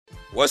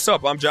What's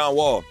up? I'm John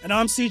Wall. And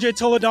I'm CJ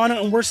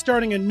Toledano, and we're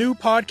starting a new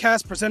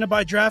podcast presented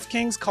by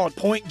DraftKings called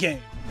Point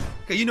Game.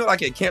 Okay, you know,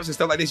 like at camps and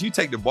stuff like this, you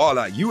take the ball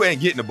out, you ain't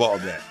getting the ball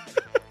back.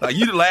 Like,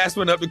 you the last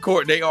one up the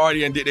court, they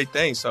already did their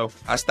thing. So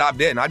I stopped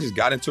that, and I just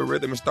got into a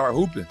rhythm and started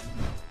hooping.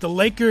 The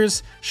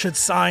Lakers should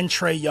sign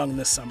Trae Young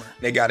this summer.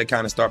 They got to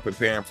kind of start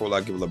preparing for,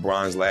 like, if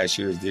LeBron's last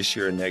year is this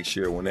year, next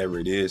year, whenever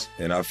it is.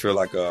 And I feel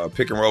like a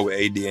pick and roll with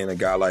AD and a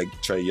guy like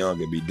Trae Young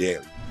would be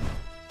deadly.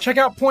 Check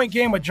out Point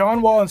Game with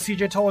John Wall and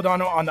CJ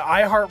Toledano on the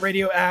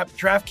iHeartRadio app,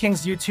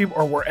 DraftKings YouTube,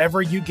 or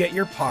wherever you get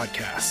your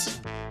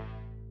podcasts.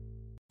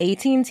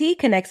 AT&T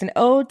connects an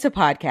ode to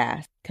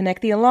podcasts.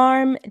 Connect the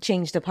alarm,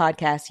 change the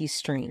podcast you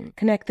stream.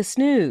 Connect the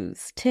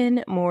snooze,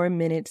 10 more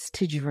minutes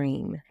to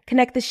dream.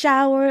 Connect the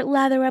shower,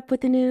 lather up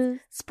with the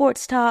news,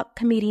 sports talk,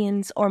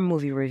 comedians, or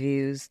movie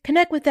reviews.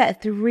 Connect with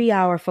that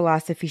 3-hour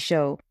philosophy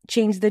show.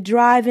 Change the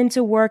drive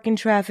into work and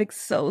traffic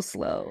so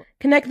slow.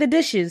 Connect the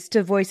dishes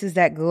to voices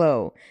that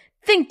glow.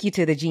 Thank you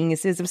to the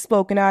geniuses of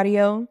spoken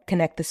audio.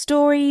 Connect the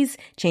stories,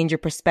 change your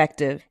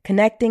perspective.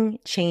 Connecting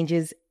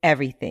changes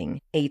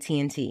everything.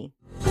 AT&T.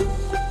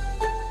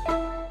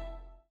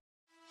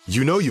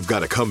 You know you've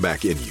got a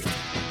comeback in you.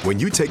 When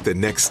you take the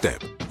next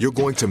step, you're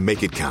going to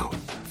make it count.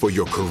 For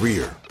your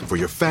career, for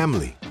your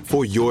family,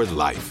 for your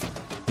life.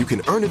 You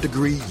can earn a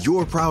degree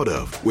you're proud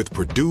of with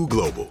Purdue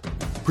Global.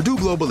 Purdue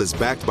Global is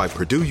backed by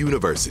Purdue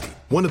University,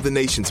 one of the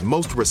nation's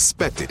most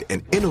respected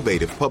and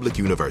innovative public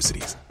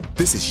universities.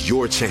 This is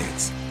your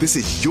chance. This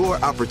is your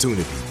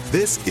opportunity.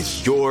 This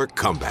is your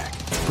comeback.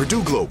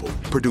 Purdue Global,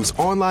 Purdue's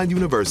online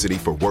university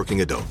for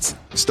working adults.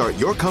 Start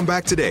your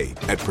comeback today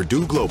at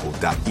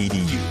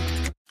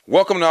purdueglobal.edu.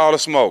 Welcome to All the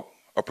Smoke,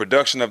 a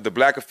production of The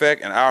Black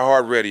Effect and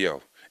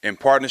iHeartRadio in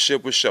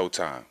partnership with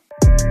Showtime.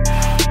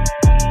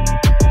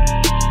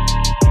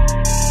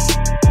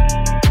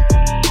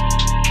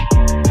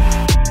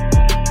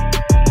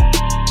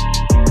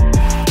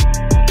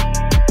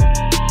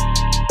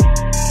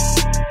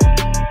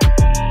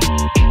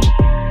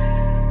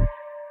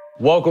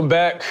 Welcome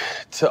back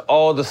to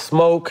All the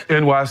Smoke.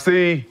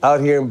 NYC.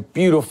 Out here in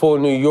beautiful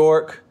New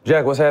York.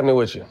 Jack, what's happening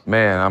with you?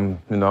 Man, I'm,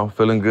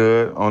 feeling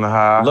good on the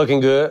high. Looking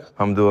good.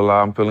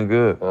 Alhamdulillah, I'm feeling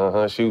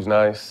good. Shoes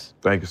nice.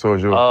 Thank you, so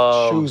is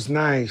yours. Shoes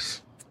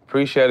nice.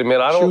 Appreciate it, man.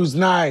 Shoes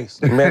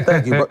nice. Man,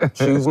 thank you, bro.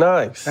 Shoes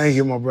nice. Thank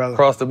you, my brother.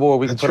 Across the board,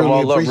 we can put them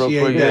all up real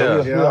quick.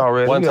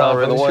 Yeah. One time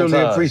for the one truly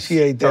time.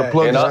 appreciate that.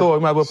 Plug the store.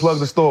 You might as well plug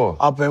the store.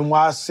 Up in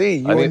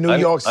NYC. You in New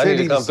York City. I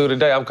need to come through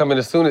today. I'm coming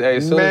as soon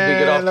as we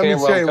get off let me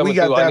camera. tell you, I'm coming we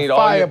got through. that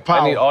firepower.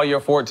 I need all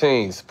your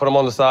 14s. Put them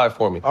on the side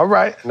for me. All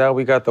right. Now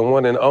we got the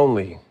one and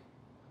only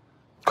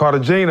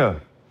Cartagena.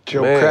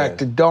 Joe Crack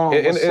the Dawn.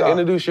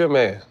 Introduce your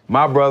man.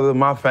 My brother,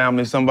 my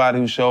family, somebody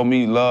who showed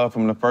me love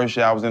from the first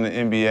year I was in the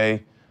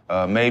NBA,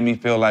 made me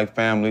feel like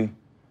family.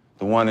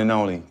 The one and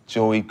only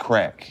Joey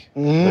Crack.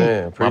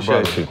 Man,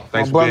 appreciate you. Thanks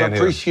my for being brother, here.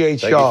 appreciate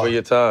Thank y'all. you for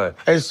your time.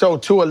 And so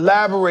to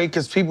elaborate,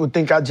 because people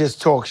think I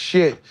just talk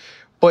shit,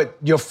 but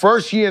your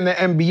first year in the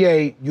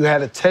NBA, you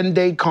had a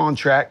 10-day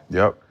contract.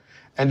 Yep.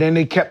 And then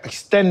they kept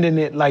extending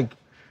it like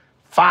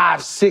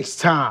 5-6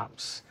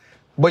 times.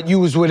 But you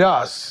was with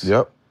us.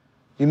 Yep.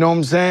 You know what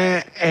I'm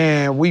saying?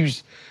 And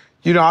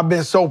I've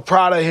been so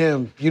proud of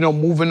him,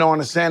 moving on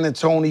to San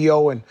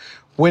Antonio and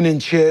winning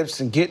chips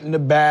and getting the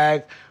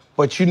bag.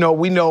 But,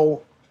 we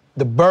know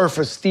the birth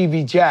of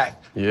Stevie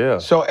Jack. Yeah.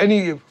 So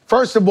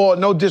first of all,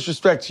 no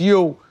disrespect to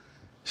you,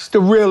 it's the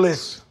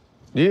realest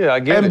I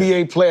get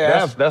NBA player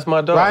ever. That's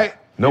my dog. Right?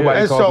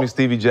 Nobody calls me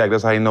Stevie Jack.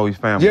 That's how you know he's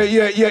family.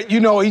 Yeah.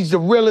 He's the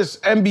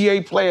realest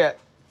NBA player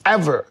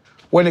ever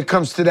when it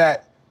comes to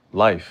that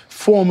life.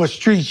 Former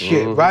street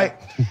shit, right?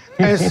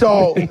 And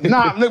so,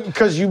 look,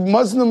 because you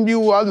Muslim,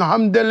 you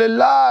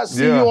alhamdulillah, I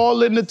see you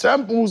all in the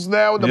temples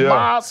now, the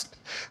mosque.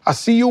 I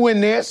see you in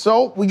there,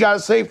 so we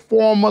gotta say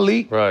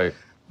formally.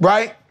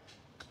 Right?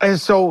 And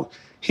so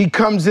he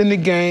comes in the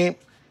game,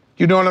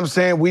 you know what I'm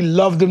saying? We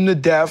loved him to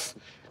death,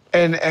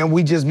 and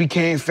we just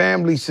became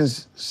family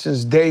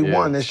since day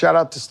one. And shout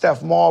out to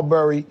Steph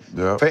Marbury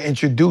for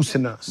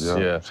introducing us.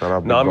 Shout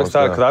out I'm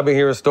excited because I've been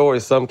hearing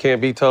stories. Some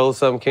can't be told,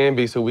 some can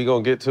be, so we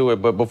gonna get to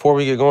it. But before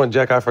we get going,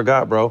 Jack, I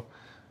forgot, bro.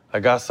 I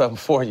got something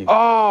for you.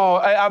 Oh,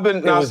 I've been...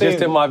 It was just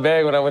in my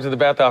bag when I went to the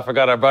bathroom. I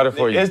forgot I brought it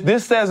for you.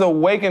 This says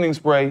Awakening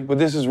Spray, but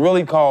this is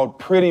really called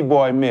Pretty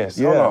Boy Mist.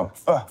 Yeah.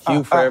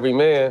 Hue for every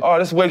man. Oh,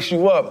 this wakes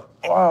you up.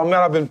 Oh, man,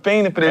 I've been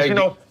fiending for this. Hey,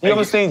 you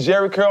ever seen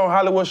Jerry Curl on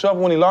Hollywood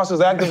Shuffle when he lost his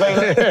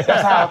activator?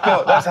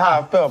 That's how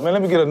I felt. Man,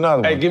 let me get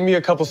another one. Hey, give me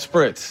a couple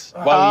spritz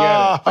while we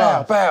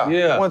at it. Pow.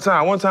 Yeah. One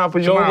time for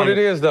you. Show me what it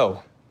is,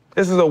 though.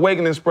 This is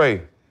Awakening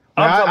Spray.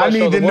 I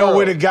need to know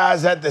where the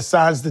guys at that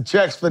signs the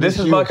checks for this.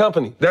 This is my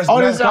company. That's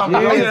company.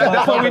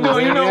 That's what we do.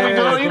 You know what we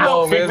do. You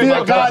know. Hey, man.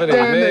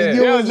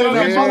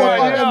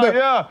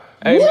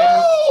 Hey,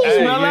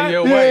 smell that?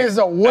 There's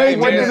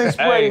Awakening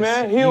Spray,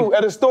 man. Hue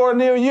at a store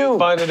near you.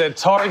 Find it at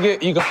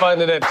Target. You can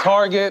find it at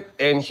Target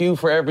and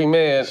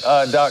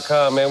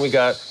HueForEveryman.com, man. We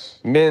got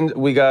men.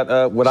 We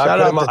got what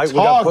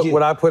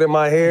I put in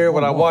my hair,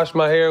 what I wash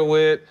my hair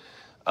with.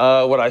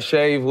 What I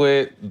shave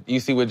with, you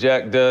see what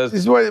Jack does.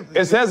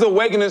 It says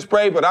awakening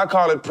spray, but I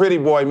call it pretty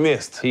boy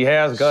mist. He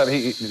has got,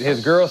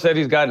 his girl said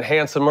he's gotten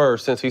handsomer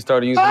since he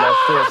started using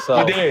that shit, so.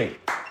 You did.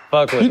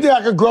 Fuck with You think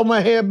I could grow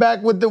my hair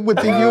back with the you?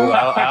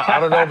 I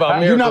don't know about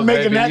miracles, You're not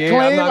making baby. that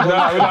claim? No,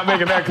 we're not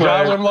making that claim.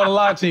 I wouldn't want to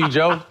lie to you,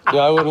 Joe.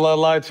 I wouldn't want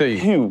to lie to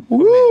you.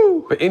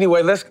 Woo! But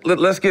anyway,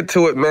 let's get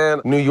to it,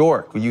 man. New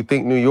York. You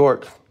think New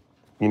York,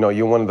 you know,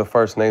 you're one of the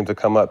first names to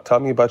come up. Tell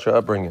me about your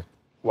upbringing.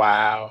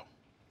 Wow.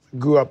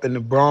 Grew up in the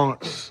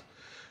Bronx.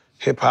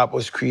 Hip-hop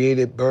was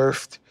created,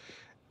 birthed.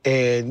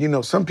 And, you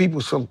know, some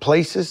people's from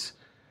places,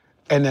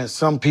 and then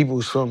some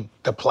people's from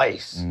the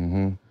place.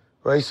 Mm-hmm.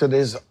 Right? So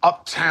there's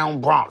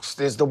uptown Bronx,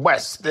 there's the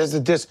West, there's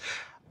this.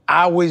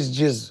 I was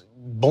just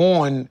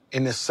born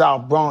in the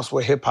South Bronx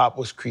where hip-hop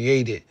was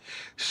created.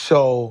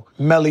 So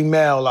Melly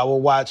Mel, I would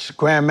watch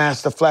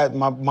Grandmaster Flash.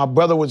 My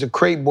brother was a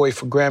crate boy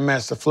for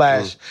Grandmaster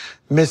Flash,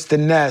 Mr.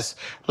 Ness.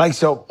 Like,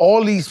 so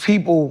all these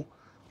people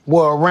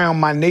were around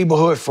my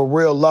neighborhood for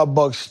real. Love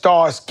Bug,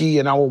 Starsky,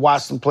 and I would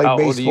watch them play baseball.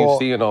 How old are you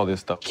seeing all this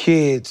stuff?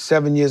 Kids,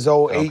 7 years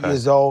old, 8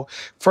 years old.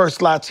 First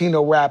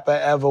Latino rapper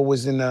ever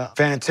was in the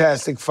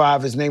Fantastic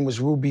Five. His name was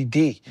Ruby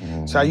D.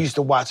 So I used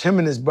to watch him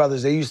and his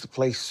brothers. They used to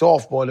play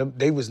softball.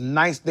 They was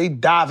nice. They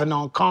diving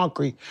on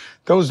concrete.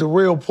 Those the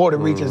real Puerto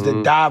Ricans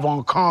that dive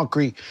on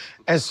concrete.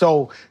 And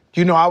so,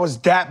 you know, I was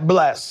that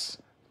blessed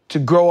to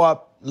grow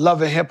up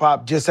loving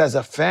hip-hop just as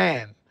a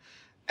fan.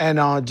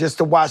 And just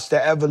to watch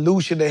the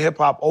evolution of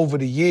hip-hop over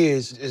the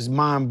years is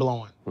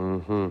mind-blowing.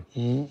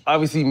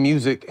 Obviously,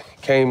 music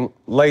came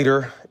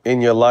later in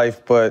your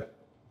life, but,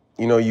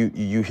 you know,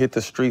 you hit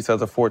the streets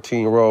as a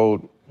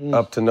 14-year-old,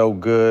 up to no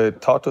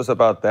good. Talk to us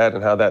about that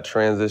and how that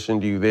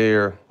transitioned you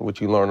there,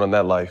 what you learned on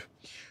that life.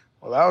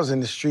 Well, I was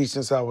in the streets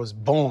since I was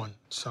born.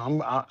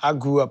 So I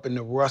grew up in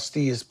the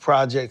rustiest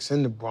projects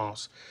in the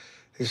Bronx.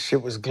 This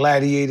shit was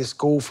gladiator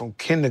school from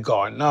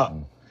kindergarten up,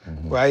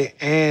 right?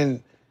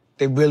 And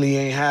they really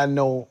ain't had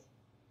no,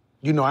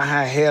 you know, I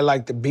had hair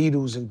like the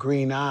Beatles and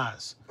green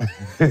eyes.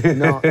 You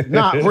know,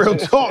 not real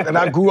talk. And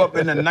I grew up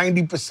in a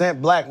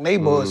 90% black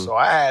neighborhood, so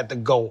I had to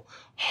go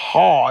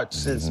hard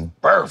since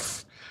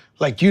birth.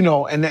 Like, you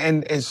know,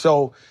 and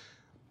so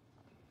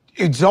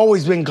it's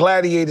always been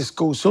gladiator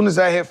school. As soon as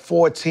I hit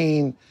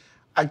 14,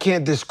 I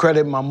can't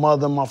discredit my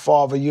mother, my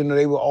father. You know,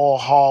 they were all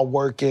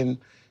hardworking,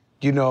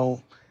 you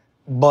know,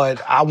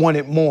 but I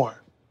wanted more.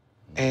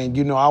 And,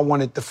 you know, I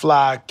wanted the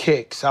fly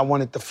kicks. I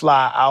wanted the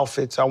fly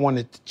outfits. I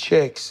wanted the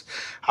chicks.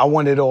 I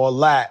wanted all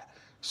that.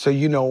 So,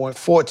 you know, when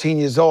 14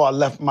 years old, I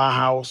left my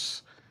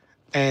house.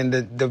 And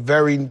the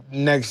very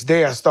next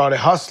day, I started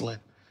hustling.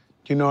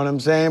 You know what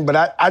I'm saying?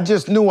 But I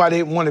just knew I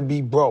didn't want to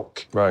be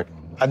broke. Right.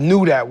 I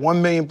knew that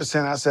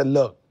 1,000,000%. I said,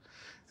 look,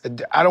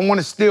 I don't want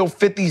to steal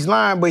 50's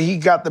line, but he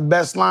got the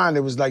best line.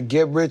 It was like,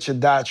 get rich or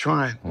die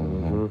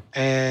trying.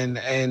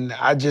 And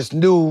I just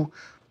knew,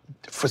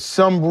 for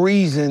some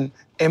reason,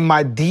 in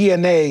my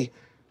DNA,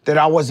 that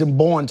I wasn't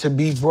born to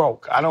be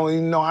broke. I don't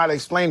even know how to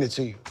explain it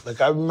to you. Like,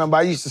 I remember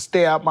I used to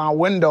stare out my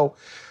window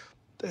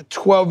at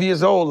 12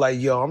 years old, like,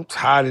 yo, I'm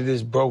tired of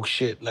this broke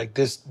shit. Like,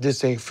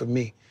 this ain't for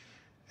me.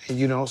 And,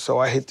 you know, so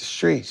I hit the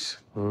streets.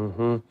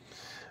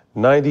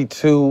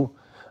 92,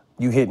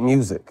 you hit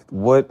music.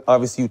 What,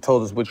 obviously you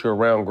told us what you're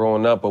around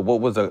growing up, but what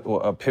was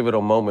a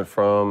pivotal moment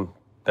from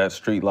that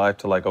street life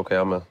to like, okay,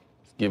 I'm gonna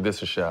give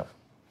this a shot?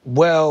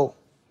 Well,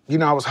 you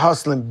know, I was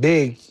hustling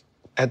big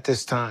at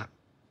this time.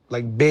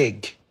 Like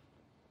big,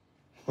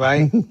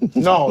 right?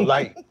 No,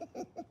 like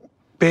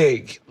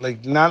big.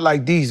 Like not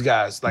like these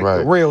guys, like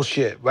the real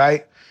shit,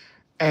 right?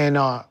 And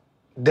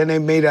then they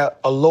made a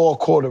law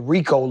called a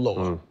RICO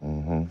law.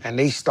 And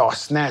they start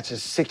snatching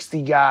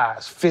 60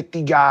 guys,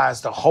 50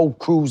 guys, the whole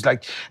crew's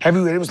like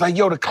everywhere. It was like,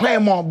 yo, the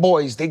Claremont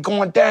boys, they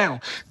going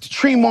down. The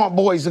Tremont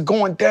boys are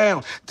going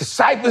down. The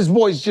Cypress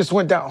boys just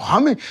went down. How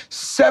many?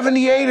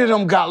 78 of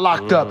them got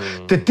locked up.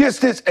 The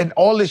distance and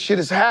all this shit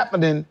is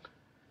happening.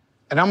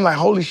 And I'm like,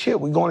 holy shit,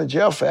 we're going to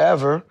jail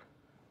forever.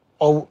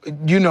 Or,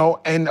 you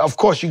know, and of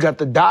course you got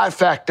the die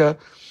factor.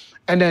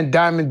 And then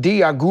Diamond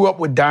D, I grew up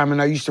with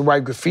Diamond. I used to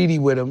write graffiti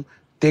with him,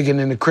 digging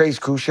in the Craze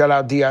Crew. Shout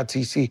out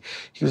DITC.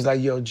 He was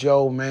like, yo,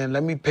 Joe, man,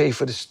 let me pay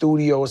for the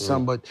studio or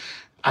something, but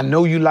I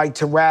know you like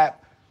to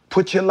rap.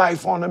 Put your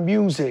life on the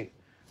music.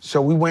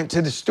 So we went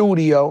to the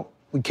studio.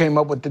 We came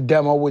up with the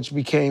demo, which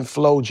became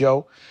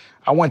Flojo.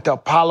 I went to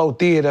Apollo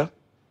Theater,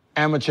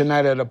 Amateur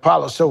Night at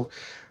Apollo. So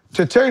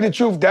to tell you the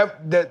truth,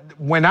 that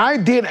when I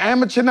did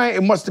Amateur Night,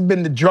 it must have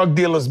been the drug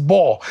dealer's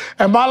ball.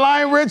 Am I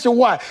lying, Rich, or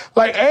what?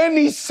 Like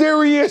any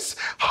serious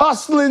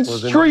hustling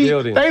street,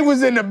 they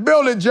was in the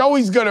building.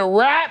 Joey's gonna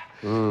rap.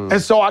 And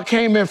so I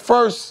came in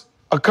first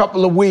a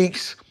couple of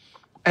weeks,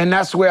 and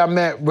that's where I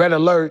met Red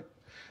Alert.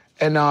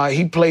 And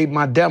he played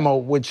my demo,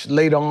 which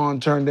later on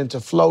turned into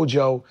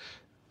Flojo,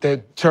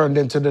 that turned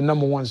into the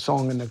 #1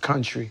 song in the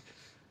country.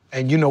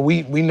 And you know,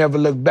 we never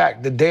looked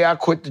back. The day I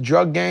quit the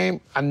drug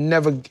game,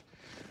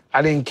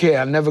 I didn't care.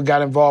 I never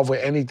got involved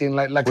with anything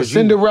like a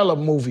Cinderella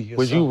movie.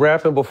 Was you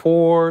rapping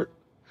before?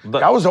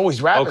 I was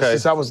always rapping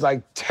since I was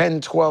like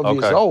 10, 12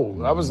 years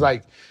old. I was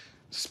like,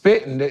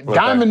 spitting.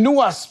 Diamond knew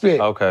I spit.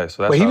 Okay,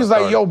 so that's But he how was it like,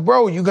 started. yo,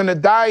 bro, you're gonna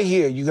die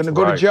here. You're gonna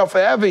go to Right. jail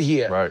forever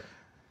here. Right.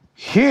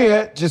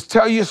 Here, just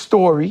tell your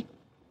story.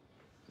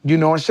 You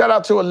know, and shout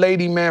out to a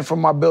lady, man, from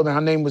my building.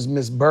 Her name was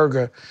Miss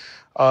Berger,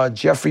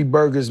 Jeffrey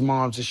Berger's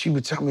mom. So she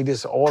would tell me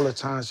this all the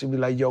time. She'd be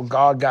like, yo,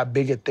 God got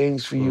bigger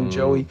things for you,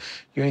 Joey.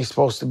 You ain't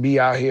supposed to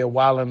be out here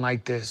wilding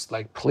like this.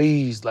 Like,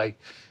 please, like,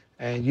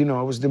 and you know,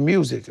 it was the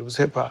music. It was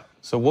hip hop.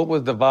 So what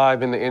was the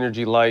vibe and the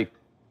energy like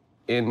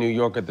in New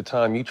York at the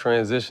time? You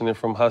transitioning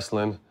from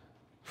hustling,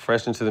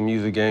 fresh into the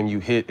music game, you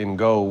hit and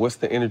go. What's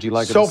the energy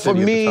like in So the city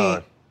for me, at the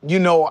time? you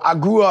know, I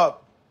grew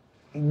up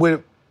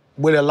with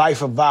a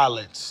life of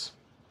violence.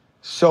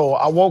 So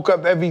I woke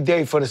up every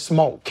day for the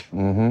smoke,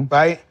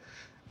 right?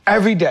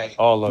 Every day.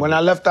 All of when it. I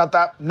left out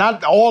that,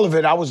 not all of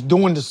it, I was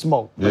doing the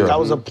smoke. Like Yeah. I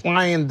was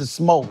applying the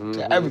smoke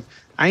to every,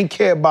 I ain't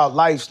care about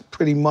life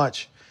pretty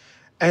much.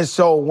 And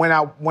so when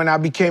I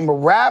became a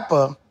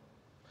rapper,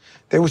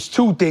 there was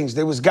two things.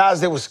 There was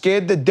guys that were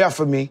scared to death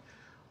of me,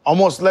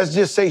 almost, let's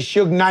just say,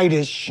 Suge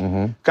Knight-ish.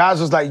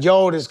 Guys was like,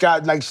 yo, this guy,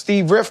 like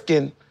Steve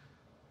Rifkin,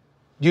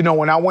 you know,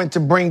 when I went to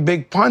bring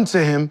Big Pun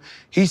to him,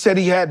 he said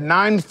he had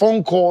 9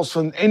 phone calls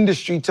from the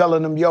industry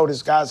telling him, yo,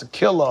 this guy's a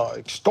killer,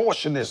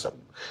 extortionist.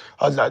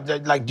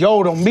 Like,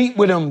 yo, don't meet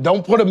with him,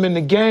 don't put him in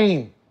the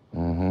game.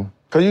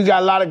 Because you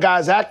got a lot of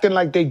guys acting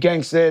like they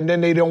gangster and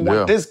then they don't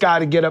want this guy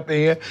to get up in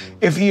here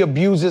if he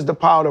abuses the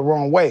power the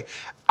wrong way.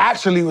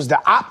 Actually, it was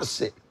the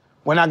opposite.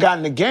 When I got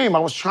in the game, I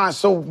was trying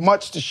so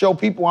much to show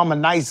people I'm a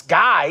nice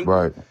guy.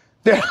 Right.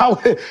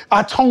 That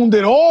I toned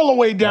it all the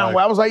way down.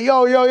 Where I was like,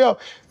 yo.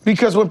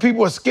 Because when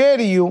people are scared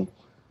of you,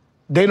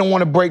 they don't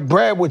want to break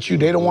bread with you.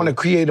 They don't want to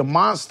create a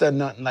monster,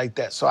 nothing like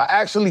that. So I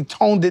actually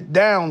toned it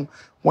down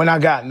when I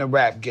got in the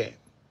rap game.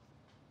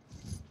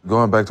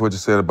 Going back to what you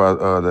said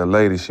about that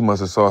lady, she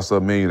must have saw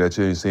something in you that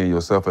you didn't see in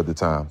yourself at the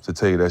time to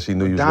tell you that she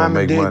knew you was gonna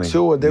Diamond make money. did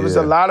too. There was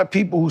a lot of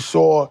people who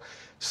saw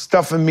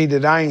stuff in me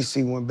that I ain't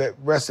see. When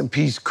rest in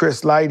peace,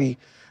 Chris Lighty,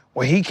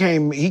 when he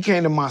came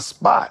to my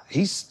spot.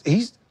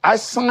 I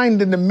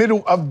signed in the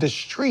middle of the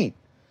street.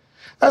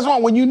 That's why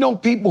when you know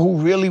people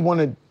who really want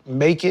to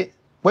make it,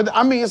 but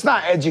I mean, it's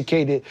not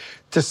educated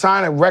to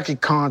sign a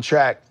record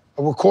contract,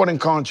 a recording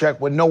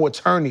contract with no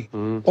attorney.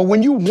 But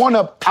when you want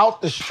up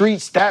out the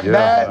streets that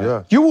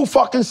bad, you will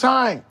fucking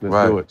sign.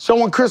 Let's do it. So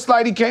when Chris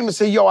Lighty came and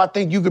said, yo, I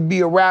think you could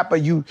be a rapper,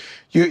 you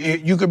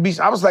could be,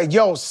 I was like,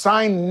 yo,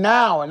 sign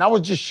now. And I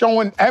was just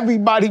showing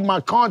everybody my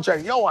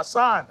contract. Yo, I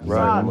signed.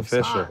 I'm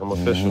official.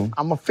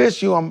 I'm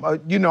official. I'm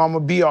gonna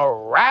be a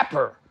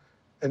rapper.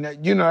 And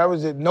that, that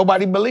was it.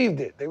 Nobody believed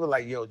it. They were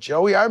like, yo,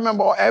 Joey, I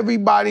remember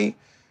everybody,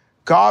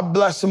 God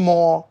bless them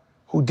all,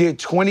 who did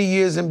 20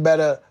 years and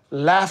better,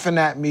 laughing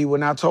at me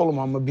when I told them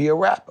I'm gonna be a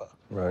rapper.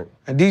 Right.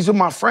 And these are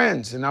my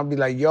friends. And I'll be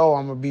like, yo,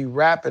 I'm gonna be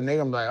rapping. They're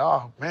gonna be like,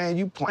 oh, man,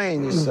 you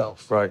playing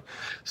yourself. Right.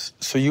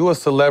 So you a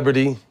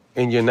celebrity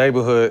in your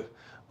neighborhood,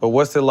 but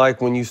what's it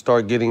like when you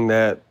start getting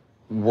that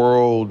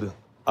world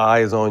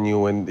eyes on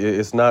you and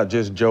it's not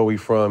just Joey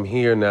from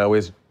here now,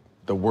 it's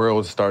the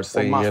world starts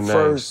saying your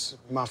name?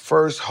 My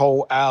first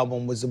whole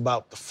album was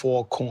about the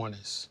Four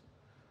Corners.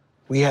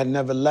 We had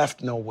never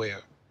left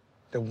nowhere.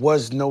 There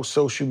was no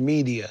social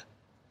media.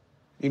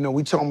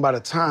 We talking about a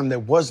time there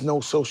was no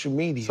social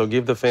media. So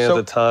give the fans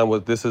a time.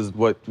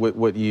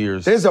 What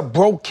years? There's a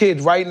broke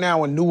kid right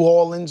now in New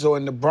Orleans or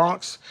in the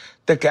Bronx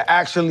that could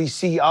actually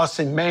see us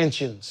in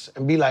mansions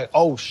and be like,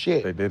 oh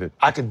shit, They did it.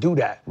 I could do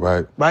that.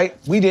 Right. Right?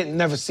 We didn't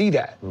never see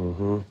that.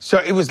 So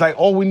it was like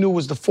all we knew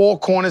was the Four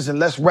Corners and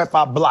let's rep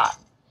our block.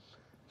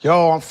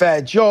 Yo, I'm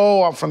Fat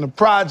Joe, I'm from the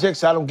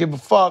projects, I don't give a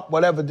fuck,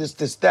 whatever,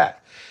 this,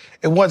 that.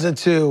 It wasn't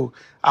until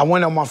I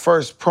went on my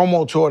first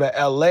promo tour to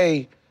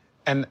LA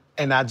and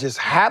I just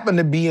happened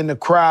to be in the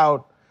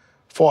crowd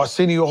for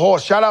Arsenio Hall.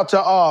 Shout out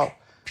to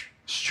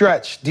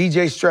Stretch,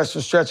 DJ Stretch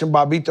from Stretch and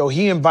Bobito.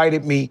 He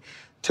invited me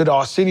to the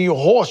Arsenio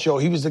Hall show.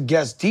 He was a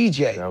guest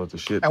DJ. That was the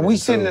shit. And we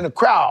sitting in the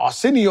crowd.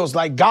 Arsenio's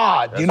like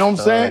God, you know what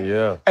I'm saying?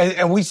 Yeah.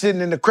 And we sitting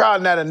in the crowd,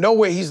 and out of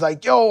nowhere, he's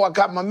like, yo, I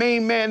got my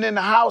main man in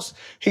the house.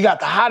 He got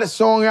the hottest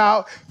song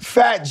out,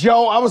 Fat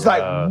Joe. I was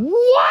like,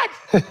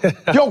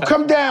 what? Yo,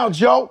 come down,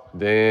 Joe.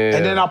 Damn.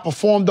 And then I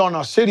performed on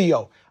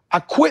Arsenio. I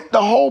quit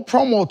the whole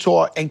promo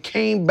tour and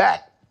came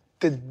back.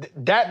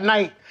 That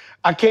night,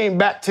 I came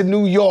back to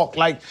New York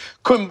like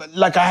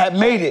I had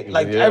made it.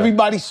 Like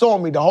everybody saw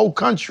me, the whole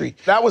country.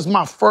 That was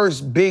my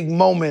first big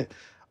moment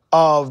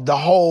of the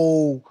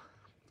whole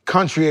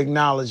country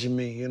acknowledging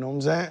me, you know what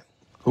I'm saying?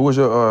 Who was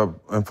your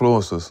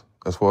influences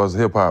as far as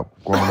hip hop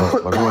growing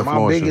up? Like who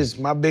influenced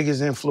you? My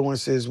biggest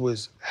influences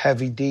was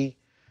Heavy D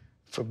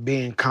for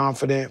being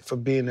confident, for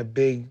being a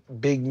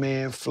big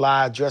man,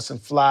 fly, dressing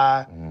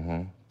fly.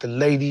 The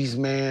ladies,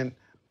 man,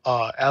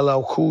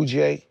 LL Cool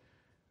J.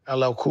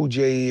 LL Cool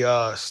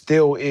J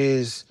still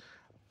is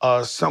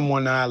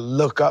someone I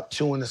look up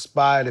to and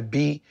aspire to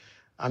be.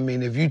 I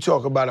mean, if you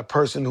talk about a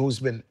person who's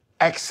been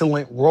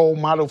excellent role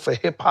model for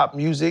hip hop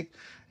music,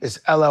 it's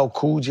LL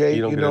Cool J.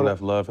 You don't get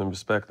enough love and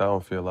respect, I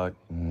don't feel like.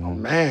 Oh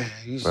man,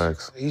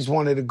 he's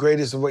one of the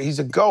greatest. He's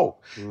a GOAT.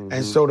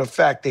 And so the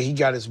fact that he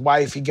got his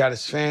wife, he got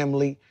his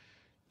family,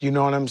 You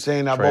know what I'm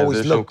saying? I've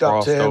always looked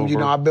up to him. You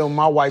know, I've been with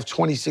my wife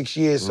 26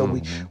 years, so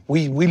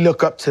we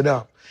look up to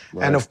them.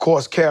 Right. And of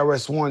course,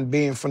 KRS-One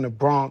being from the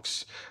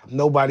Bronx,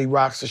 nobody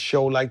rocks a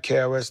show like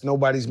KRS.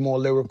 Nobody's more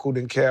lyrical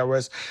than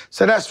KRS.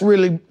 So that's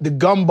really the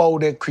gumbo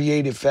that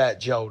created Fat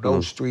Joe,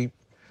 those three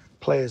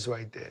players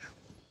right there.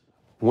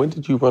 When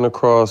did you run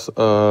across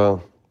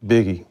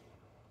Biggie?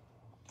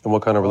 And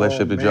what kind of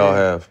relationship did y'all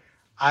have?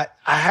 I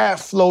had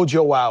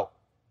Flo-Jo out,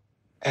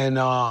 and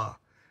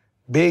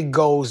Big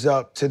goes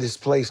up to this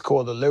place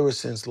called the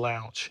Lyricist's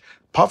Lounge.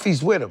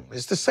 Puffy's with him.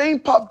 It's the same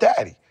Puff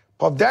Daddy.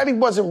 Puff Daddy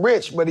wasn't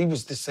rich, but he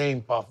was the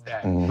same Puff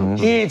Daddy.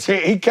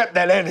 He kept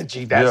that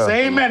energy,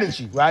 same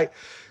energy, right?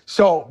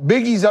 So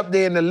Biggie's up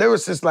there in the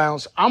Lyricist's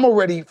Lounge.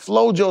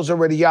 Flo-Jo's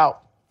already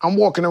out. I'm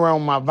walking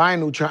around with my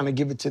vinyl trying to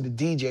give it to the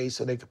DJ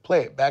so they could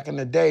play it. Back in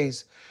the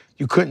days,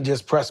 you couldn't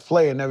just press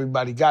play and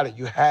everybody got it.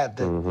 You had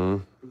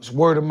to, it was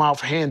word of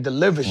mouth, hand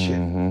deliver shit.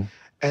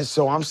 And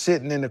so I'm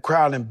sitting in the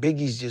crowd and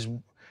Biggie's just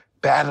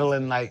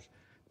battling like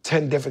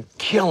 10 different,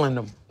 killing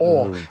them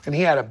all. And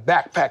he had a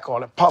backpack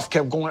on it. Puff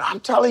kept going,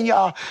 I'm telling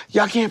y'all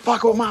can't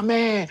fuck with my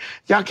man.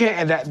 Y'all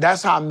can't. And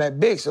that's how I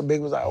met Big. So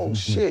Big was like, oh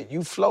shit,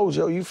 you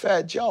Flo-Jo, you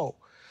Fat Joe.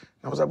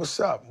 And I was like, what's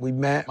up? We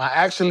met. I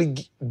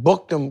actually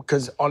booked him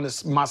because on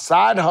my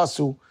side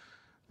hustle,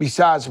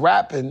 besides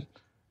rapping,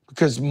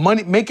 because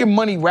making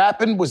money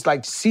rapping was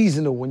like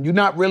seasonal. When you're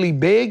not really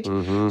big,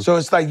 so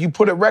it's like you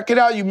put a record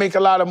out, you make a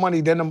lot of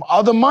money. Then them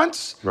other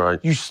months,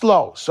 you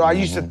slow. So I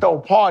used to throw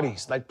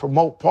parties, like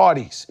promote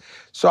parties.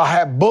 So I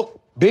had booked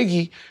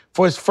Biggie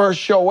for his first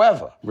show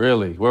ever.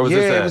 Really? Where was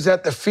this at? Yeah, it was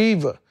at the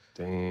Fever.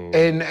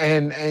 Damn.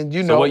 And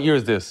you know. So what year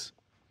is this?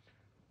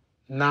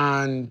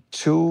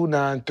 92,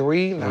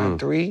 93,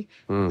 93.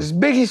 This is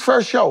Biggie's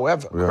first show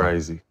ever.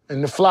 Crazy.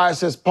 And the flyer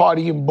says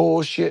party and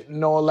bullshit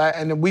and all that.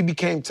 And then we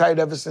became tight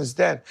ever since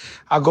then.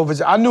 I go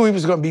visit. I knew he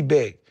was gonna be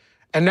big.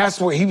 And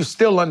that's where he was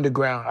still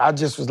underground. I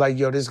just was like,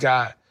 yo, this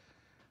guy,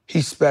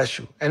 he's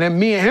special. And then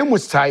me and him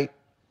was tight.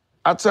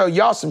 I'll tell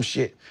y'all some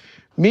shit.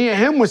 Me and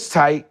him was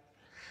tight.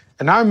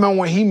 And I remember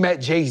when he met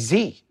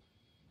Jay-Z.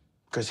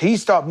 Because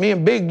me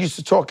and Big used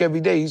to talk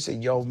every day. He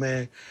said, yo,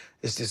 man,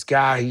 it's this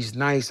guy, he's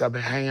nice. I've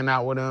been hanging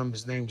out with him.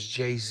 His name's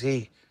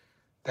Jay-Z.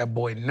 That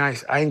boy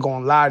nice. I ain't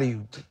gonna lie to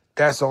you.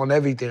 That's on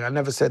everything. I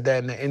never said that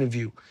in the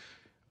interview.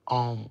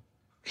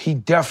 He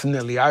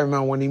definitely, I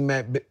remember when he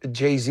met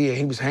Jay-Z and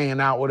he was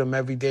hanging out with him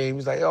every day. He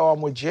was like, oh,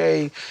 I'm with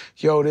Jay.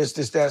 Yo, this,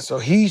 that. So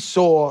he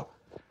saw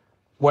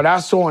what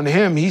I saw in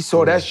him. He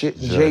saw that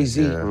shit in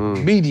Jay-Z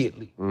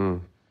immediately.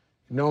 You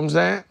know what I'm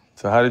saying?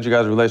 So how did you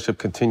guys' relationship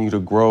continue to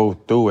grow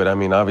through it? I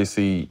mean,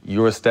 obviously,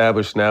 you're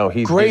established now.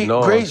 He's getting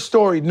on. Great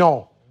story.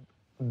 No.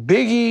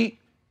 Biggie,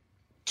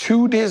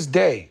 to this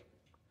day,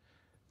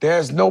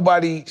 there's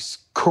nobody's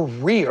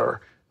career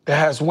that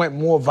has went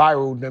more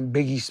viral than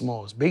Biggie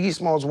Smalls. Biggie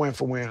Smalls went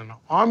from wearing an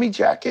army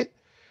jacket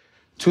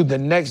to the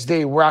next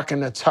day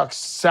rocking a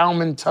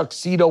salmon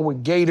tuxedo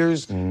with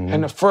gators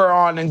and the fur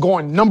on and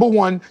going number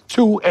 1,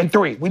 2, and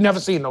 3. We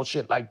never seen no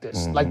shit like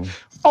this. Like,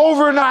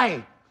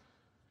 overnight.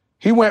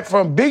 He went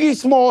from Biggie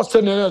Smalls to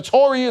the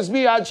Notorious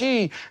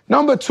B.I.G.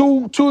 number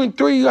 2, 2, and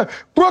 3.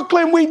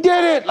 Brooklyn, we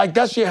did it. Like,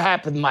 that shit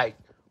happened like,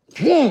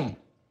 boom,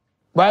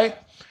 right?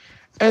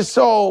 And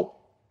so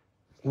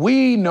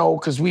we know,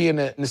 because we in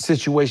a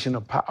situation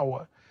of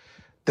power,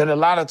 that a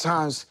lot of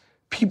times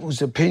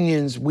people's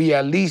opinions, we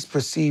at least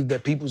perceive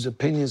that people's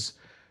opinions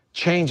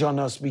change on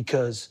us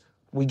because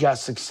we got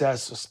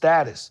success or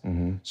status.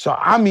 So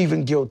I'm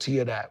even guilty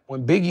of that.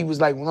 When Biggie was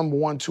like number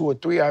 1, 2, or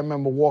 3, I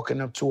remember walking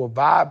up to a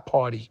vibe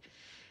party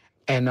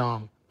and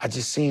I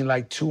just seen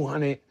like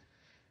 200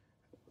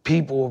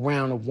 people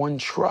around one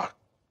truck.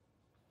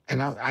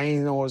 And I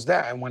didn't know it was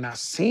that. And when I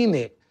seen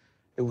it,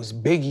 it was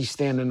Biggie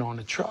standing on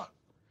the truck.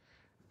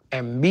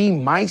 And me,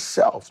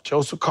 myself,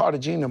 Joseph Carter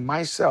Jr.,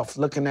 myself,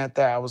 looking at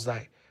that, I was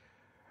like,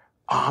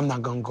 oh, I'm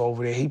not gonna go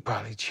over there. He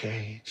probably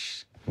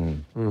changed. And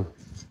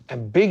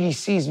Biggie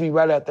sees me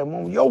right at that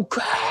moment. Yo,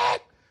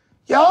 crack!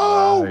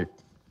 Yo! Right.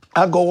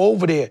 I go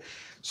over there.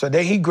 So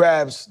then he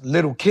grabs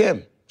Little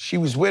Kim. She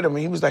was with him,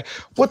 and he was like,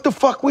 what the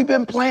fuck we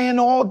been playing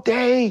all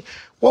day?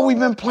 What we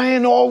been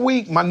playing all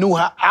week? My new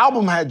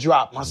album had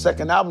dropped, my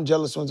second album,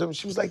 Jealous Ones.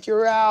 She was like,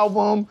 your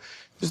album?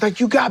 He was like,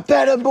 you got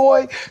better,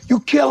 boy. You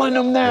killing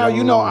them now.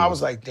 You know, I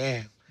was like,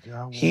 damn,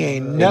 he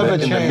ain't never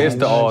changed. In the midst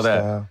of all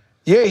that.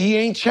 Yeah, he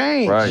ain't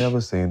changed. Right.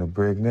 Never seen a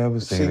brick, never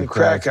seen a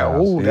crack out.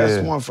 Ooh,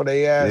 that's one for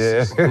they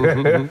asses.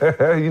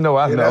 Yeah. You know,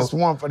 I know. That's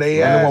one for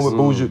they asses. And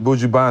the one with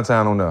Buju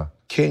Banton on there.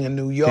 King of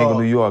New York. King of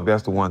New York,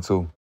 that's the one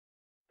too.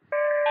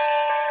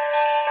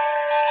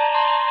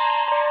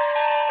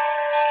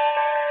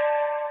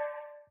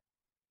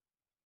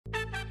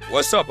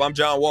 What's up? I'm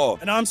John Wall.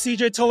 And I'm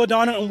CJ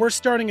Toledano, and we're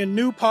starting a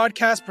new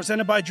podcast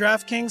presented by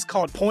DraftKings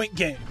called Point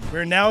Game.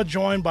 We're now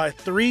joined by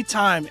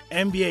 3-time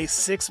NBA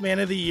Sixth Man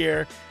of the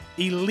Year,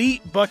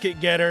 elite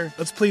bucket getter.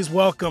 Let's please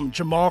welcome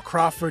Jamal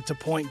Crawford to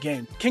Point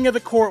Game. King of the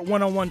Court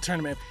one-on-one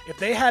tournament. If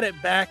they had it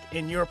back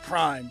in your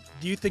prime,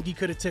 do you think you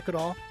could have took it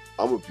all?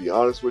 I'm going to be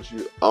honest with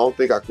you. I don't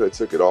think I could have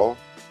took it all,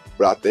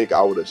 but I think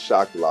I would have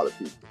shocked a lot of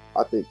people.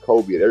 I think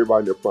Kobe and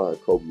everybody in their prime,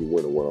 Kobe would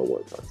win a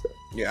one-on-one contest.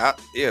 Yeah,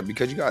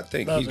 because you got to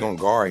think, he's going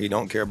to guard. He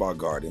don't care about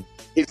guarding.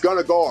 He's going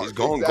to guard. He's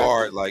going to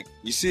guard. Like,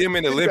 you see him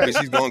in the Olympics,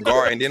 he's going to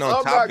guard. And then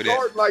on top of that. I'm not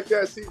guarding like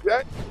that,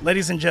 CJ.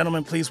 Ladies and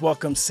gentlemen, please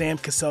welcome Sam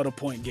Cassell to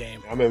Point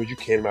Game. I remember you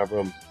came in my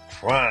room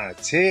crying,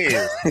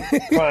 tears,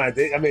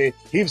 crying. I mean,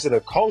 he was in a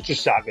culture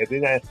shock. And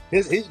then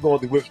he's going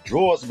through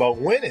withdrawals about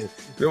winning.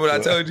 Remember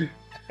what I told you?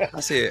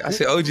 I said,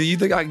 OG, you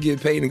think I can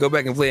get paid and go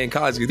back and play in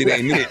college because it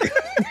ain't it?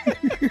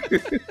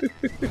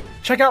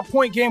 Check out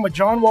Point Game with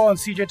John Wall and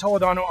CJ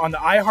Toledano on the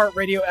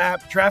iHeartRadio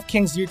app,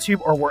 DraftKings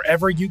YouTube, or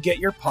wherever you get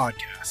your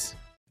podcasts.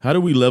 How do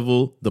we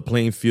level the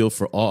playing field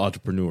for all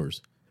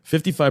entrepreneurs?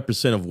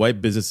 55% of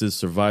white businesses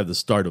survive the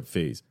startup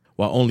phase,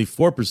 while only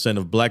 4%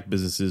 of black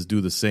businesses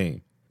do the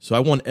same. So I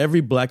want every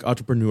black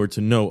entrepreneur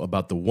to know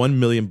about the 1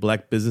 Million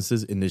Black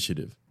Businesses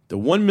Initiative. The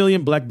 1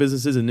 Million Black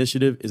Businesses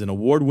Initiative is an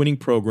award-winning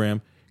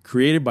program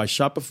created by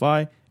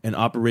Shopify and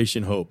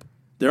Operation Hope.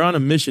 They're on a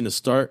mission to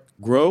start,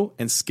 grow,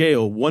 and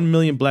scale 1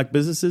 million black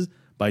businesses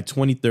by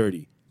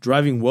 2030,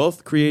 driving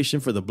wealth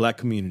creation for the black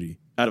community.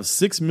 Out of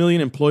 6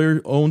 million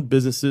employer-owned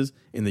businesses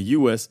in the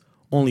U.S.,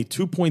 only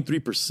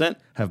 2.3%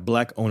 have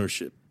black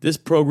ownership. This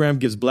program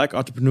gives black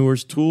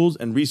entrepreneurs tools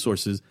and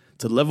resources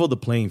to level the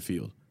playing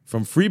field,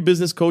 from free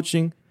business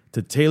coaching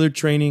to tailored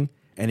training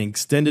and an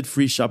extended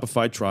free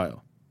Shopify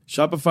trial.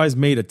 Shopify's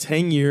made a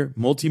 10-year,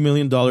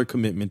 multi-million-dollar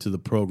commitment to the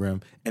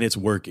program, and it's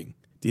working.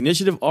 The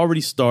initiative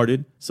already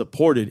started,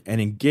 supported,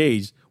 and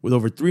engaged with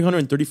over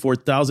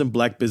 334,000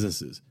 black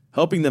businesses,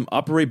 helping them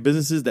operate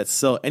businesses that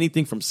sell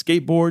anything from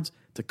skateboards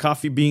to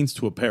coffee beans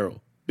to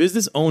apparel.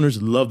 Business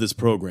owners love this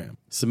program.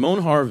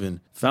 Simone Harvin,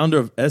 founder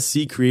of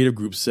SC Creative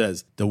Group,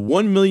 says, "The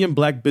 1 Million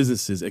Black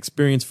Businesses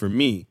experience for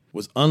me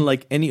was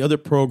unlike any other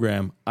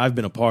program I've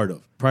been a part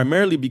of,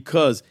 primarily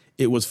because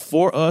it was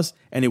for us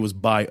and it was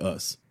by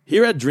us."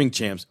 Here at Drink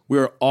Champs, we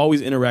are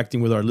always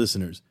interacting with our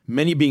listeners,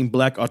 many being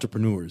black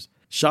entrepreneurs.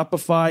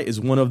 Shopify is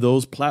one of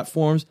those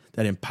platforms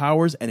that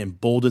empowers and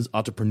emboldens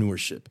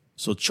entrepreneurship.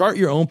 So chart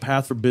your own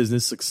path for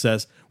business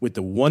success with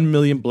the 1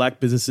 Million Black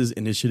Businesses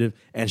Initiative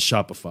and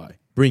Shopify.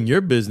 Bring your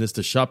business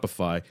to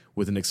Shopify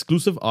with an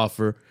exclusive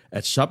offer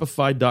at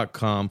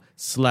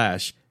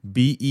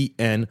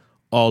shopify.com/BEN,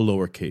 all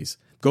lowercase.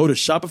 Go to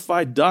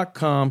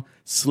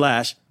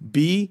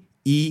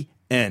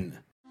shopify.com/BEN.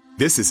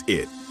 This is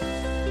it.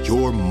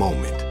 Your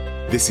moment.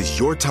 This is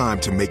your time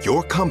to make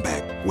your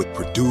comeback with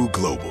Purdue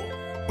Global.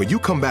 When you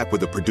come back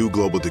with a Purdue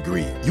Global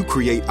degree, you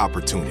create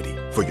opportunity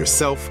for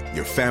yourself,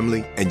 your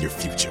family, and your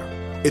future.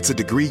 It's a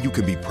degree you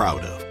can be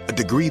proud of, a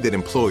degree that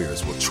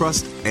employers will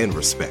trust and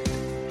respect.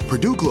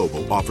 Purdue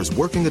Global offers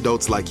working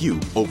adults like you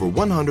over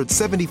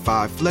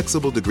 175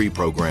 flexible degree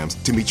programs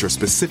to meet your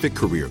specific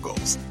career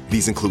goals.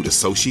 These include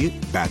associate,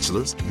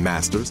 bachelor's,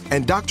 master's,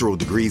 and doctoral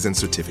degrees and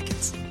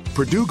certificates.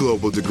 Purdue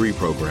Global degree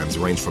programs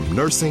range from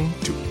nursing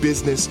to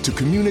business to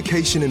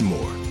communication and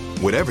more.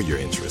 Whatever your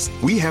interest,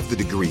 we have the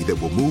degree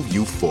that will move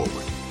you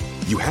forward.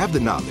 You have the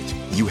knowledge,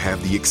 you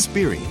have the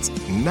experience.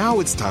 Now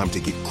it's time to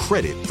get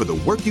credit for the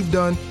work you've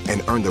done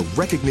and earn the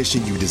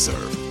recognition you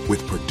deserve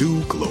with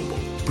Purdue Global,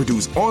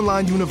 Purdue's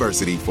online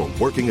university for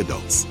working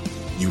adults.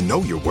 You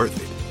know you're worth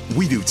it.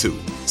 We do too.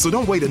 So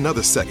don't wait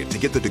another second to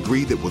get the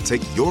degree that will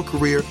take your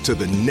career to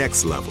the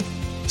next level.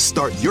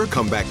 Start your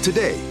comeback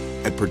today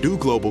at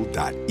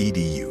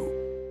purdueglobal.edu.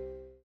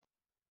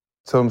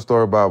 Tell them a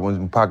story about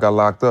when Pac got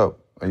locked up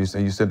and you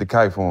sent the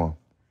kite for him.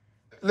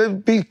 Let's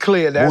be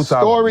clear. That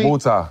story.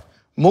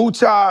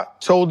 Muta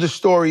told the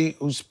story,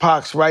 who's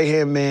Pac's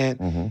right-hand man.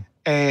 Mm-hmm.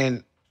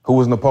 And who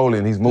was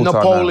Napoleon? He's Muta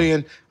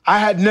Napoleon. now. I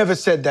had never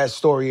said that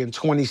story in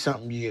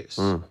 20-something years.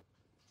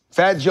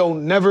 Fat Joe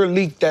never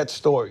leaked that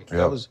story.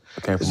 Yep.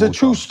 It's a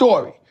true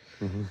story.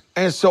 Mm-hmm.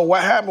 And so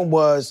what happened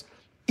was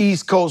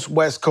East Coast,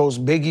 West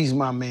Coast, Biggie's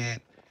my man.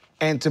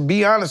 And to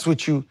be honest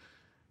with you,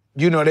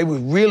 you know, they were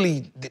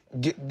really,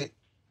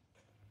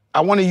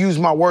 I want to use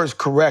my words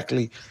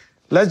correctly.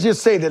 Let's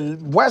just say the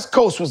West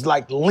Coast was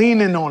like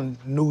leaning on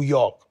New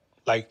York,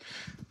 like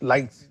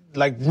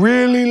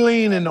really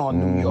leaning on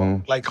New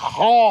York, like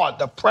hard.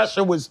 The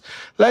pressure was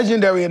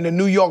legendary, and the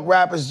New York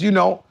rappers, you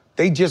know,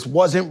 they just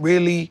wasn't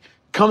really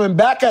coming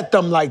back at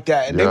them like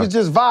that, and they was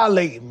just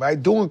violating,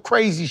 right, doing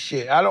crazy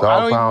shit. I don't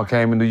Pound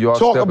came in New York,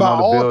 talk stepping about on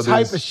the all buildings.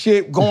 type of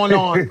shit going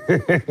on,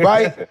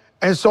 right?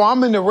 And so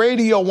I'm in the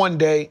radio one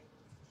day,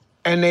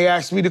 and they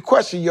asked me the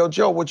question, "Yo,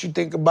 Joe, what you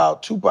think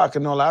about Tupac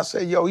and all that?" I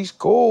said, "Yo, he's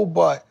cool,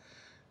 but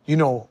you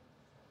know,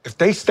 if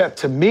they step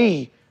to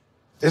me,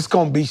 it's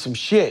gonna be some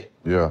shit."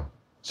 Yeah.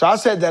 So I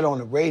said that on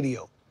the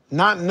radio,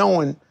 not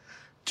knowing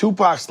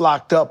Tupac's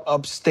locked up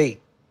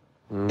upstate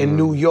in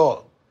New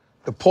York.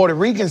 The Puerto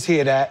Ricans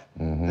hear that,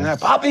 and they're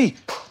like, "Poppy,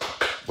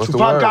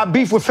 Tupac got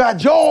beef with Fat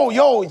Joe,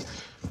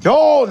 no.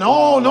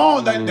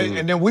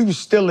 And then we was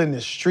still in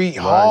the street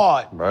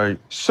hard. Right.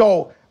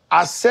 So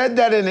I said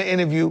that in the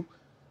interview.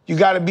 You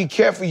gotta be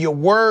careful. Your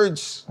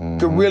words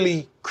could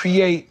really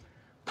create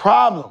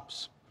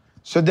problems.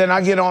 So then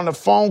I get on the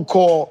phone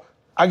call.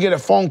 I get a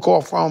phone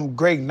call from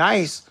Greg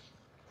Nice,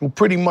 who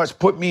pretty much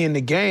put me in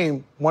the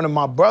game, one of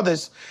my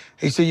brothers,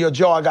 he said, yo,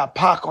 Joe, I got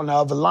Pac on the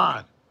other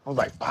line. I was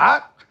like,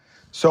 Pac?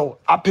 So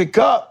I pick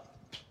up,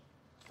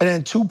 and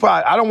then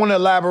Tupac, I don't want to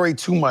elaborate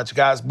too much,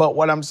 guys, but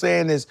what I'm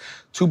saying is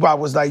Tupac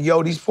was like,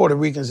 yo, these Puerto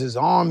Ricans is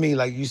on me.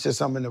 Like, you said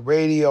something in the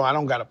radio. I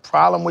don't got a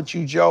problem with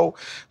you, Joe.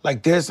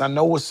 Like this, I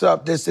know what's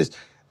up, this.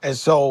 And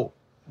so,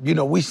 you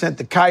know, we sent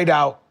the kite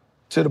out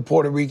to the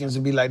Puerto Ricans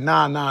and be like,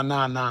 nah.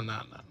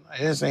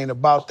 This ain't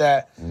about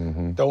that.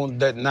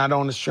 Not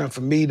on the strength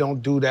of me,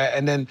 don't do that.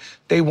 And then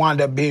they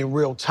wound up being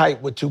real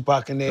tight with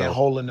Tupac in there and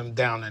holding them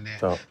down in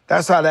there.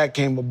 That's how that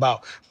came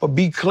about. But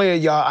be clear,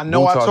 y'all, I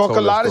know I talk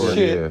a lot of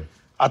shit. Yeah.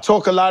 I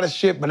talk a lot of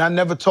shit, but I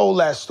never told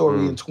that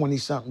story in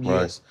 20-something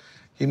years.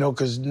 You know,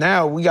 because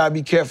now we gotta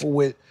be careful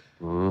with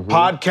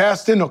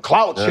podcasting or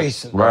clout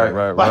chasing.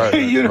 Right.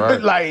 You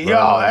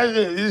know,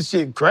 this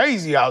shit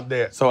crazy out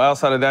there. So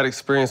outside of that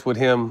experience with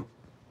him,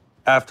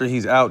 after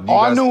he's out,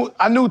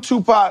 I knew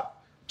Tupac.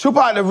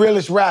 Tupac the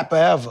realest rapper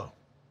ever.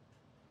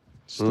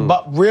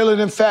 But realer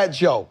than Fat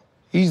Joe.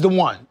 He's the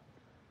one,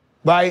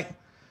 right?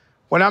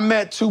 When I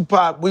met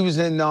Tupac, we was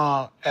in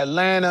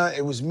Atlanta.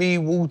 It was me,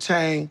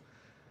 Wu-Tang,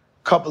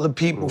 couple of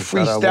people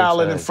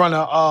freestyling in front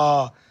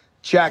of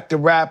Jack the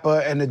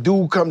Rapper, and the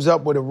dude comes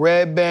up with a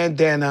red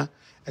bandana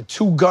and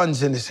 2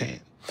 guns in his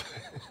hand.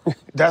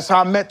 That's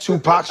how I met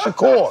Tupac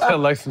Shakur.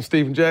 Sound like some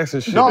Stephen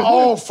Jackson shit.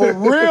 No, for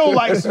real,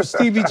 like some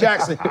Stevie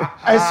Jackson.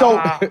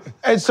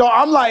 And so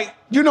I'm like,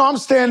 you know, I'm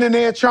standing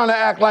there trying to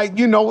act like,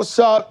 you know, what's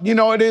up? You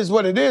know, it is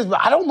what it is, but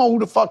I don't know who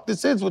the fuck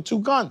this is with 2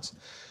 guns.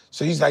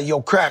 So he's like,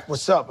 yo, Crack,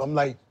 what's up? I'm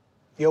like,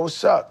 yo,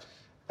 what's up?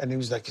 And he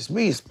was like, it's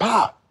me, it's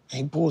Pop.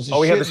 And he pulls his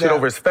shit he had the shit down.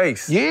 over his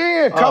face.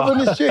 Yeah,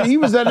 covering his shit. He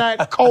was in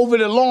that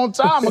COVID a long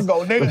time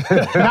ago, nigga.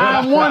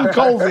 9-1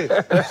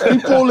 COVID. He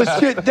pulled his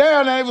shit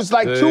down and it was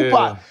like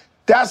Tupac.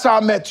 That's how I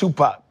met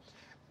Tupac.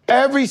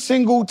 Every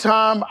single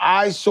time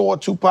I saw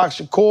Tupac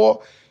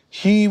Shakur,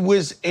 he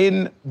was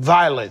in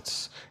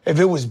violence. If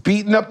it was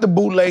beating up the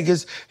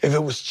bootleggers, if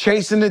it was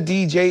chasing the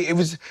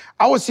DJ,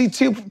 I would see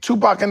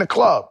Tupac in the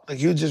club. Like,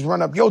 he would just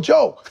run up, yo,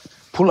 Joe,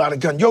 pull out a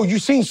gun. Yo, you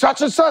seen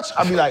such and such?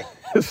 I'd be like,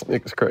 this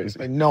nigga's crazy.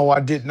 Like, no,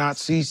 I did not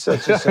see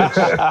such and such.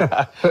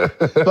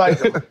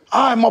 Like,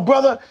 all right, my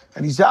brother,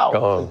 and he's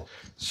out.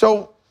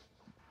 So,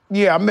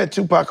 yeah, I met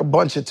Tupac a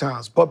bunch of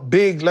times. But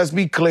Big, let's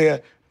be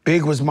clear,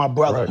 Big was my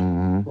brother.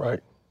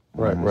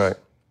 Right.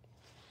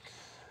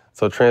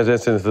 So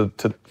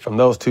transitioning from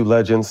those 2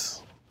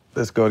 legends,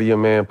 let's go to your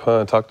man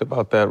Pun. Talked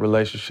about that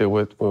relationship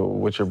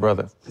with your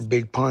brother.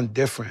 Big Pun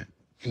different,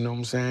 you know what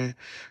I'm saying?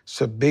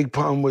 So Big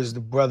Pun was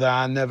the brother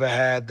I never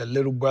had, the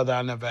little brother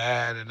I never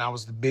had, and I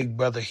was the big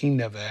brother he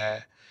never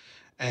had.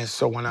 And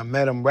so when I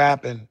met him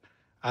rapping,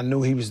 I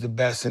knew he was the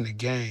best in the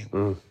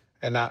game.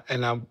 And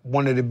I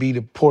wanted to be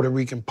the Puerto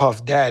Rican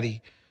Puff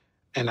Daddy.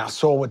 And I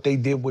saw what they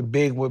did with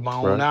Big with my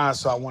own eyes,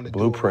 so I wanted to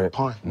do it with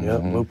Pun. Yeah,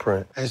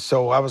 Blueprint. And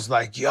so I was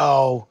like,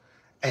 yo.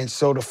 And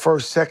so the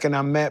first second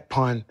I met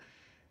Pun,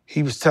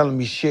 he was telling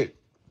me shit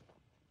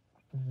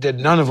that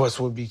none of us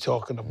would be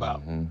talking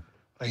about.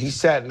 Like, he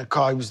sat in the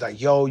car, he was like,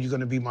 yo, you're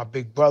gonna be my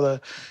big brother.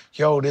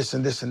 Yo, this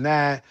and this and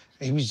that.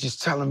 And he was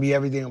just telling me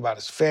everything about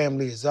his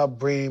family, his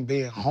upbringing,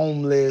 being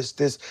homeless,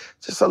 just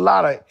a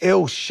lot of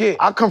ill shit.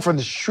 I come from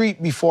the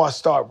street before I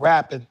start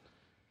rapping.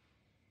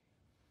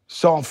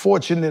 So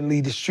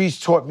unfortunately, the streets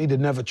taught me to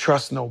never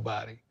trust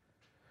nobody.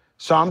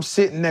 So I'm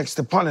sitting next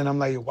to Pun and I'm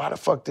like, why the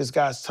fuck this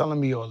guy's telling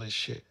me all this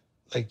shit?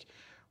 Like,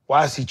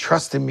 why is he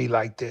trusting me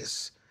like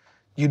this?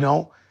 You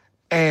know?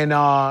 And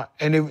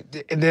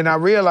then I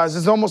realized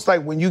it's almost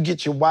like when you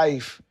get your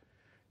wife,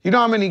 you know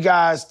how many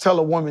guys tell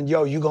a woman,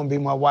 yo, you gonna be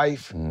my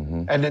wife?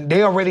 And then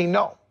they already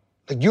know.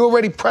 Like, you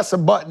already press a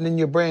button in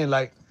your brain,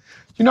 like,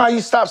 you know how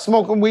you stop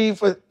smoking weed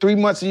for 3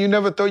 months and you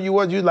never thought you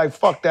was? You like,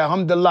 fuck that,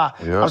 alhamdulillah,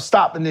 I'm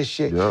stopping this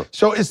shit.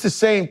 So it's the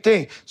same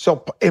thing.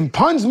 So in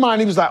Pun's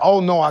mind, he was like, oh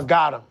no, I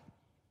got him.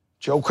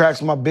 Joe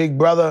Crack's my big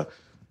brother.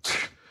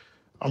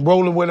 I'm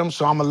rolling with him,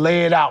 so I'm gonna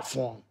lay it out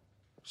for him.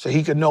 So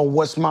he could know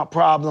what's my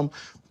problem,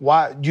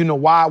 why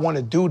I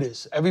wanna do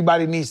this.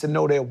 Everybody needs to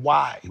know their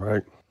why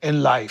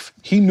in life.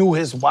 He knew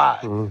his why.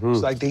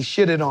 It's like, they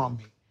shitted on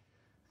me.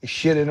 They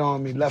shitted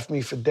on me, left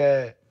me for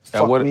dead,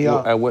 fucked me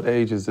up. At what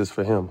age is this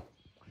for him?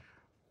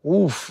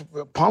 Oof,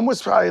 Pun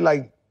was probably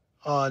like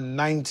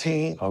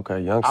 19. Okay,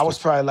 youngster. I was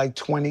probably like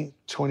 20,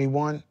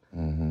 21.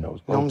 You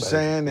know what I'm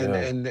saying?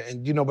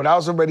 And you know, but I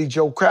was already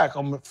Joe Crack.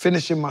 I'm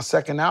finishing my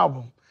 2nd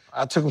album.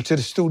 I took him to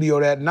the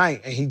studio that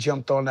night and he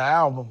jumped on the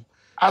album.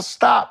 I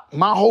stopped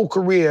my whole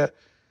career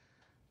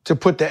to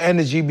put the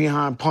energy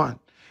behind Pun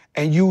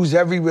and use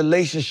every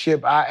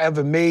relationship I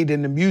ever made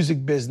in the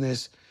music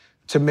business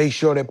to make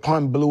sure that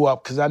Pun blew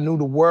up, because I knew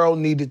the world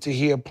needed to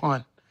hear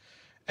Pun.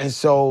 And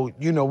so,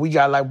 you know, we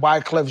got like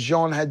Wyclef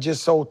Jean had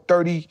just sold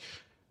 30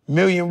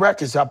 million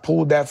records. I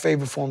pulled that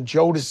favor for him.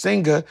 Joe the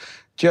Singer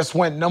just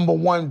went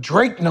 #1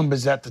 Drake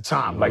numbers at the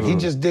time. Like, he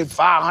just did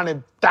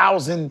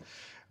 500,000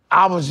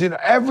 albums. You know,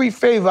 every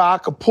favor I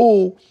could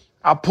pull,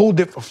 I pulled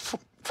it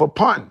for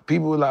Pun.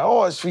 People were like,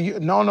 oh, it's for you.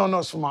 No,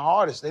 it's for my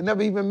artist. They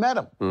never even met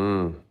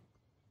him.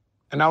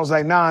 And I was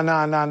like,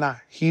 nah.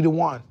 He the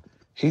one.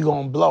 He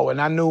gonna blow.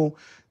 And I knew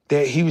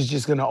that he was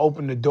just gonna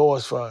open the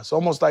doors for us.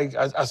 Almost like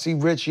I see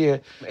Rich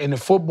here in the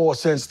football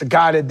sense, the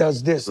guy that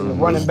does this and the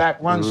running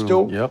back runs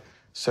too. Yep.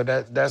 So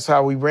that's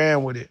how we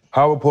ran with it.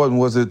 How important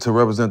was it to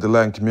represent the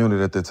Latin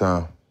community at the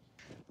time?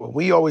 Well,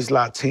 we always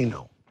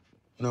Latino.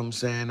 You know what I'm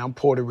saying? I'm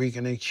Puerto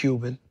Rican and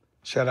Cuban.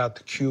 Shout out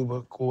to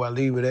Cuba, Cuba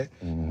Libre.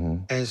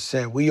 And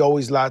said we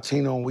always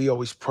Latino and we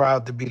always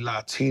proud to be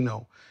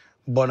Latino.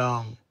 But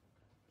I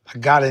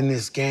got in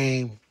this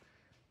game,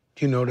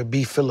 you know, to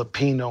be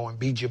Filipino and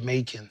be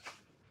Jamaican,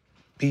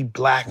 be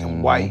black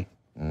and white.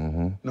 You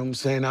know what I'm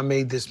saying? I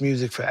made this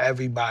music for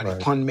everybody. Right.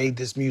 Pun made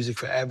this music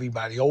for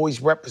everybody.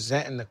 Always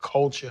representing the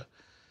culture,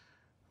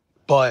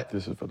 but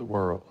this is for the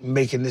world.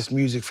 Making this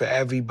music for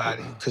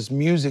everybody. Because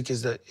music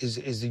is the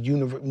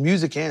universe.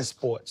 Music and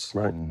sports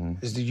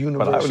is the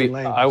universal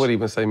language. I would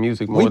even say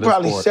music more than sports. We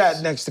probably sports.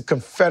 sat next to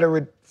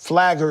Confederate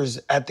flaggers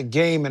at the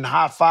game and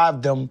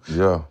high-fived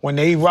them when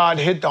A-Rod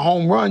hit the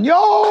home run.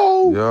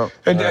 Yo!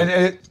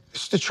 And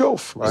it's the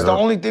truth. It's the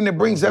only thing that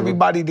brings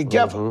everybody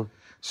together.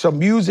 So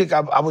music,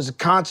 I was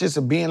conscious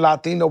of being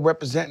Latino,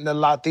 representing the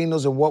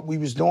Latinos and what we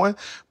was doing,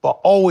 but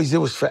always it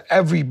was for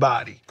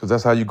everybody. Because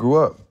that's how you grew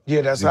up.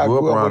 Yeah, that's how I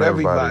grew up with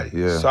everybody.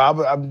 Yeah. So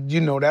I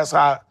you know, that's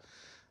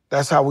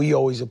how we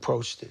always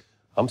approached it.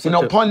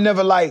 Pun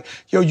never like,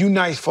 yo, you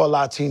nice for a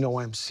Latino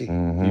MC.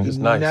 You just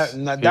nice.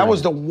 That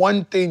was the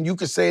one thing you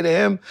could say to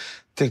him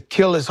to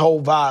kill his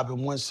whole vibe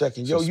in 1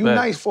 second. Yo, you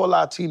nice for a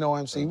Latino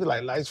MC. You be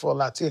like, nice for a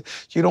Latino.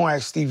 You don't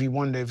ask Stevie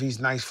Wonder if he's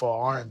nice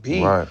for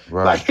R&B. Right.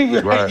 Like,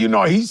 you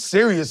know, he's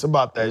serious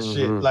about that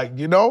shit. Like,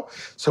 you know?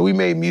 So we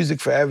made music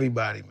for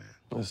everybody, man.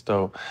 That's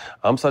dope.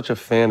 I'm such a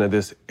fan of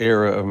this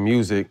era of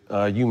music.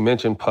 You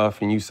mentioned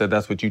Puff, and you said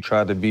that's what you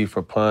tried to be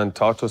for Pun.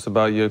 Talk to us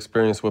about your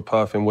experience with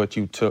Puff and what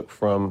you took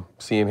from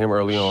seeing him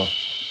early on.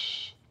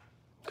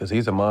 Because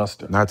he's a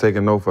monster. Not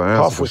taking no for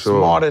answer, Puff for was sure.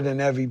 smarter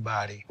than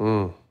everybody.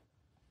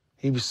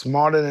 He was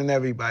smarter than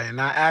everybody.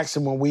 And I asked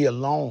him when we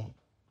alone.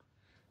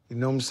 You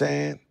know what I'm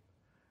saying?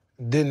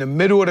 Then in the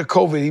middle of the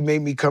COVID, he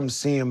made me come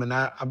see him,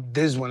 and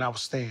this is when I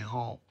was staying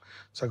home.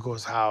 So I go to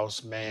his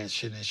house,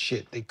 mansion and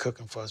shit. They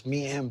cooking for us.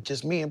 Me and him,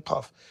 just me and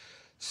Puff,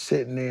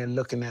 sitting there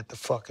looking at the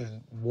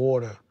fucking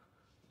water,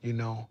 you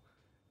know?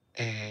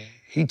 And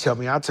he tell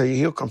me, I'll tell you,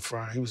 he'll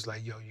confirm. He was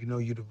like, yo, you know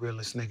you the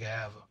realest nigga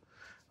ever.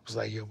 I was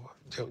like, yo,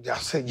 I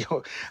said,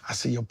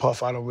 yo,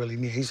 Puff, I don't really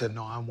need it. He said,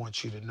 no, I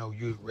want you to know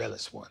you the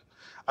realest one.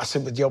 I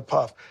said, but yo,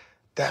 Puff,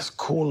 that's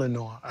cool and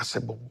all. I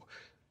said, but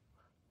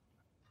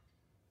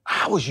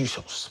how was you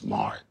so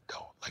smart,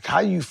 though? Like, how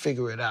you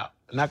figure it out?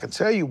 And I can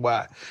tell you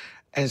why.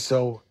 And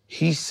so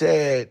he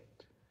said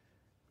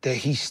that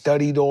he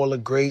studied all the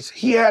greats.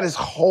 He had his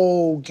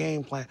whole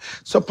game plan.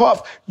 So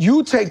Puff,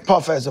 you take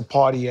Puff as a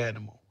party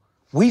animal.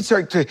 We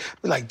take to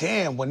be like,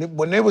 damn,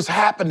 when it was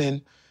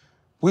happening,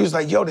 we was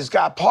like, yo, this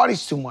guy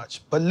parties too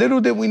much. But little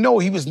did we know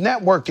he was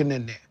networking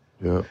in there.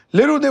 Yeah.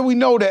 Little did we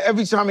know that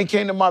every time he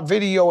came to my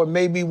video and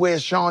made me wear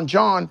Sean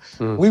John,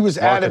 we was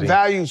adding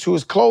value to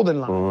his clothing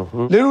line.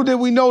 Little did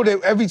we know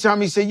that every time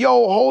he said, yo,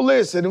 hold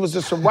this, and it was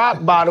just a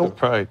rock bottle,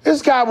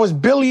 this guy was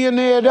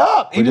billionaired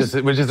up. He just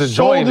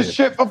sold the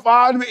shit for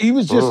 $5. He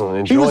was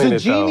just, he was a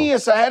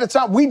genius ahead of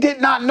time. We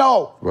did not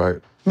know. Right.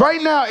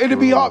 Right now, it'd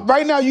be hard.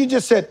 Right now, you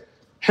just said,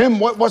 him,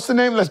 what's the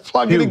name? Let's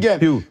plug it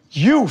again.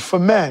 You for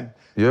men.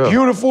 Yeah.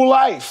 Beautiful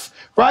life,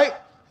 right?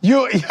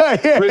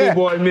 Pretty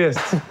boy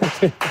missed.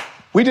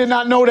 We did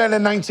not know that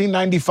in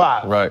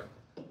 1995. Right.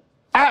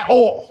 At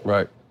all.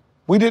 Right.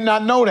 We did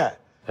not know that.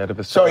 Ahead of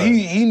his So time.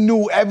 he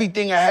knew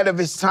everything ahead of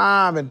his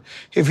time. And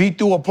if he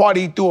threw a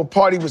party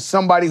with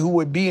somebody who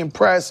would be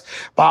impressed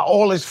by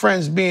all his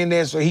friends being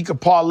there so he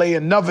could parlay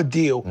another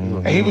deal.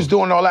 And he was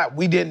doing all that.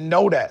 We didn't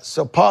know that.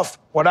 So Puff,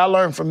 what I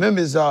learned from him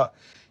is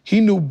he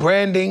knew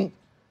branding,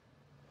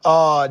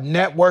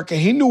 networking.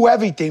 He knew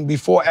everything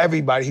before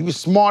everybody. He was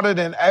smarter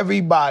than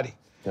everybody.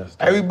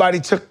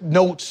 Everybody took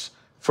notes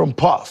from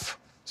Puff.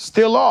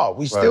 Still are.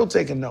 We still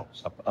taking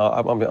notes.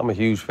 I'm a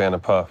huge fan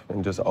of Puff,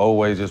 and just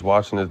always just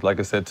watching it. Like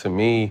I said, to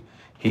me,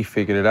 he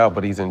figured it out,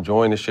 but he's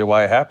enjoying the shit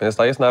while it happened. It's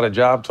like, it's not a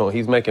job to him.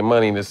 He's making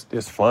money, and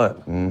it's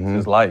fun. It's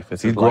his life.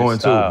 It's his growing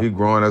lifestyle. too. He's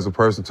growing as a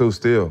person too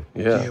still.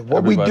 Yeah.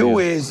 What we do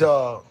is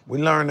we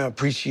learn to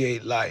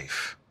appreciate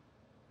life.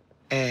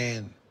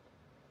 And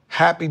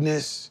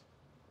happiness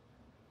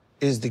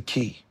is the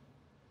key.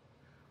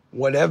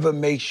 Whatever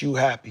makes you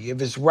happy.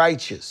 If it's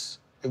righteous,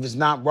 if it's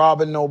not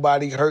robbing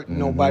nobody, hurting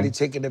nobody,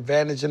 taking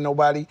advantage of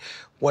nobody,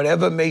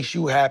 whatever makes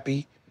you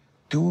happy,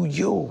 do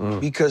you.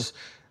 Because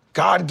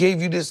God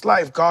gave you this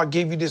life. God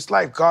gave you this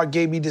life. God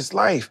gave me this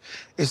life.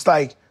 It's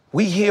like,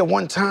 we here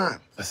one time.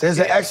 There's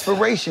an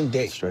expiration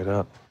date. Straight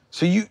up.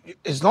 So you,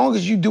 as long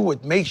as you do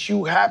what makes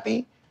you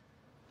happy,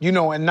 you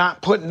know, and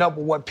not putting up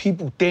with what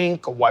people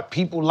think or what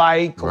people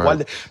like, or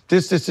what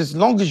this, as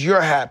long as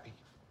you're happy.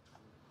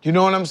 You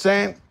know what I'm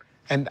saying?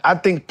 And I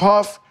think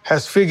Puff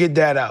has figured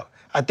that out.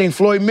 I think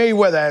Floyd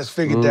Mayweather has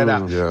figured that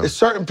out. Yeah. There's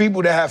certain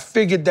people that have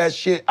figured that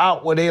shit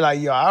out where they like,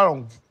 yo, I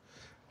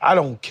I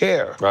don't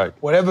care. Right.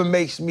 Whatever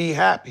makes me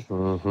happy.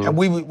 And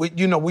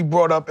we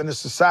brought up in a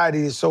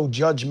society that's so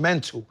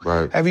judgmental.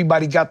 Right.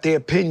 Everybody got their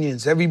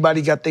opinions.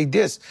 Everybody got their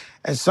this.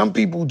 And some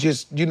people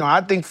just,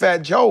 I think Fat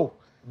Joe,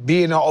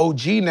 being an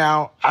OG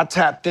now, I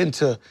tapped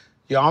into,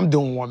 I'm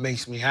doing what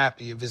makes me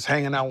happy. If it's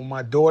hanging out with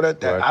my daughter,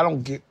 that I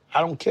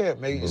don't care.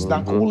 Maybe it's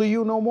not cool to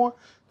you no more.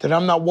 That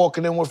I'm not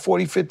walking in with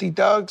 40, 50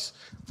 thugs.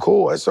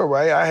 Cool, it's all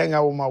right. I hang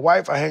out with my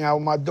wife. I hang out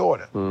with my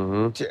daughter.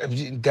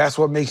 That's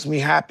what makes me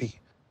happy.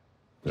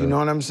 You know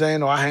what I'm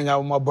saying? Or I hang out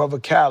with my brother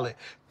Khaled.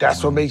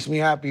 That's what makes me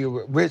happy.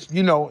 Rich,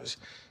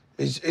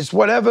 it's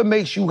whatever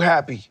makes you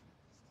happy.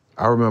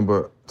 I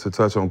remember, to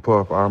touch on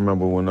Puff, I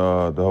remember when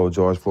the whole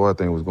George Floyd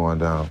thing was going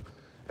down,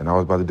 and I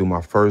was about to do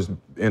my first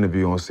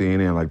interview on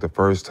CNN, like the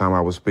first time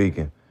I was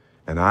speaking,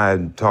 and I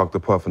hadn't talked to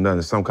Puff or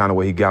nothing. Some kind of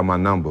way he got my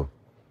number,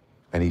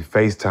 and he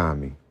FaceTimed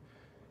me.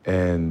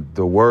 And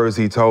the words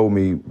he told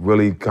me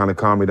really kind of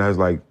calmed me down. He's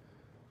like,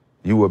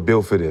 you were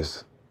built for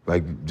this.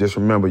 Like, just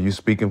remember, you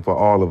speaking for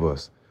all of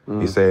us.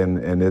 He said,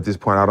 and at this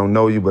point, I don't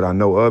know you, but I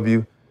know of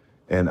you,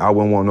 and I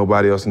wouldn't want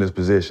nobody else in this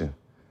position.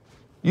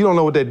 You don't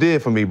know what that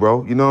did for me,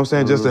 bro. You know what I'm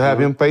saying? Just to have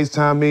him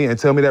FaceTime me and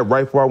tell me that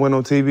right before I went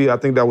on TV, I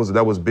think that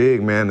was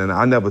big, man. And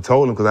I never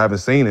told him because I haven't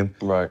seen him.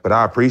 Right. But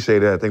I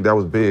appreciate it. I think that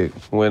was big.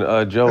 When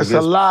Joe It's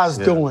a lot's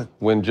doing.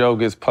 When Joe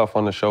gets Puff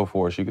on the show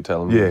for us, you could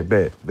tell him. Yeah,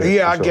 bet.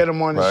 Yeah, I get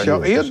him on the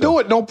show. He'll do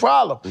it, no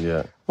problem.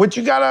 Yeah. What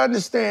you gotta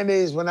understand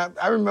is when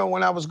I remember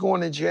when I was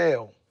going to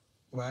jail,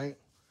 right?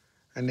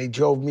 And they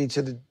drove me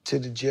to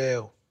the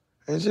jail.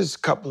 And it's just a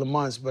couple of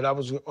months, but I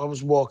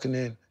was walking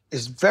in.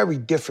 It's very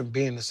different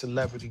being a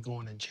celebrity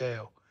going to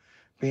jail,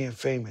 being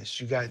famous.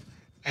 You got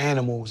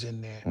animals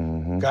in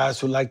there, guys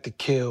who like to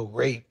kill,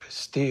 rape,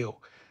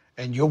 steal.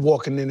 And you're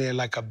walking in there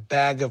like a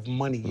bag of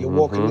money. You're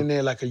walking in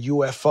there like a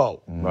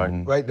UFO,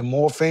 right? The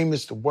more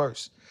famous, the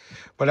worse.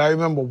 But I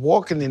remember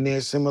walking in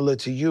there similar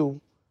to you.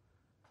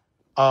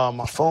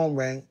 My phone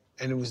rang,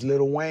 and it was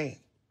Lil Wayne.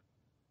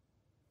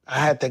 I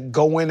had to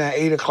go in at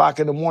 8 o'clock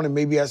in the morning,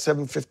 maybe at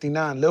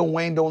 7:59. Lil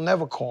Wayne don't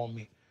never call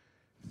me.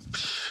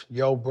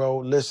 Yo, bro,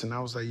 listen. I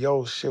was like,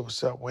 yo, shit,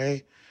 what's up,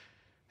 Wayne?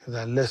 He's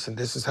like, listen,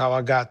 this is how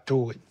I got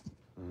through it.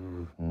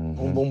 Boom,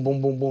 boom,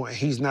 boom, boom, boom. And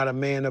he's not a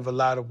man of a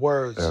lot of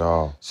words. At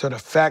all. So the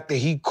fact that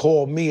he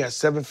called me at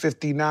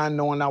 7:59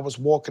 knowing I was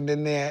walking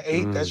in there at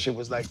 8, that shit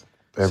was like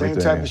Everything.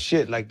 same type of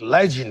shit, like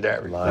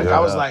legendary. I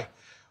was like,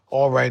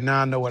 all right,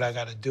 now I know what I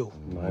gotta do.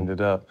 Lined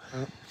it up.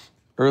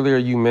 Earlier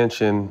you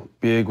mentioned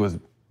Big was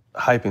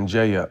hyping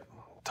Jay up.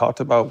 Talked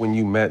about when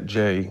you met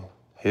Jay,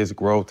 his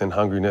growth and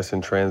hungriness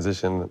and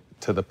transition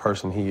to the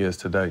person he is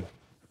today.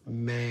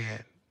 Man,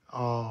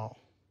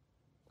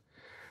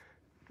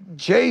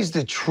 Jay's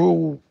the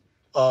true,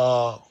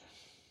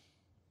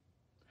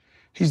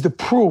 he's the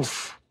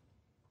proof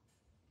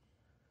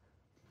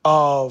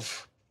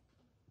of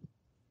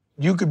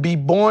you could be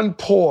born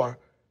poor,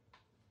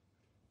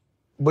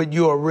 but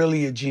you are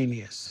really a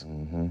genius.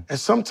 And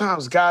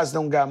sometimes guys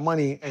don't got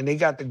money and they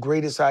got the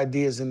greatest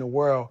ideas in the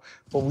world,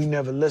 but we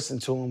never listen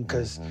to them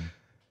because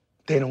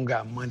they don't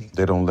got money.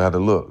 They don't have to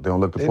look. They don't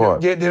look the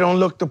part. They don't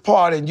look the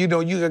part. And you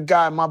got a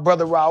guy, my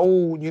brother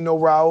Raul, you know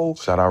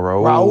Raul? Shout out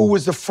Raul. Raul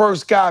was the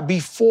first guy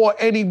before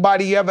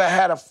anybody ever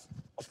had a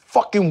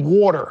fucking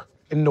water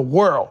in the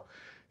world.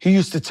 He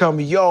used to tell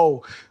me,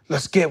 yo,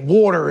 let's get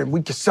water and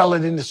we can sell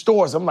it in the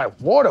stores. I'm like,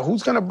 water?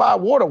 Who's gonna buy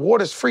water?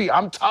 Water's free.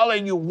 I'm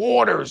telling you,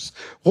 water's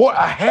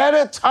ahead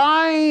of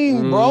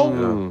time,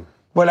 bro.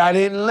 But I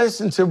didn't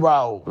listen to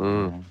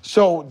Raul.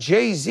 So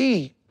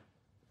Jay-Z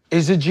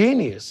is a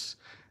genius.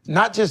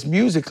 Not just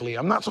musically.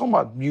 I'm not talking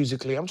about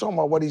musically. I'm talking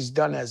about what he's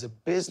done as a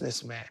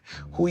businessman,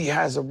 who he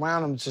has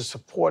around him to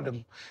support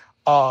him,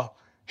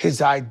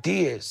 his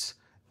ideas.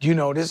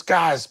 This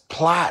guy's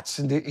plots,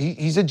 and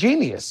he's a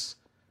genius.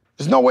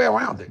 There's no way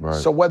around it. Right.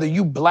 So whether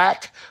you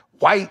black,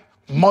 white,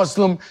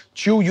 Muslim,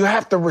 Jew, you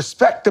have to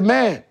respect the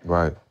man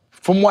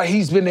from what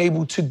he's been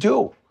able to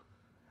do.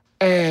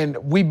 And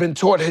we've been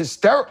taught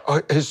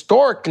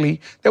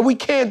historically that we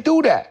can't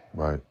do that.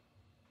 Right.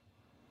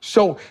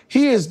 So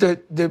he is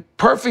the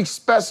perfect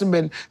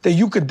specimen that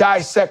you could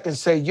dissect and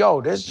say,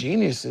 yo, there's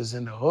geniuses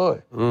in the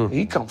hood.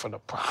 He come from the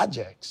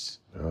projects.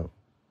 Yeah.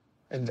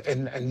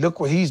 And look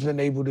what he's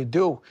been able to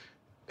do.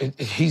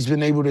 He's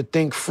been able to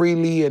think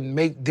freely and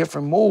make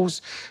different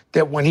moves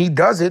that when he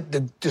does it,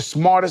 the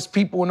smartest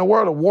people in the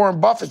world,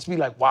 Warren Buffett's be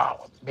like,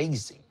 wow,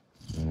 amazing.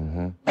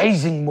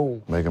 Amazing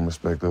move. Make him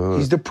respect the hood.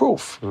 He's the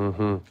proof.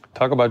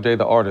 Talk about Jay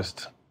the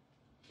artist.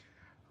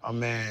 Oh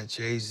man,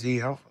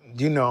 Jay-Z,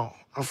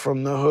 I'm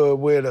from the hood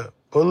where the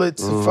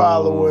bullets are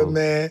following,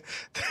 man.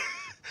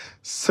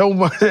 So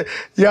much.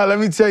 Yeah, let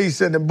me tell you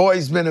something. The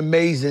boy's been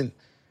amazing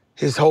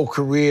his whole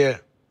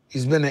career.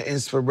 He's been an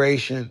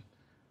inspiration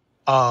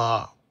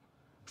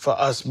for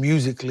us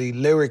musically,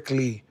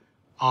 lyrically.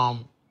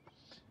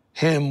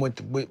 Him with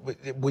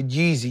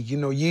Yeezy.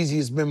 Yeezy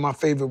has been my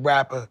favorite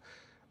rapper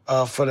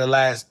for the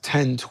last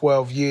 10,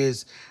 12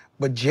 years.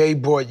 But Jay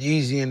brought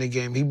Yeezy in the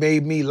game. He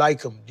made me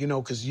like him,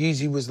 because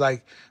Yeezy was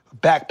like a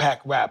backpack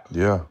rapper.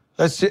 Yeah.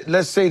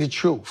 Let's say the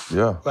truth.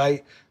 Yeah.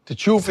 Right? The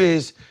truth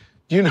is,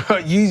 you know,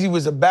 Yeezy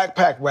was a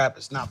backpack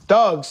rapper. Now,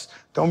 thugs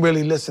don't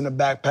really listen to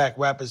backpack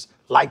rappers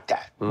like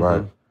that.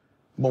 Right.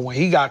 But when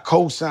he got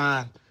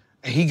co-signed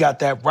and he got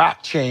that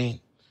rock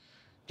chain,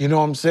 you know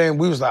what I'm saying?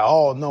 We was like,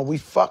 oh, no, we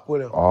fuck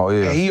with him. Oh,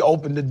 yeah. And he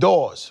opened the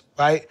doors,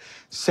 right?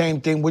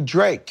 Same thing with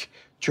Drake.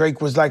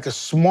 Drake was like a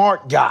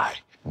smart guy.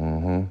 You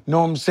know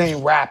what I'm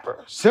saying?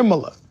 Rapper,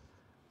 similar.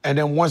 And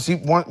then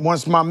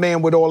once my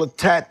man with all the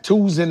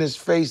tattoos in his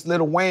face,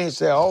 Lil Wayne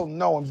said, oh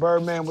no, and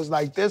Birdman was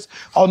like this.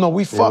 Oh no,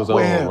 we fuck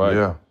with him. Right.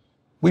 Yeah.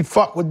 We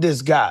fuck with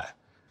this guy,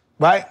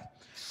 right?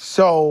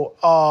 So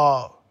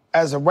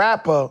as a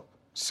rapper,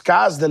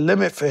 sky's the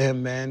limit for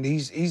him, man.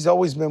 He's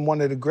always been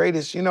one of the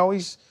greatest. You know,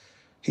 he's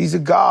a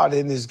god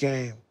in this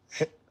game.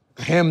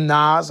 Him,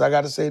 Nas, I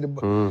gotta say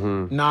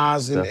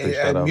Nas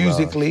and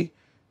musically, Nas.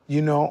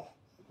 You know,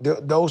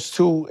 those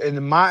two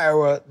in my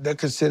era, they're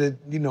considered,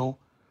 you know,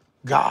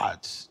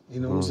 gods. You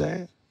know what I'm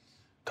saying?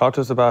 Talk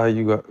to us about how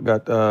you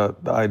got the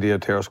idea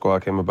of Terror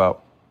Squad came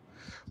about.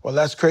 Well,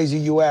 that's crazy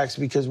you asked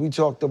because we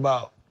talked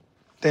about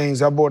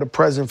things. I bought a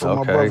present for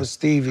my brother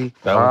Stevie.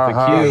 That was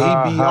the kid.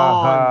 He be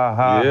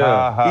on.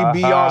 Yeah.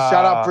 He be on.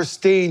 Shout out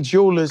Pristine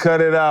Jewelers.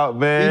 Cut it out,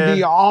 man. He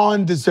be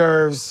on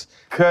deserves.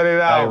 Cut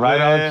it out, hey, right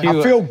man. on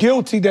cue. I feel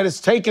guilty that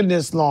it's taken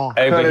this long.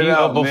 Hey, Cut but it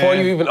out, before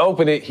man. you even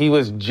open it, he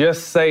was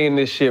just saying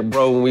this shit,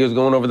 bro, when we was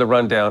going over the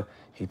rundown.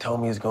 He told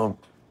me he's going to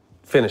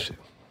finish it.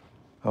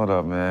 Hold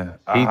up, man.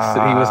 He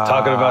was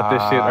talking about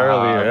this shit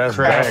earlier. That's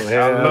crack. dope.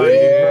 I love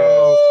you,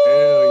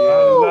 bro.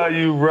 I love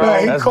you, bro. Man,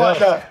 he That's caught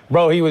dope. that.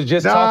 Bro, he was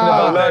just talking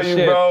about that you,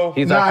 shit. bro.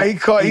 He's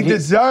he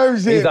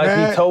deserves it, He's like,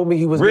 man. he told me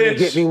he was going to Rich.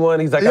 get me one.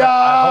 He's like,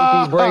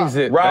 I hope he brings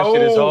it. That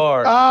shit is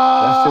hard.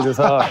 That shit is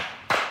hard.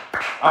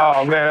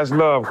 Oh, man, that's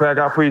love, Crack.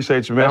 I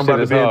appreciate you, man. I'm about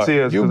to be in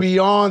tears. You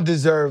beyond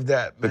deserve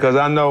that, man. Because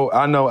I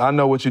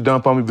know what you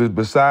done for me. But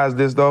besides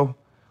this, though,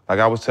 like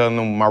I was telling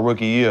them my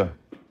rookie year,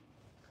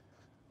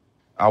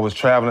 I was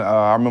traveling.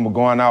 I remember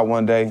going out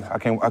one day. I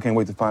can't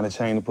wait to find a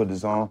chain to put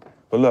this on.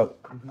 But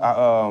look,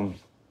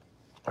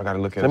 I gotta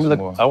look at it some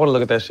more. I want to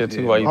look at that shit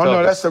too while you talking.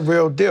 Oh no, that's the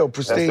real deal.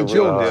 Pristine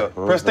Jewelers.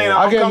 Pristine,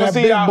 I I'm get coming that to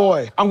see big y'all.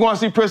 boy. I'm going to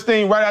see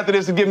Pristine right after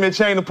this and give me a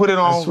chain to put it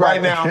on That's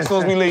right right. now as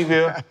soon as we leave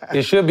here.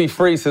 It should be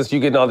free since you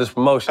getting all this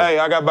promotion. Hey,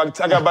 I got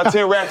about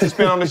 10 racks to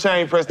spend on the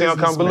chain, Pristine. I'll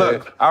come. But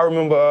look, I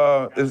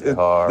remember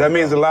that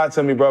means a lot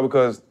to me, bro,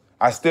 because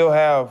I still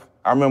have.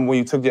 I remember when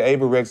you took your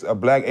Averex, a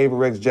black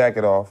Averex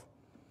jacket off,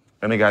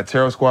 and they got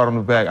Terror Squad on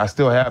the back. I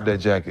still have that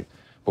jacket.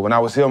 But when I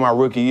was here my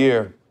rookie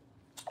year,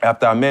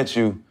 after I met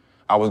you,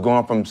 I was,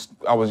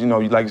 you know,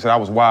 like you said, I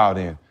was wild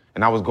in.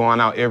 And I was going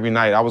out every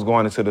night. I was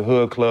going into the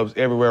hood clubs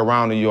everywhere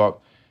around New York.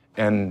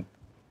 And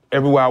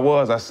everywhere I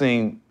was, I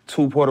seen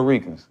 2 Puerto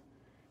Ricans.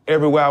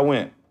 Everywhere I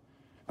went.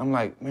 I'm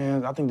like,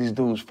 man, I think these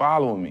dudes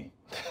following me.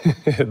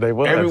 They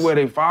was. Everywhere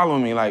they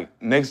following me. Like,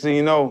 next thing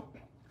you know,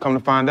 come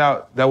to find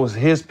out, that was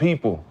his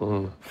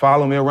people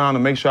following me around to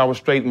make sure I was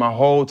straight my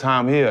whole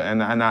time here.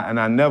 And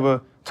I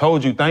never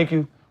told you thank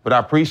you, but I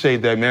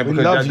appreciate that, man.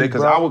 Because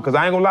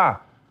I ain't gonna lie.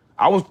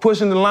 I was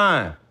pushing the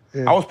line.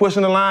 Yeah. I was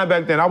pushing the line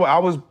back then. I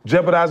was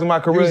jeopardizing my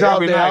career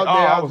every night.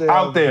 I was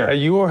out there. Hey,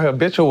 you were a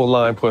habitual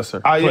line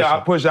pusher.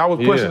 Yeah, I was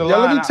pushing the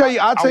line. Let me tell you,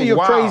 I'll tell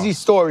you a crazy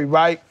story,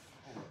 right?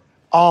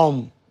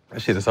 That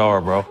shit is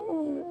hard,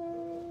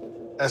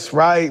 bro. That's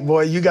right,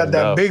 boy. You got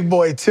that big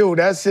boy too.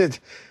 That's it.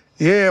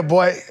 Yeah,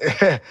 boy.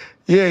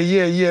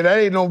 Yeah. That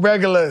ain't no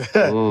regular.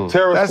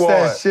 Terror That's Squad.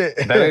 that shit.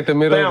 That ain't the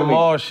middle of the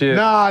mall shit.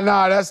 Nah,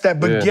 that's that.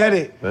 But get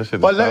it. That shit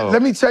but is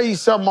let me tell you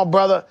something, my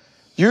brother.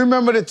 You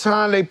remember the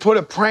time they put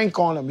a prank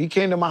on him? He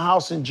came to my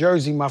house in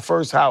Jersey, my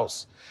first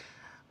house.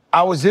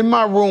 I was in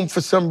my room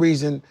for some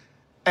reason,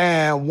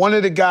 and one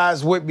of the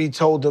guys with me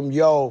told him,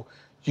 yo,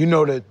 you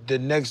know the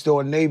next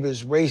door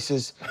neighbor's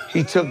racist.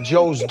 He took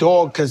Joe's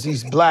dog because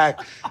he's black,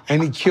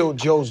 and he killed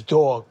Joe's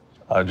dog.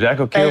 Jack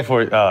will kill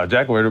for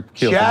Jack will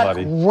kill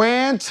somebody. Jack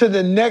ran to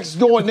the next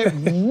door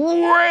and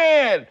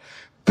ran,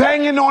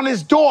 banging on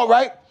his door,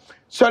 right?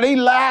 So they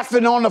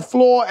laughing on the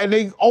floor and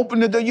they open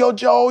the door. Yo,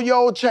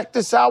 Joe, check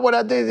this out. What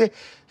I did.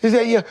 He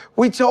said, yeah,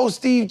 we told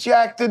Steve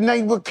Jack the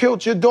neighbor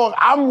killed your dog.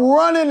 I'm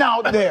running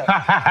out there.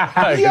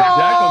 Yo!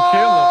 Jack will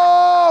kill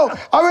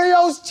him. I mean,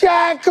 yo,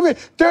 Jack, come here.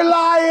 They're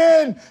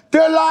lying.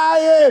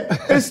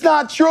 It's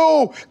not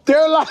true.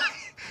 They're lying.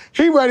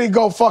 He ready to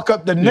go fuck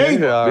up the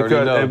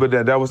neighbor.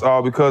 But that was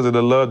all because of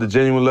the love, the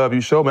genuine love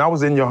you showed me. I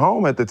was in your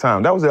home at the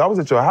time. I was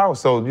at your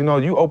house. So, you know,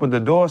 you opened the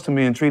doors to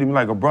me and treated me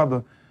like a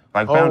brother.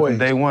 Like family from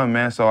day one,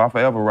 man, so I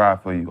forever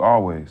ride for you,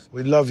 always.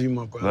 We love you,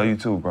 my brother. Love you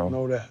too, bro.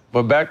 Know that.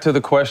 But back to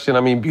the question, I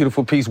mean,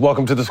 beautiful piece,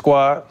 welcome to the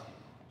squad.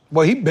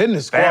 Well, he been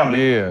the squad.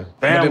 Family. Yeah.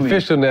 Family. But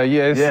official now,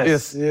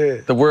 it's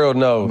the world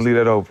knows. Leave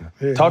that open.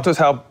 Yeah. Talk to us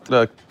how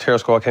the Terror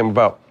Squad came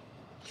about.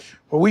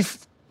 Well, we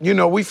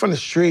from the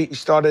street, we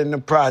started in the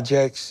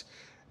projects,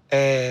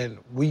 and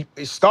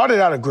it started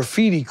out a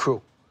graffiti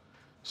crew.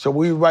 So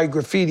we write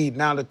graffiti.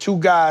 Now, the 2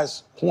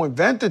 guys who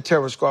invented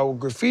Terror Squad were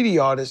graffiti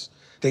artists.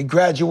 They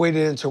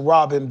graduated into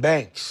robbing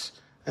banks.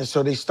 And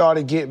so they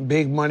started getting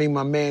big money,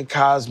 my man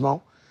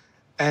Cosmo.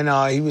 And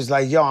he was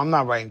like, yo, I'm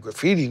not writing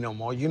graffiti no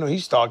more. You know, he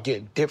started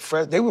getting dip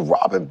fresh. They were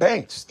robbing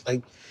banks.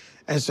 Like,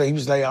 and so he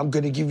was like, I'm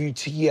gonna give you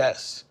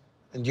TS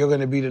and you're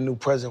gonna be the new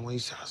president. When he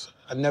said,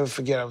 I never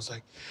forget, I was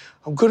like,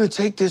 I'm gonna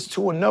take this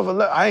to another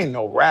level. I ain't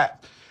no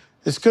rap.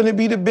 It's gonna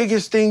be the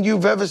biggest thing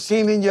you've ever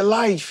seen in your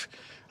life.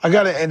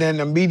 And then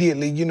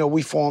immediately, you know,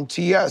 we formed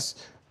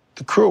TS,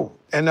 the crew.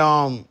 And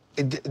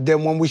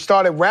then when we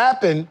started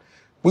rapping,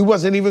 we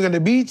wasn't even gonna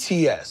be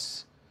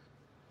TS.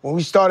 When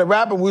we started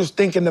rapping, we was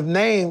thinking of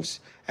names.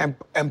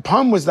 And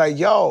Pun was like,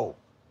 yo,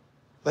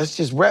 let's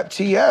just rep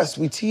TS.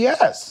 We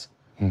TS.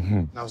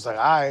 And I was like,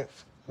 all right,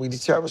 we the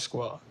Terror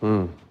Squad.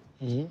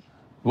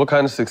 What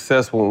kind of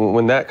success,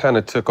 when that kind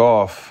of took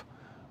off,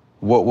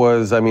 what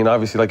was, I mean,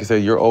 obviously, like you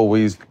said, you're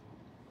always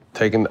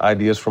taking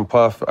ideas from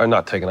Puff, or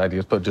not taking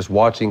ideas, but just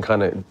watching,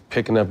 kind of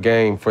picking up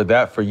game.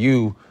 For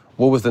you,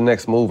 what was the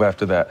next move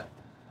after that?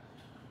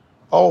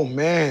 Oh,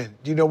 man,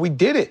 you know, we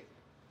did it.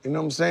 You know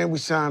what I'm saying? We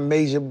signed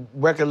major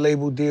record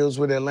label deals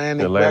with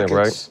Atlantic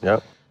Records. Right?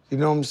 Yep. You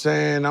know what I'm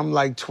saying? I'm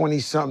like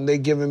 20-something. They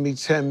giving me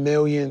 $10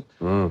 million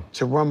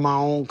to run my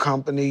own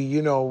company.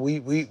 You know, we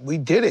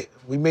did it.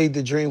 We made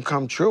the dream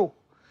come true.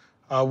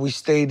 We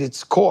stayed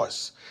its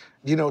course.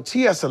 You know,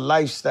 TS a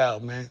lifestyle,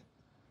 man.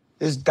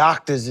 There's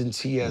doctors in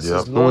TS.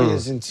 There's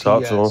lawyers in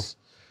TS.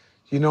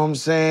 You know what I'm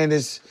saying?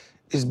 It's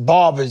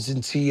barbers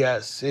in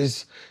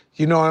TS.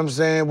 You know what I'm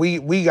saying?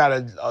 We got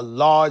a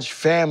large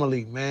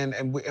family, man,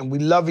 and we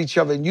love each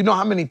other. And you know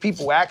how many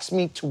people ask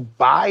me to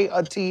buy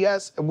a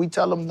TS and we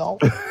tell them no?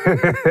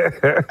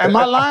 Am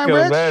I lying,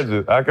 Rich?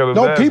 I can imagine.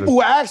 No,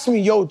 people ask me,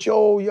 yo,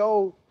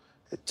 Joe,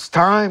 it's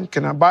time.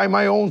 Can I buy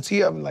my own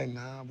TS? I'm like,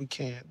 nah, we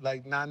can't.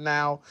 Like, not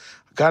now.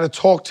 I gotta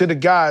talk to the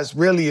guys.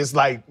 Really, it's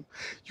like,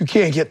 you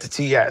can't get the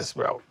TS,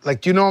 bro.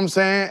 Like, you know what I'm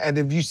saying? And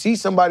if you see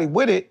somebody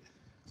with it,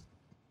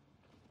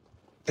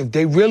 if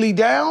they really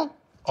down,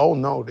 oh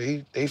no,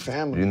 they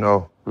family. You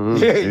know.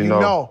 Yeah, you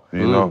know.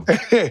 You know.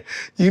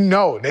 You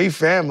know, they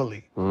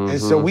family. And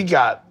so we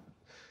got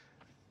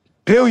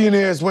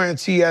billionaires wearing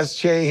TS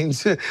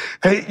chains.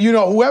 Hey, you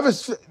know,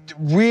 whoever's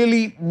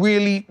really,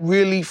 really,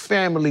 really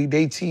family,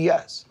 they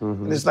TS.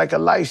 And it's like a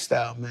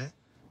lifestyle, man.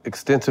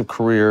 Extensive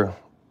career.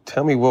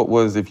 Tell me what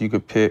was, if you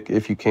could pick,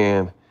 if you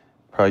can,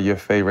 probably your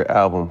favorite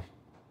album.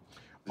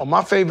 Oh,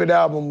 my favorite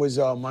album was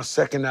my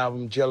second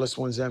album, Jealous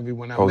One's Envy,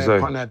 when I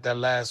met Pun at that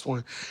last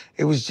one.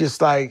 It was just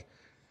like,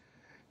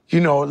 you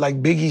know,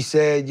 like Biggie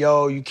said,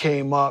 yo, you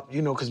came up,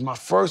 you know, because my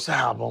first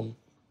album,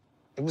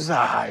 it was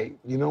all right.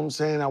 You know what I'm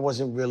saying? I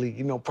wasn't really,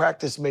 you know,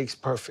 practice makes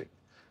perfect.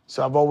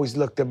 So I've always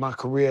looked at my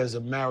career as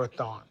a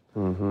marathon,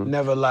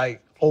 never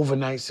like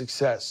overnight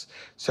success.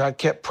 So I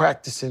kept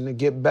practicing to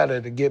get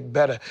better.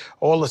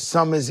 All the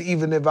summers,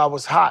 even if I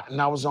was hot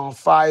and I was on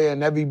fire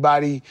and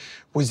everybody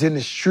was in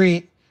the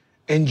street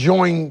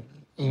enjoying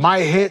my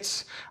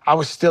hits, I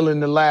was still in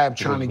the lab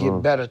trying to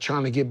get better.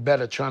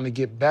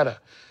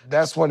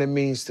 That's what it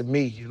means to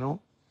me, you know?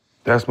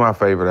 That's my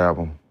favorite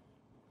album.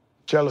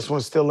 Jealous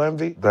One Still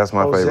Envy? That's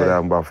my favorite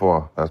album by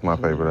far. That's my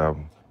favorite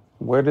album.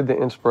 Where did the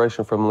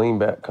inspiration from Lean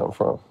Back come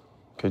from?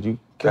 Could you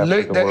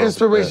The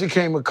inspiration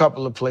came a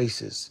couple of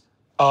places.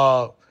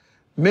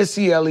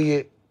 Missy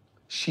Elliott,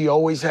 she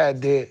always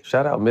had that.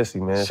 Shout out Missy,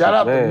 man. Shout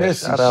out to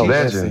Missy. Shout out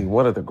Missy,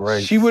 one of the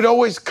greats. She would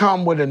always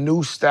come with a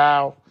new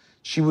style.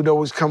 She would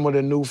always come with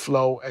a new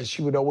flow, and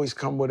she would always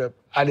come with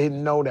I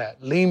didn't know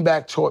that. Lean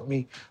Back taught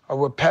me a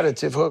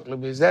repetitive hook.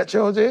 Is that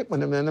your tick? Is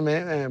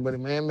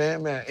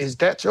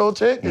that your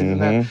tick?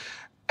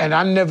 And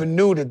I never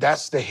knew that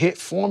that's the hit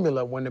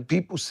formula when the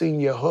people sing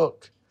your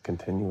hook.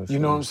 Continuously.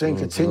 You know what I'm saying?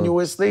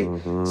 Continuously.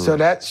 So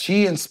that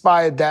she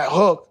inspired that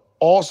hook.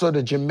 Also,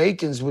 the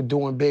Jamaicans were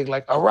doing big,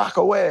 like, a rock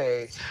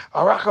away,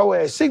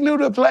 signal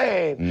to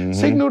play,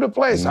 signal to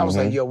play. So I was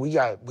like, yo, we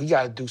got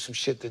to do some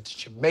shit that the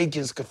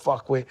Jamaicans could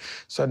fuck with.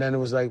 So then it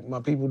was like,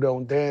 my people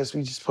don't dance,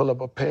 we just pull up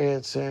our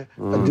pants and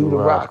do the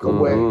rock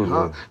away,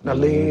 huh? Now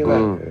lean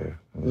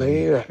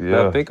back.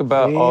 Now think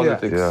about all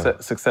the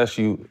success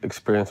you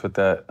experienced with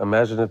that.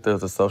 Imagine if there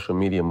was a social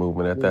media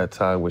movement at that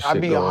time with shit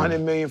I'd be going.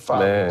 100 million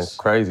followers. Man,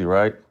 crazy,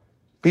 right?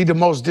 Be the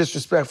most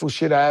disrespectful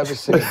shit I ever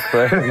seen.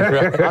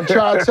 I'm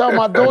trying to tell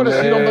my daughter,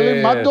 she don't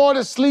believe. My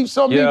daughter sleeps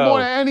on me more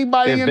than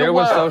anybody in the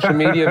world. If there was social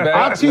media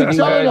back I keep when you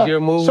telling had her, your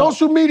move,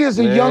 social media is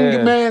a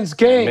young man's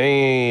game.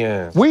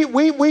 Man.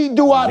 We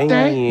do our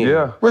thing.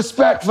 Yeah.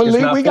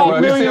 Respectfully. We got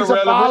millions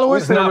of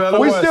followers.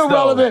 We still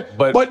relevant.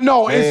 But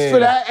no, it's for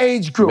that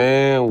age group.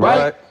 Man,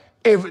 right?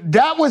 If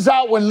that was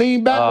out when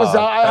Lean Back was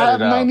out, I have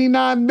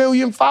 99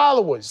 million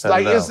followers.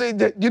 Like, it's,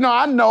 you know,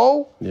 I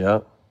know.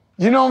 Yeah.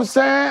 You know what I'm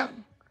saying?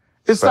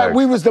 It's like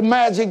we was the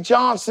Magic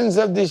Johnsons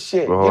of this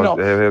shit. You know,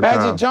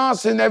 Magic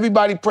Johnson,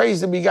 everybody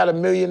praised him. He got $1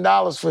 million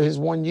for his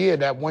 1 year,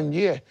 that 1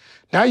 year.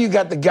 Now you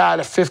got the guy,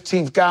 the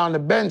 15th guy on the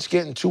bench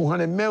getting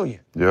 $200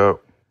 million.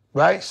 Yep.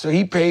 Right? So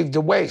he paved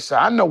the way. So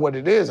I know what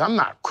it is. I'm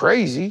not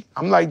crazy.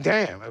 I'm like,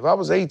 damn, if I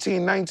was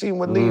 18, 19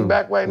 with Lean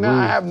Back right now,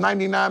 I have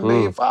 99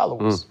 million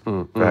followers.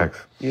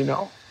 Facts. You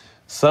know?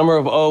 Summer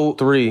of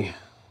 03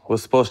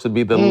 was supposed to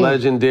be the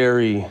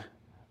legendary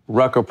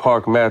Rucker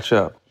Park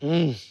matchup.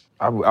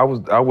 I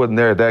wasn't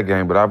there at that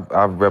game, but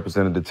I've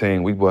represented the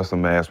team. We bust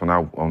some ass when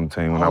I on the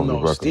team when I was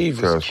with Rucker.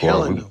 Steve was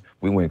killing them.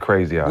 We went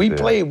crazy out there. We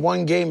played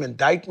one game in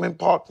Dyckman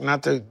Park,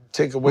 not to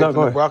take away from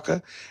the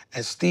Rucker,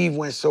 and Steve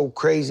went so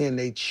crazy and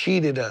they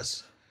cheated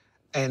us.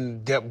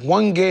 And that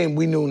one game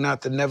we knew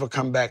not to never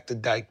come back to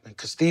Dyckman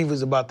because Steve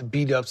was about to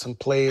beat up some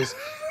players.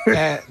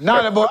 And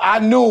I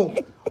knew,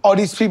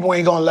 these people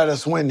ain't gonna let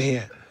us win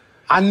here.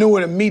 I knew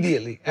it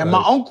immediately. And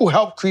my uncle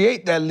helped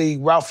create that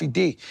league, Ralphie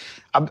D.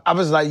 I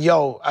was like,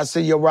 I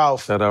said,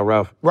 Ralph. Shout out,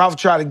 Ralph. Ralph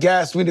tried to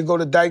gas me to go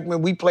to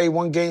Dyckman. We played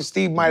one game.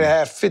 Steve might have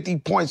had 50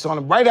 points on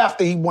him right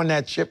after he won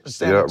that chip in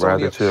San Antonio.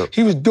 Right, the chip.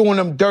 He was doing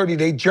them dirty.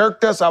 They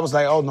jerked us. I was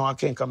like, oh, no, I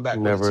can't come back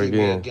Never on the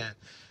TV again.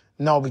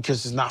 No,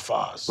 because it's not for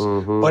us.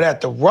 But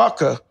at the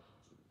Rucker,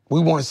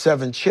 we won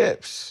 7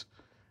 chips.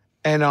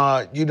 And,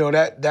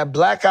 that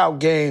blackout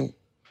game,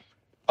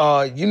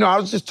 I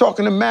was just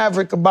talking to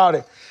Maverick about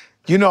it.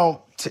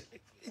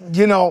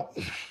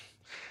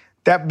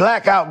 That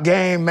blackout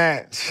game,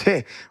 man,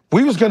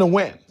 we was gonna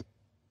win.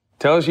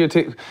 Tell us your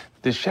team.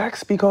 Did Shaq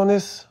speak on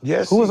this?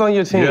 Yes. Who was on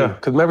your team? Yeah,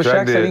 because remember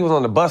Shaq said he was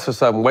on the bus or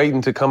something,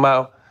 waiting to come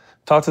out.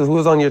 Talk to us. Who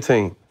was on your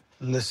team?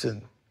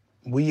 Listen,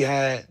 we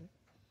had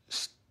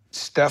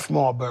Steph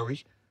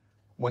Marbury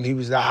when he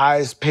was the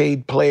highest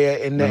paid player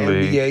in the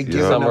NBA.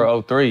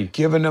 Summer 03.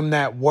 Giving them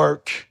that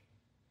work,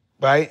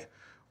 right?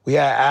 We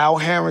had Al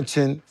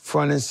Harrington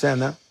front and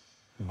center.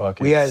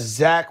 Buckets. We had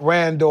Zach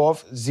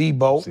Randolph,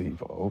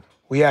 Zebo.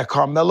 We had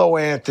Carmelo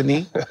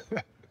Anthony.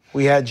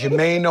 We had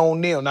Jermaine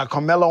O'Neal. Now,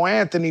 Carmelo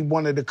Anthony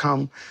wanted to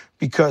come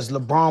because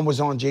LeBron was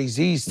on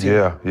Jay-Z's team.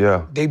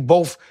 Yeah.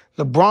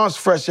 LeBron's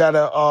fresh out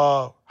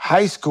of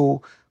high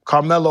school.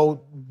 Carmelo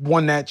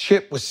won that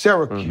chip with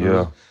Syracuse.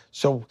 Yeah.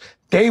 So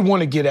they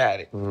want to get at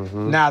it.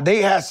 Now,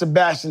 they had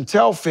Sebastian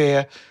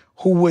Telfair,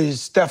 who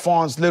was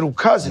Stefan's little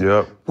cousin.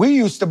 Yep. We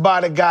used to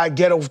buy the guy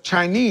Ghetto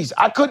Chinese.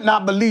 I could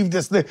not believe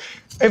this.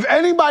 If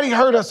anybody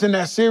heard us in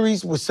that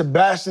series with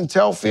Sebastian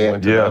Telfair,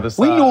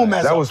 we knew him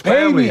as a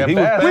baby.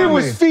 We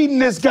was feeding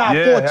this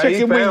guy 4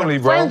 chicken wings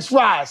and French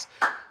fries.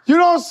 You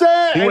know what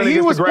I'm saying? And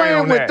he was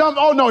playing with them.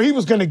 Oh, no, he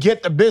was going to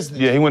get the business.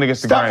 Yeah, he went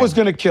against the Steph grain. was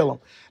going to kill him.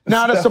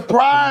 Now, the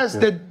surprise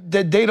that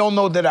they don't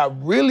know that I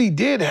really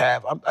did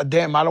have, I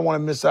don't want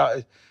to miss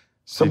out.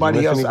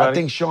 Somebody else, I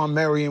think Sean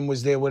Marion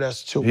was there with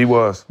us too. He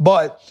was.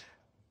 But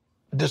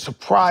the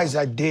surprise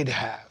I did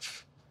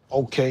have,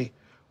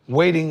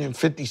 waiting in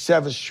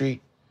 57th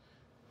Street,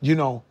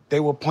 they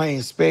were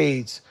playing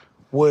spades,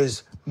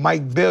 was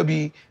Mike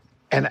Bibby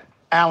and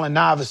Allen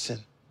Iverson.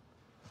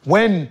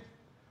 When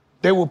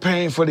they were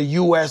paying for the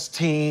U.S.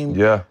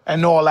 team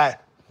and all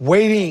that,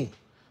 waiting.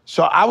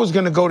 So I was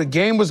going to go, the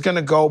game was going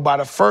to go. By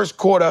the first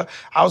quarter,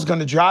 I was going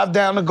to drive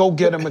down to go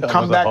get him and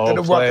come back to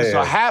the Rucker.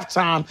 So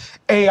halftime,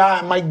 AI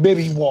and Mike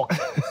Bibby walked.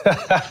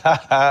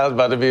 That was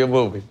about to be a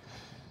movie.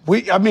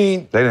 They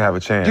didn't have a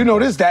chance.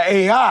 This is that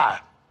AI.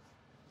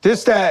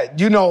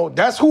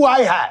 That's who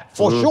I had,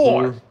 for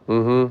sure.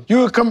 You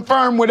would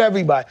confirm with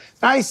everybody.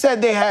 Now, he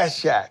said they had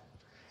Shaq.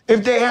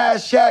 If they had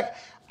Shaq,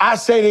 I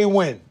say they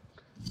win.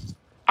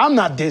 I'm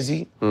not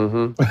dizzy.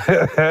 I'm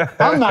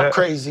not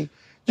crazy.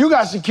 You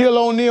got Shaquille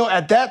O'Neal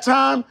at that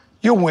time,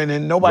 you're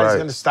winning. Nobody's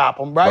going to stop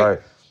him, right?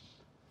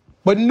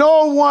 But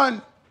no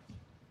one,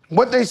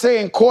 what they say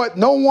in court,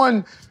 no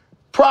one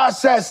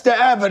processed the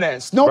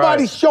evidence.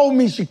 Nobody showed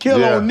me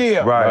Shaquille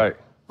O'Neal. Right.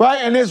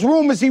 And there's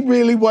rumors he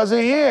really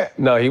wasn't here.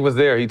 No, he was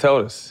there. He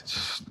told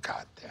us.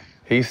 God damn.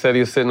 He said he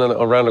was sitting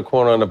around the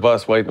corner on the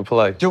bus waiting to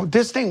play. Dude,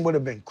 this thing would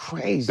have been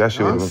crazy. That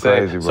shit would have been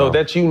crazy, bro. So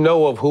that you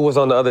know of who was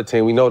on the other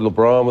team. We know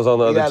LeBron was on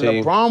the other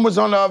team. LeBron was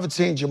on the other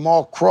team.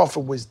 Jamal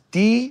Crawford was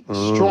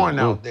destroying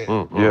out there.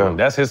 Yeah,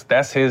 that's his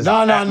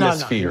atmosphere. No.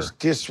 He was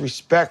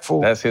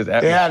disrespectful. That's his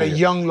atmosphere. They had a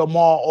young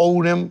Lamar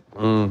Odom.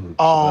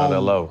 Not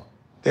that low.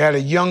 They had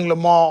a young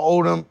Lamar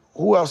Odom.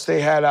 Who else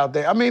they had out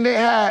there? They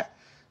had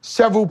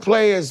several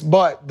players,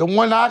 but the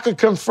one I could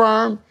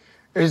confirm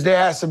is they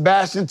had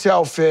Sebastian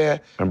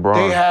Telfair. And Bron.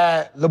 They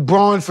had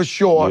LeBron for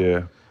sure.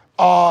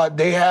 Yeah.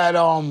 They had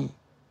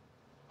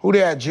who they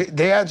had?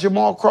 They had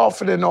Jamal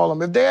Crawford and all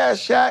them. If they had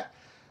Shaq,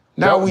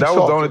 that was the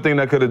only thing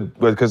that could have,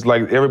 because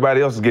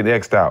everybody else is getting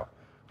X'd out.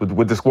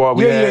 With the squad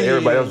we had,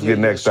 everybody else was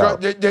getting X'd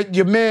out.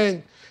 Your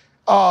man,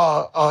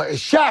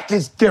 Shaq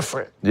is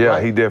different. Yeah,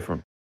 right? he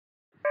different.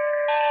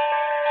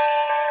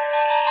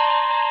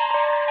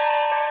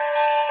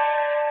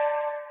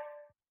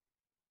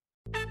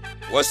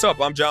 What's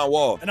up? I'm John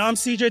Wall. And I'm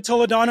CJ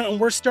Toledano, and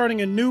we're starting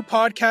a new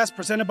podcast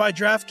presented by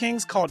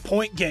DraftKings called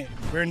Point Game.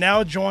 We're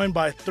now joined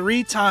by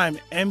 3-time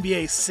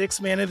NBA Sixth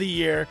Man of the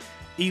Year,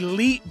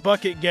 elite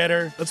bucket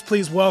getter. Let's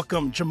please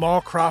welcome Jamal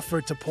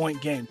Crawford to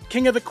Point Game.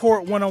 King of the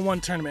Court one-on-one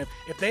tournament.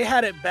 If they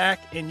had it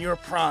back in your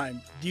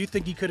prime, do you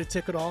think you could have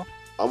took it all?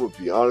 I'm going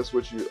to be honest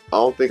with you. I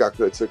don't think I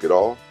could have took it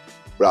all,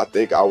 but I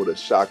think I would have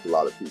shocked a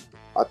lot of people.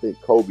 I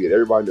think Kobe and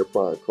everybody in their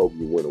prime, Kobe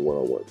would win a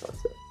one-on-one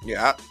contest.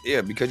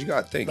 Yeah, because you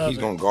got to think he's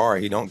going to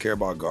guard. He don't care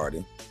about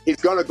guarding. He's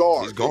gonna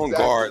guard. He's going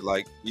guard.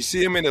 Like, you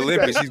see him in the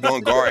Olympics, he's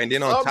going guard. And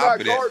then on top of that.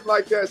 I'm not guarding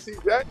like that,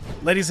 CJ.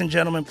 Ladies and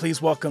gentlemen,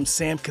 please welcome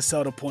Sam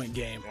Cassell to Point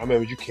Game. I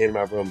remember you came to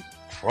my room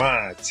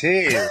crying,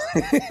 tears,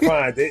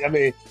 crying. I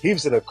mean, he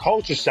was in a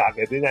culture shock.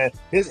 And then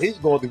he's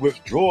going through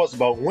withdrawals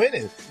about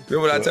winning.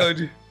 Remember what I told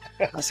you?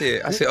 I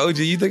said, OG,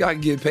 you think I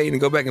can get paid and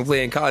go back and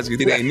play in college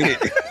because it ain't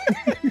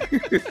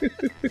it?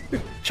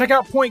 Check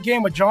out Point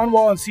Game with John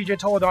Wall and CJ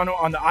Toledano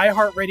on the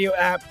iHeartRadio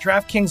app,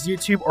 DraftKings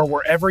YouTube, or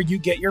wherever you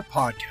get your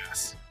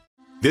podcasts.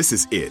 This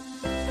is it.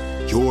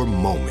 Your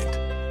moment.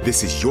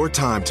 This is your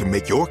time to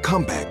make your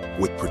comeback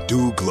with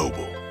Purdue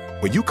Global.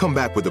 When you come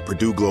back with a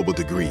Purdue Global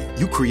degree,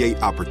 you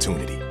create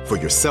opportunity for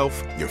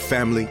yourself, your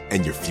family,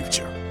 and your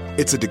future.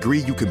 It's a degree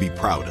you can be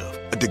proud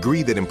of, a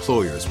degree that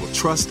employers will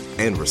trust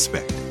and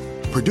respect.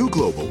 Purdue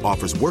Global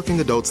offers working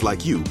adults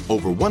like you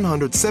over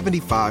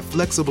 175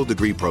 flexible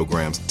degree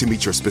programs to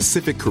meet your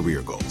specific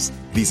career goals.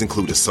 These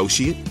include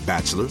associate,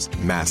 bachelor's,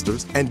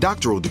 master's, and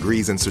doctoral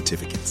degrees and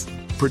certificates.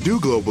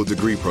 Purdue Global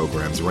degree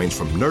programs range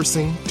from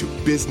nursing to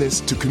business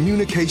to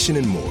communication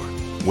and more.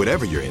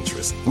 Whatever your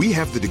interest, we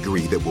have the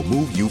degree that will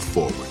move you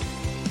forward.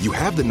 You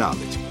have the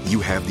knowledge, you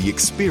have the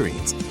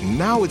experience.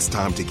 Now it's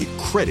time to get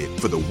credit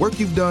for the work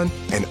you've done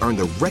and earn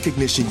the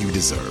recognition you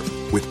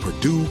deserve with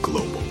Purdue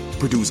Global,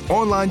 Purdue's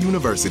online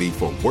university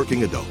for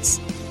working adults.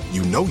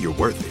 You know you're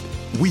worth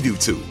it. We do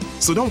too.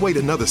 So don't wait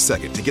another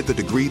second to get the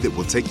degree that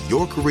will take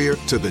your career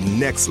to the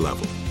next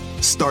level.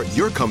 Start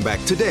your comeback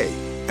today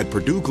at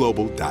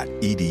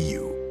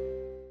purdueglobal.edu.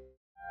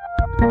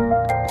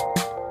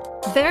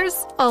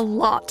 There's a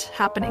lot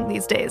happening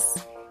these days,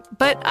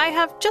 but I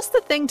have just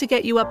the thing to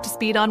get you up to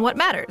speed on what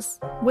matters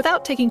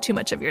without taking too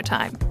much of your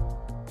time.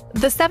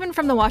 The 7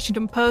 from the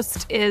Washington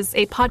Post is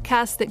a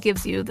podcast that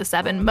gives you the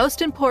 7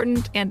 most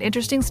important and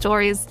interesting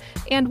stories,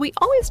 and we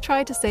always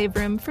try to save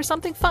room for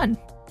something fun.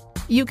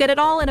 You get it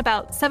all in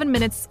about 7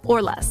 minutes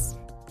or less.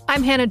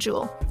 I'm Hannah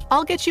Jewell.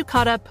 I'll get you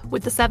caught up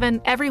with the 7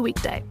 every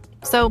weekday.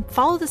 So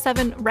follow the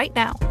 7 right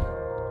now.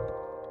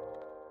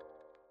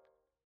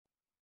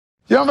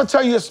 You know, I'm gonna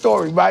tell you a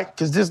story, right?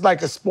 Because this is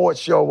like a sports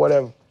show or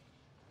whatever.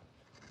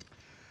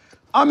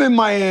 I'm in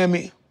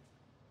Miami.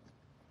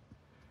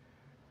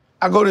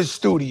 I go to the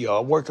studio.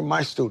 I work in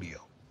my studio,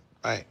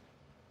 right?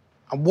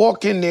 I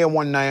walk in there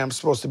one night. I'm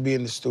supposed to be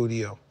in the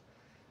studio,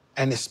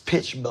 and it's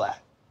pitch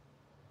black.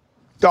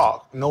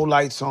 Dark, no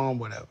lights on,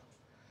 whatever.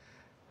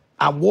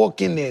 I walk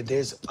in there.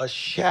 There's a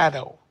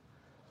shadow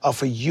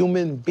of a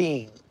human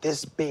being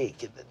this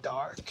big in the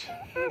dark.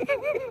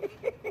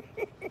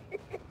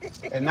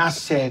 And I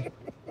said,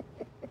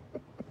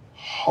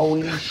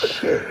 holy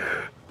shit,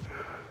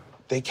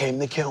 they came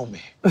to kill me.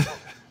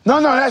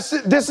 No, that's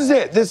it. This is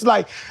it. This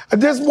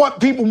is what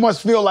people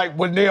must feel like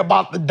when they're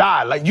about to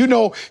die. Like, you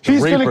know,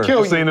 he's gonna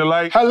kill you. Seen the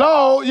light?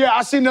 Hello? Yeah,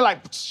 I seen the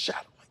light. But shadow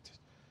like this.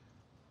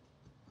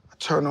 I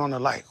turn on the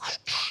light.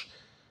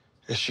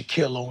 There's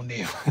Shaquille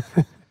O'Neal.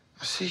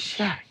 I said,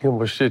 Shaq, You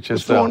almost shit what's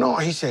yourself. going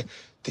on? He said,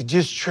 they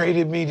just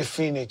traded me to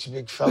Phoenix,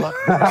 big fella.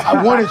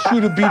 I wanted you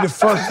to be the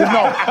first to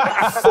know.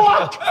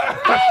 Fuck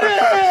out of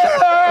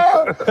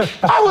here!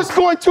 I was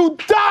going to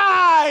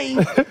die!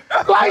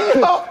 Like,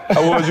 yo,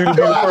 I wanted you to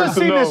be the first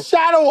to you ever know. seen the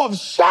shadow of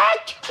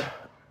Shaq?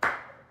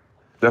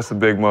 That's a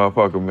big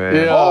motherfucker, man.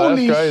 Yeah,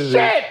 Holy that's crazy.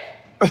 shit!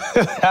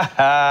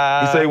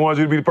 He said he wanted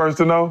you to be the first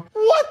to know?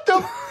 What the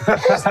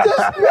is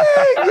this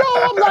big? Yo,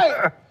 I'm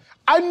like,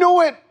 I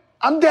knew it.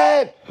 I'm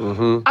dead.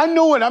 I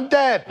knew it. I'm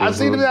dead. I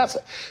seen him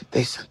outside.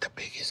 They sent the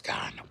biggest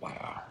guy in the world.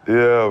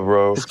 Yeah,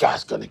 bro. This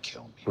guy's gonna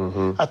kill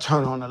me. I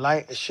turn on the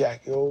light and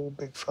Shaq, yo,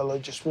 big fella,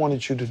 just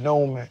wanted you to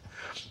know, man.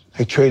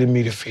 They traded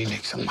me to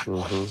Phoenix. I'm like,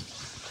 what?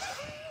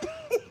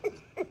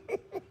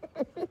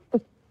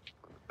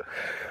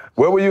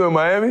 Where were you in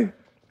Miami?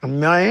 In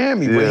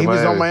Miami, Yeah, when he was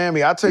on Miami.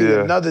 Miami. I'll tell you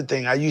Yeah. another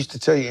thing I used to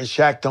tell you, and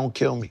Shaq don't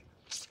kill me.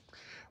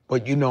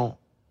 But you know,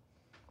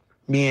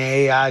 me and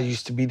AI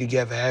used to be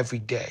together every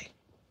day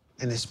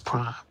in his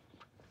prime.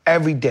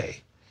 Every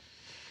day.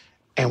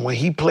 And when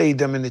he played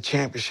them in the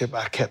championship,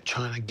 I kept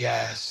trying to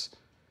gas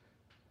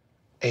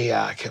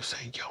AI. I kept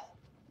saying, yo,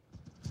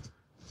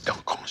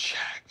 dunk on Shaq.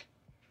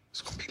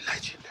 It's gonna be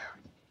legendary.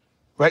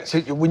 Right? So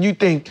when you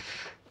think,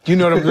 you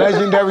know, them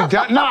legendary,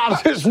 nah,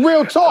 it's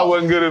real talk. That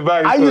wasn't good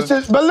advice. I used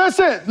to, but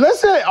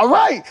listen, all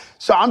right.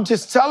 So I'm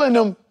just telling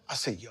them, I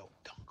said, yo,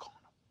 dunk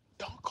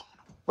on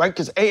him. Right?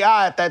 Because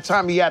AI at that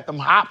time, he had them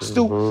hops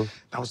too. And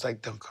I was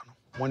like, dunk on him.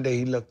 One day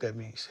he looked at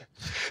me, he said,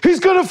 he's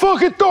gonna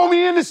fucking throw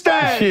me in the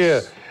stands.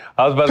 Yeah,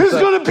 I was about to He's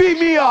say. gonna beat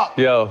me up.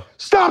 Yo.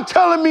 Stop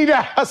telling me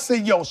that. I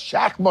said, yo,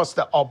 Shaq must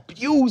have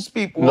abused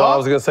people. No, huh? I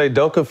was gonna say,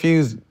 don't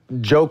confuse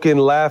joking,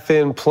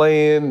 laughing,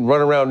 playing,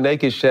 run around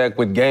naked Shaq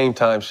with game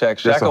time Shaq.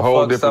 Shaq That's a will whole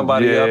fuck different-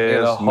 somebody up in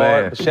a yes, hard.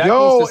 man. Shaq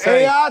Yo, used to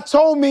say, AI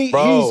told me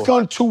Bro. he's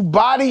going to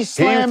body He used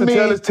slam to me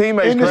tell his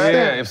teammates, in the Craig,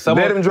 stand. if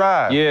someone, let him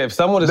drive. Yeah, if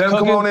someone is Let him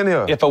cooking, come on in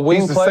here. if a He wing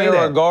used to say player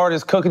or a that. guard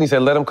is cooking, he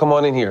said, let him come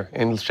on in here.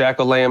 And Shaq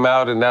will lay him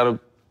out, and that'll.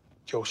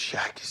 Yo,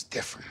 Shaq is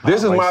different.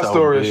 This is Like my so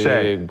story of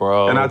big, Shaq.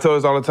 bro. And I tell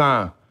this all the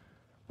time.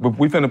 But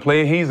we finna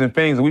play, he's in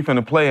things, and we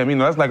finna play him. You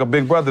know, that's like a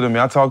big brother to me.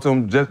 I talk to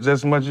him just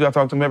as much as I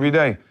talk to him every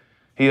day.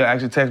 He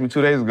actually texted me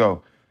 2 days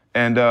ago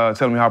and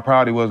telling me how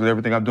proud he was with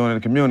everything I'm doing in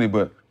the community.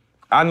 But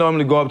I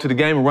normally go up to the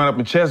game and run up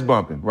and chest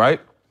bump him, right?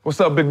 What's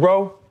up, big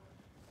bro?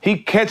 He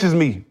catches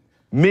me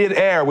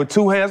mid-air with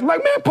 2 hands. I'm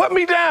like, man, put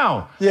me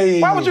down.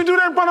 Why would you do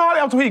that in front of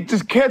all that? He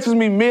just catches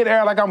me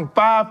mid-air like I'm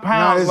 5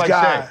 pounds. This like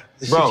guy,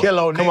 that. Bro, Shaquille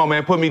O'Neal. come on,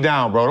 man, put me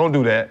down, bro. Don't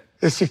do that.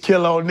 It's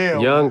Shaquille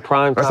O'Neal. Young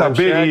prime That's time how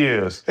big Shaq. he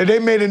is. And they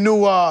made a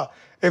new,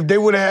 if they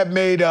would have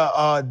made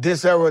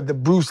this era, the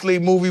Bruce Lee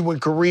movie when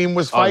Kareem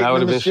was fighting that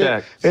would him have and been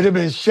shit, Shaq. it'd have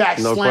been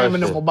Shaq No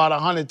slamming question. him about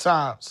 100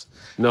 times.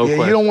 No You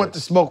question. don't want to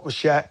smoke with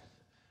Shaq.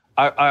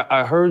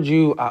 I heard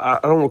you, I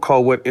don't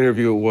recall what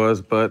interview it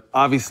was, but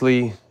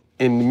obviously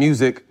in the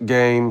music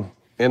game,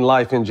 in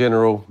life in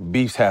general,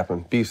 beefs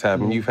happen.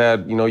 Mm-hmm.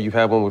 You've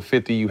had one with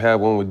 50, you had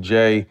one with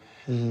Jay.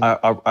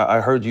 Mm-hmm. I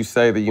heard you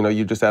say that,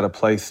 you're just at a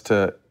place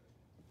to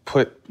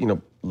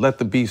let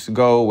the beefs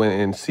go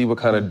and see what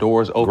kind of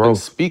doors open.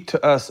 Growth. Speak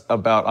to us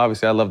about,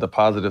 obviously I love the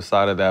positive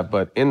side of that,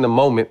 but in the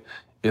moment,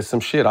 it's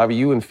some shit. I mean,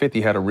 you and 50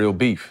 had a real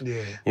beef.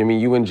 Yeah. I mean,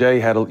 you and Jay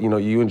had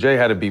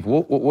a beef.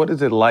 What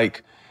is it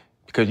like?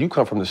 Because you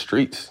come from the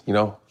streets,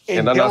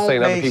 and I'm not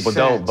saying other people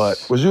don't,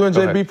 but Was you and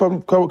Go Jay ahead. beef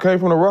came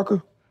from the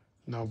Rucker?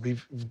 No,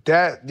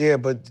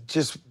 but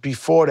just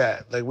before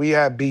that, like we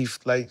had beef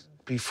like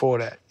before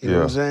that. You know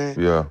what I'm saying?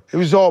 Yeah. It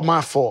was all my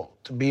fault,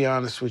 to be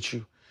honest with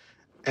you.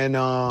 And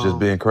Just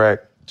being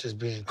cracked. just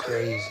being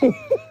crazy.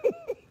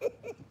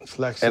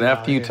 Flexing And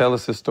after out you here. tell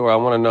us this story, I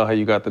want to know how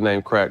you got the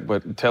name Crack,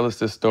 but tell us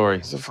this story.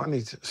 It's a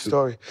funny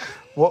story.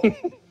 Well,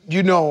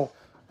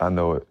 I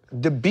know it.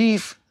 the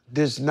beef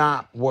does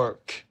not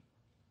work.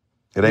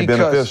 It ain't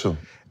Because beneficial.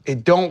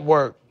 It don't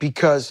work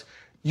because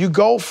you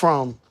go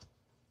from,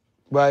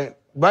 right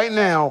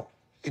now,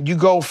 you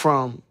go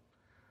from,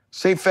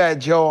 say Fat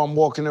Joe, I'm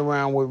walking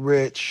around with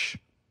Rich.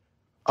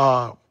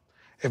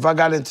 If I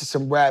got into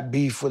some rap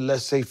beef with,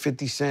 let's say,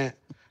 50 Cent,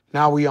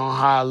 now we on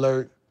high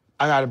alert.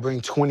 I gotta bring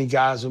 20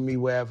 guys with me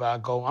wherever I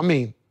go. I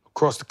mean,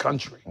 across the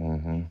country.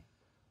 Mm-hmm.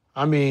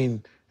 I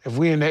mean, if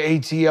we in the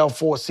ATL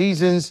Four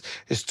Seasons,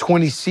 it's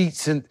 20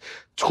 seats and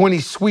 20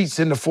 suites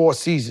in the Four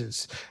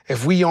Seasons.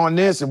 If we on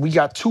this and we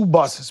got 2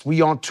 buses,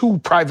 we on 2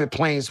 private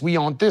planes, we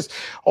on this,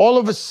 all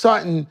of a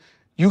sudden,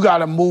 you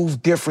gotta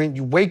move different.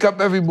 You wake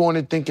up every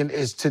morning thinking,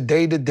 is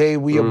today the day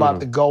we about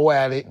to go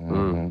at it?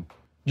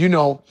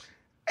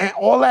 And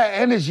all that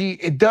energy,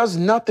 it does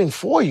nothing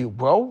for you,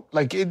 bro.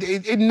 Like,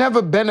 it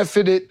never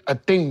benefited a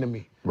thing to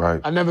me. Right.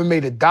 I never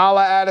made $1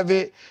 out of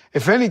it.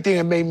 If anything,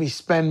 it made me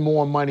spend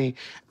more money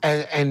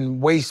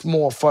and waste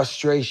more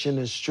frustration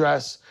and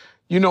stress.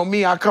 You know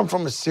me, I come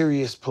from a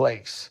serious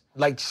place.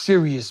 Like,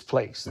 serious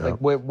place. Yep.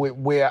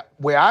 Like,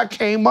 where I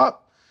came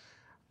up,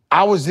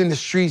 I was in the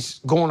streets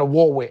going to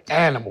war with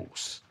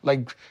animals.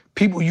 Like,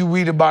 people you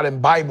read about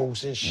in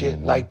Bibles and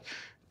shit. Like,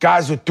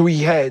 guys with 3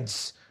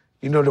 heads.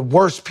 The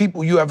worst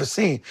people you ever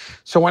seen.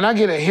 So when I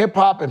get a hip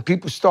hop and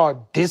people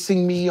start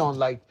dissing me on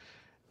like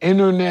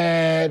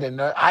internet and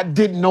I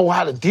didn't know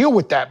how to deal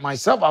with that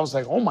myself. I was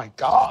like, oh my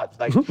God,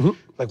 like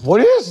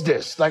what is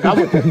this? Like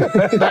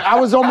I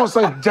was almost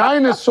like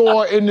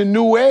dinosaur in the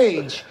new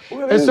age.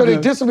 And so they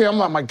dissed me. I'm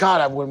like, my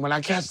God, when I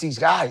catch these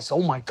guys,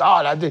 oh my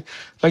God, I did.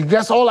 Like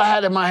that's all I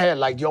had in my head.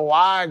 Like, yo,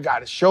 I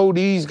gotta show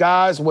these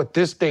guys what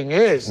this thing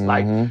is,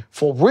 like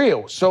for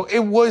real. So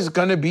it was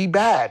gonna be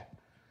bad.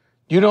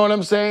 You know what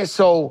I'm saying?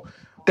 So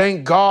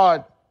thank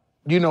God,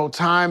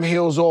 time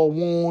heals all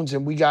wounds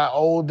and we got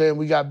older and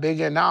we got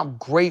bigger. And now I'm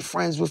great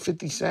friends with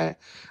 50 Cent.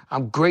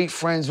 I'm great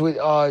friends with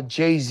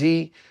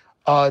Jay-Z.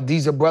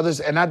 These are brothers.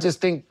 And I just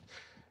think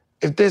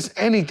if there's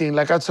anything,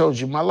 like I told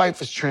you, my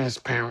life is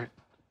transparent.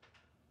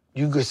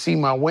 You could see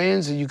my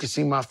wins and you could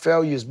see my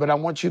failures, but I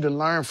want you to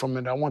learn from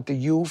it. I want the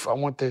youth, I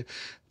want the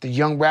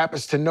young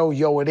rappers to know,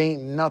 yo, it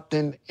ain't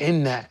nothing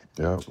in that.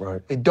 Yeah,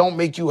 right. It don't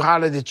make you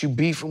holler that you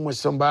beefing with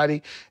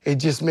somebody. It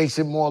just makes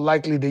it more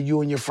likely that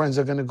you and your friends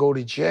are gonna go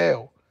to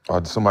jail.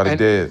 Or somebody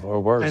dead. Or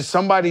worse. And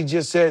somebody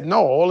just said, no,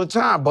 all the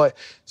time, but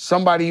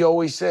somebody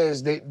always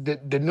says,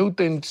 the new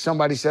thing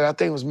somebody said, I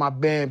think it was my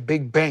band,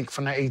 Big Bank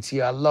from the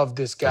ATL. I love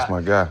this guy. That's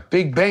my guy.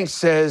 Big Bank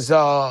says,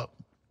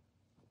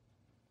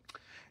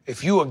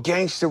 if you a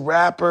gangster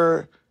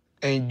rapper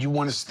and you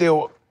wanna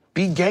still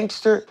be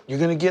gangster, you're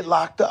gonna get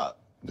locked up.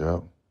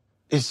 Yeah.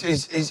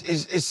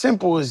 It's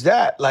simple as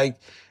that. Like,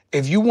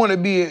 if you want to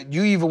be,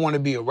 you either want to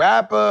be a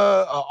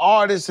rapper, an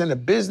artist, and a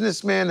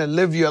businessman and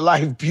live your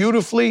life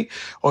beautifully,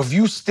 or if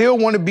you still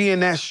want to be in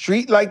that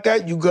street like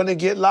that, you're gonna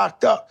get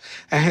locked up.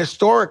 And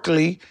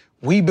historically,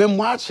 we've been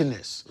watching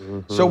this.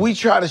 So we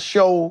try to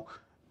show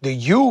the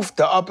youth,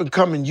 the up and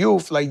coming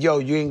youth, like, yo,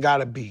 you ain't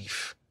got a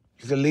beef.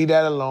 You can leave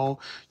that alone.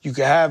 You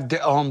can have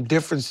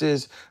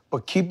differences,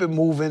 but keep it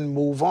moving,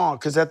 move on.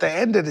 Because at the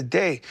end of the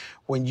day,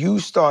 when you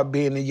start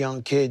being a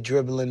young kid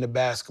dribbling the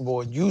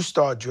basketball, and you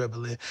start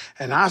dribbling,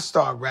 and I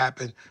start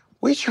rapping,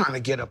 we trying to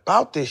get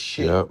about this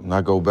shit. Yep,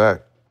 not go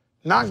back.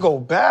 Not go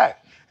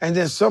back. And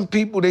then some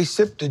people, they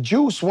sip the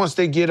juice once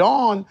they get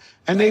on,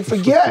 and they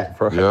forget.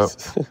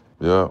 Yep,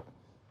 yep.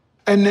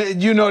 And then,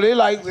 they're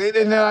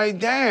like,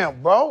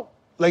 damn, bro.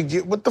 Like,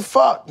 what the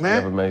fuck,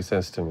 man? Never made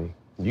sense to me.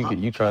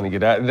 You trying to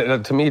get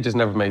out. To me, it just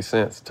never made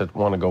sense to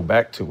want to go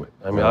back to it.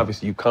 I mean,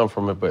 obviously you come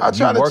from it, but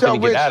you're working to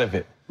get out of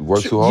it.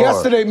 Work too hard.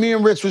 Yesterday, me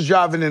and Rich was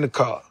driving in the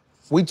car.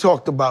 We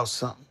talked about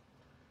something.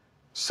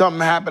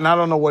 Something happened. I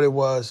don't know what it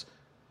was.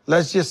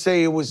 Let's just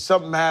say it was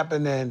something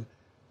happened, and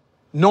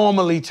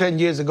normally 10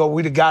 years ago,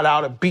 we'd have got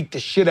out and beat the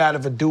shit out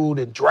of a dude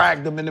and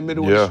dragged him in the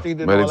middle of the street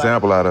and made all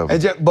example that. out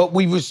of it. But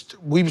we was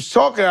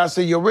talking, I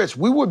said, yo, Rich,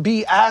 we would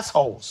be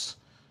assholes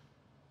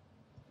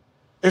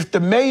if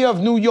the mayor of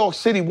New York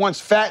City wants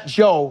Fat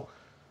Joe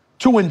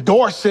to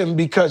endorse him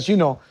because,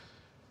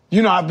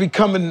 I've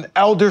become an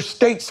elder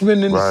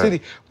statesman in the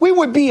city. We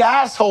would be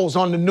assholes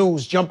on the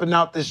news jumping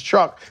out this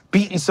truck,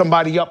 beating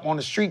somebody up on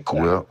the street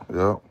corner.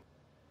 Yeah.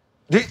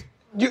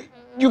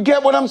 You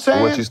get what I'm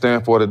saying? What you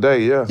stand for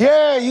today, yeah.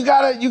 Yeah, you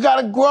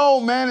gotta grow,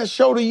 man, and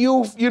show the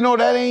youth,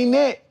 that ain't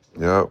it.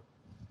 Yep.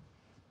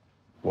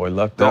 Boy,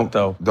 lucked up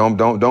though.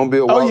 Don't be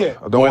a walker.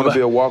 I don't want to be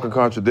a walking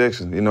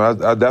contradiction.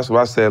 That's what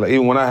I said. Like,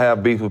 even when I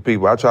have beef with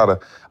people,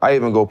 I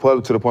even go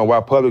public to the point where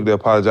I publicly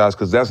apologize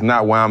because that's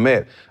not where I'm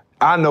at.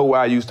 I know where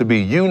I used to be.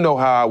 You know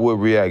how I would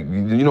react.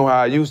 You know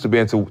how I used to be,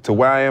 and to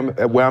where I am,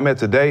 where I'm at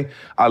today.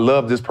 I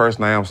love this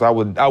person I am, so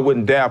I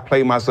wouldn't dare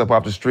play myself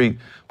off the street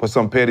for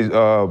some petty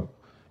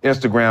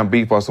Instagram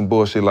beef or some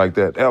bullshit like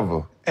that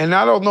ever. And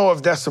I don't know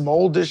if that's some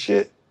older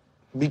shit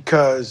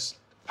because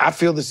I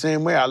feel the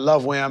same way. I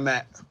love where I'm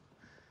at.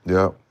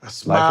 Yeah. I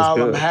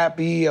smile, I'm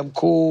happy, I'm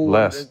cool.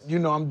 Less.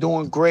 I'm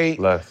doing great.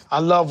 Less. I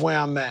love where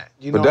I'm at.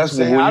 You know But what I'm that's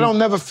saying? when I don't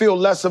never feel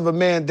less of a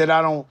man that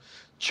I don't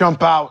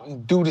jump out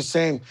and do the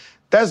same.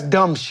 That's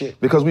dumb shit.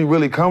 Because we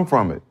really come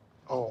from it.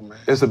 Oh, man.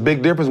 It's a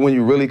big difference when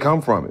you really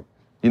come from it.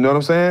 You know what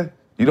I'm saying?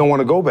 You don't want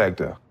to go back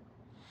there.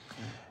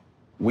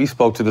 We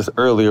spoke to this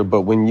earlier,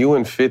 but when you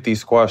and 50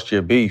 squashed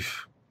your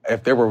beef,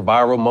 if there were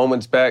viral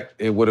moments back,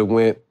 it would have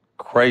went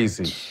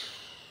crazy.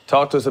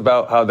 Talk to us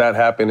about how that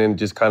happened and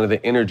just kind of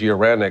the energy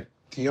around it.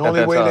 The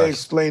only way to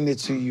explain it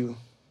to you,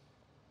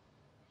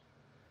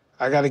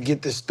 I got to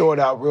get this thought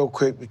out real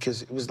quick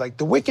because it was like,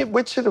 the Wicked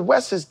Witch of the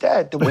West is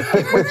dead. The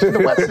Wicked Witch of the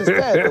West is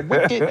dead. The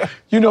Wicked,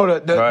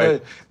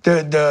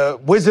 the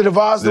Wizard of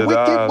Oz, the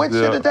Wicked Witch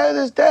of the Dead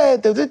is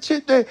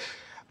dead.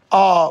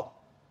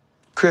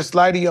 Chris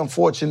Lighty,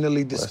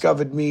 unfortunately,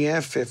 discovered me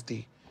and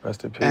 50.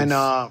 Rest in peace.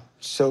 And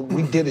so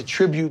we did a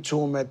tribute to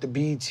him at the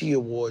BET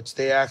Awards.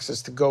 They asked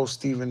us to go,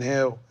 Stephen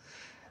Hill.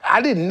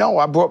 I didn't know.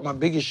 I brought my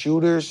biggest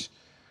shooters.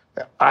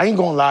 I ain't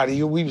gonna lie to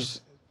you. We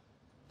was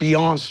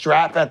beyond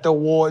strapped at the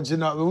awards. We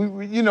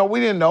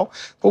didn't know,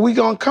 but we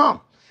gonna come.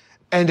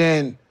 And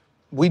then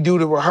we do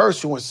the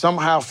rehearsal, and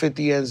somehow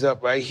 50 ends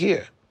up right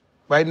here,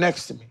 right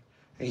next to me.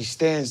 And he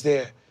stands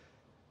there,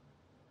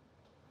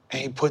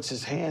 and he puts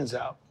his hands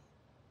out.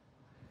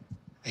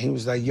 And he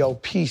was like, yo,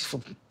 peace for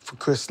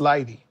Chris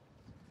Lighty.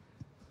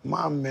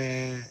 My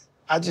man,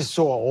 I just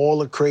saw all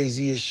the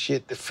craziest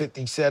shit that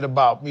 50 said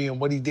about me and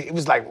what he did. It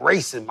was like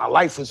racing. My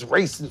life was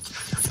racing.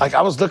 Like,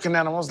 I was looking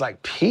at him, I was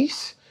like,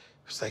 peace?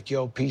 It was like,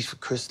 yo, peace for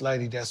Chris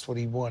Lighty. That's what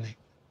he wanted.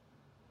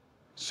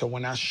 So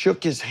when I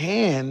shook his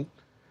hand,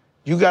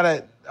 you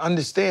gotta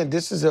understand,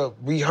 this is a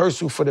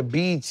rehearsal for the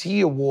BET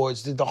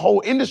Awards. The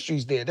whole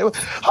industry's there. They were,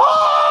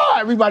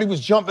 everybody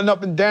was jumping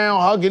up and down,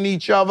 hugging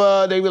each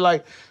other. They were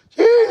like,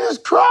 Jesus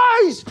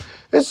Christ,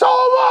 it's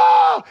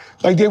over.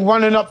 Like, they're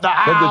running up the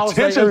aisles. But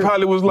the tension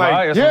probably was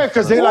like... Yeah,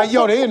 because they're like,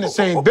 yo, they in the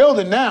same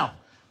building now.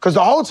 Because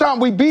the whole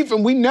time we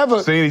beefing, we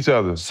never... Seen each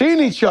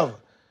other.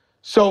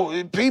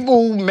 So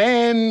people,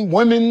 men,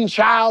 women,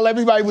 child,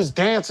 everybody was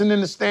dancing in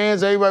the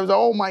stands. Everybody was like,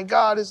 oh my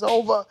God, it's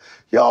over.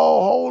 Yo,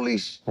 holy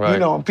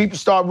Right. and people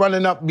start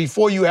running up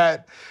before you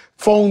had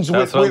phones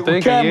with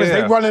cameras.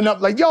 They running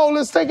up like, yo,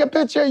 let's take a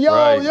picture,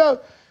 yo.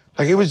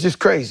 Like, it was just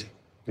crazy.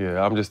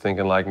 Yeah, I'm just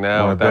thinking like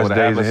now, One if of the that would best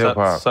have days in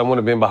happened, hip-hop. someone would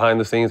have been behind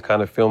the scenes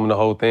kind of filming the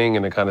whole thing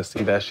and to kind of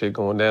see that shit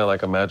going down.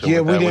 Like, imagine Yeah,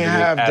 what we that didn't would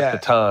have have been that.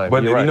 at the time.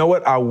 But You're you know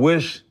right. what? I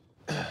wish,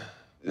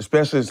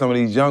 especially some of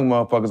these young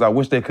motherfuckers, I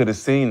wish they could have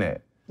seen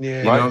that. Yeah.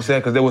 You know what I'm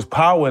saying? Because there was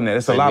power in that.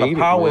 It's a They lot of need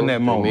it, power in man. that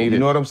They moment. need You it.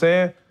 know what I'm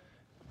saying?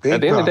 At the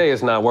end of the day,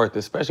 it's not worth it,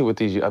 especially with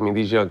these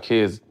young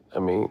kids,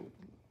 kind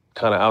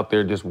of out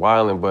there just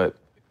wilding, but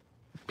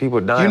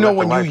people dying left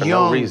and right for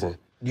no reason.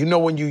 You know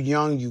when you're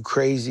young, you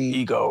crazy.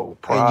 Ego,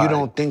 And pride. you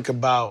don't think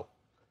about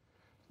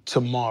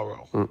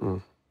tomorrow,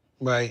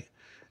 right?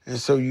 And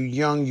so you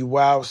young, you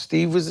wild.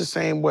 Steve was the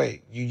same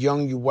way. You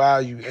young, you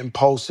wild, you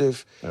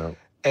impulsive. Yeah.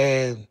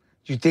 And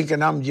you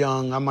thinking I'm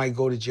young, I might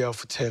go to jail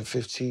for 10,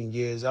 15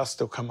 years. I'll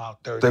still come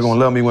out 30. They're going to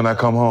love me when I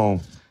come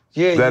home.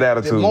 Yeah, That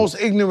attitude. The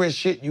most ignorant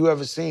shit you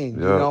ever seen,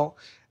 you Yeah. know?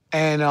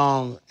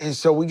 And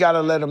so we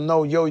gotta let them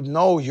know,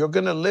 you're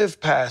gonna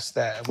live past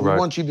that. We Right.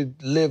 want you to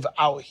live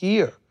out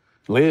here.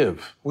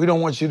 Live. We don't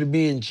want you to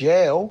be in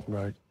jail.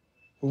 Right.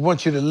 We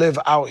want you to live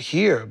out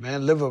here,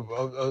 man. Live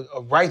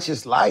a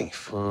righteous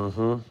life.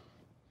 A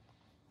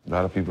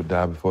lot of people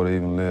die before they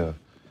even live.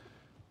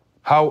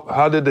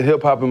 How did the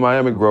hip hop in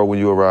Miami grow when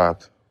you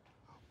arrived?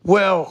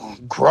 Well,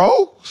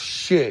 grow?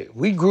 Shit,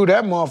 we grew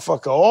that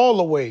motherfucker all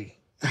the way,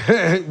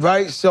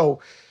 right? So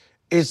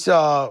it's,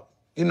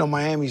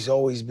 Miami's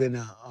always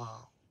been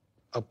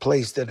a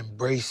place that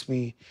embraced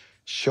me,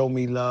 showed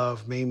me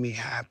love, made me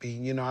happy.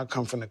 You know, I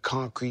come from the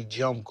concrete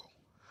jungle.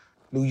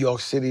 New York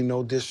City,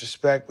 no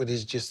disrespect, but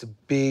it's just a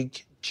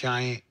big,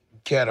 giant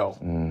ghetto.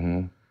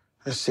 Mm-hmm.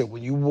 That's it.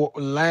 When you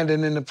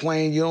landing in the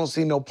plane, you don't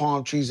see no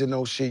palm trees and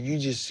no shit. You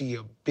just see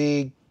a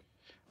big,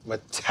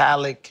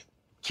 metallic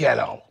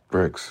ghetto.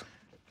 Bricks.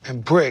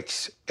 And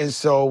bricks. And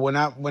so when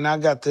I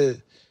got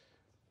to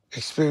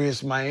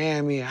experience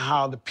Miami and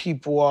how the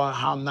people are,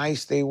 how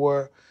nice they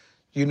were,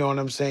 you know what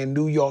I'm saying?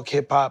 New York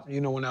hip hop,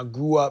 you know, when I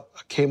grew up,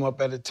 I came up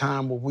at a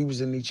time where we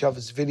was in each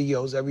other's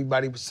videos.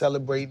 Everybody was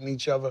celebrating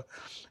each other.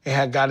 It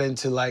had got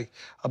into like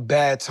a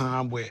bad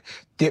time where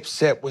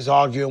Dipset was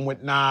arguing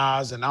with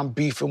Nas and I'm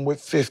beefing with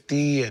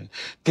 50 and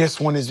this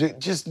one is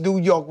just New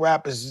York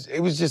rappers. It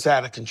was just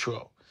out of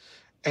control.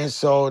 And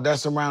so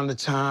that's around the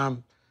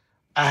time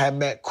I had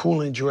met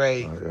Cool and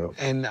Dre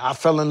and I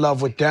fell in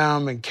love with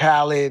them and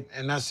Khaled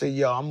and I said,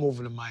 yo, I'm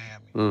moving to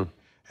Miami.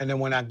 And then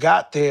when I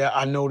got there,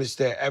 I noticed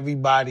that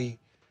everybody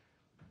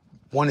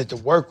wanted to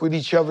work with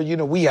each other. You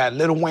know, we had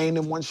Lil Wayne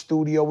in one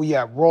studio, we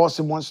had Ross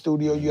in one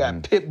studio, you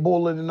had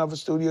Pitbull in another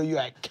studio, you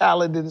had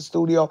Khaled in the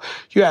studio,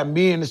 you had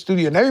me in the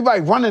studio, and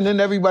everybody running in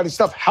everybody's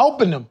stuff,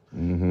 helping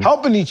them,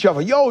 helping each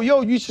other. Yo,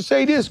 you should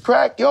say this,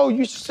 Crack. Yo,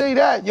 you should say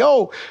that.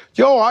 Yo,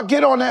 I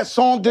get on that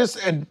song, this,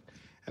 and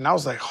I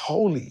was like,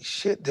 holy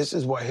shit, this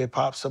is what hip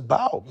hop's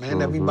about,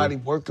 man. Everybody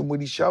working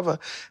with each other,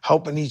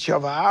 helping each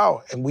other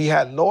out. And we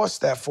had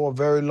lost that for a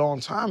very long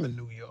time in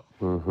New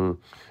York.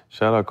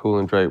 Shout out Cool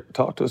and Dre.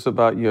 Talk to us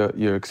about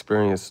your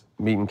experience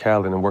meeting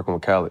Khaled and working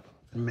with Khaled.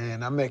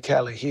 Man, I met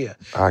Khaled here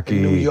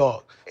in New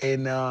York.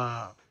 In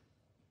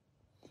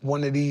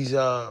one of these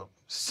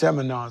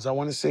seminars, I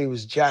want to say it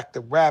was Jack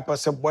the Rapper.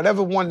 So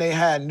whatever one they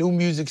had, new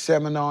music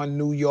seminar in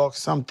New York,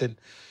 something.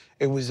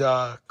 It was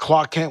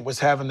Clark Kent was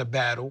having a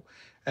battle.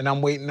 And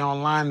I'm waiting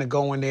online to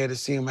go in there to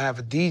see him have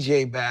a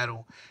DJ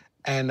battle.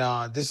 And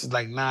this is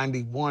like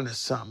 91 or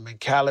something. And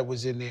Khaled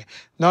was in there.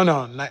 No,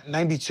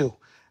 92.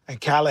 And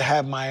Khaled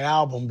had my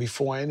album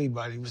before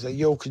anybody. He was like,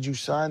 yo, could you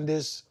sign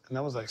this? And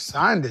I was like,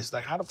 sign this?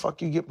 Like, how the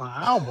fuck you get my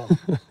album?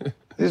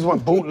 This is when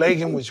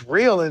bootlegging was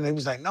real. And he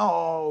was like,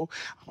 no,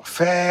 I'm a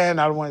fan.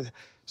 I don't want to.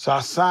 So I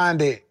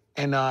signed it.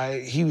 And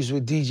he was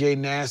with DJ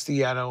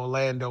Nasty out of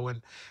Orlando.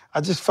 And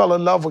I just fell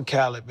in love with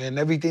Khaled, man.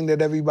 Everything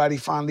that everybody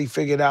finally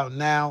figured out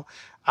now,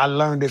 I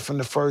learned it from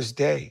the first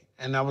day.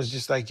 And I was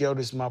just like, yo,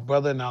 this is my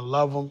brother and I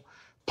love him.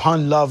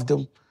 Pun loved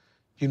him.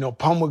 You know,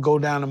 Pun would go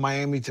down to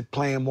Miami to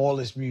play him all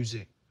his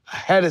music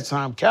ahead of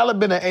time. Khaled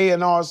been an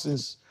A&R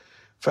since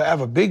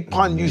forever. Big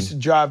Pun used to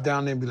drive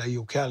down there and be like,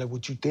 yo, Khaled,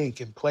 what you think?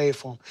 And play it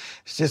for him.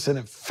 It's just an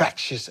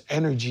infectious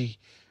energy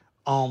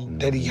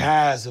that he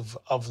has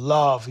of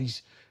love.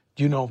 He's,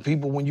 you know,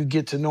 people, when you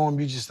get to know him,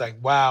 you're just like,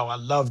 wow, I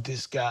love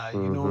this guy.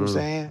 You know what I'm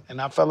saying? And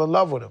I fell in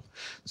love with him.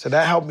 So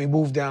that helped me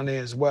move down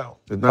there as well.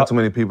 There's not too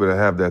many people that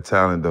have that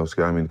talent, though,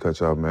 Scott. I mean to cut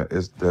you off, man.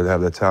 That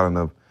have the talent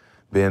of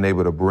being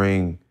able to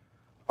bring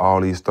all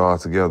these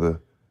stars together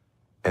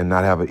and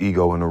not have an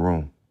ego in the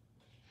room.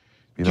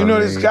 You know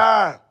this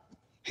guy,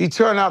 he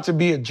turned out to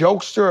be a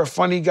jokester, a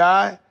funny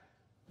guy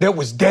that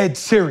was dead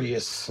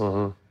serious.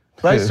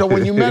 Right? So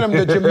when you met him,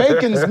 the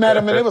Jamaicans met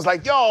him, and it was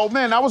like, yo,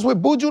 man, I was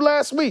with Buju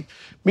last week.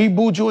 Me,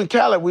 Buju, and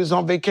Khaled, we was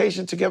on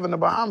vacation together in the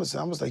Bahamas.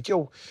 And I was like,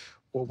 yo,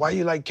 well, why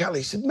you like Khaled?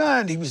 He said,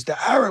 man, he was the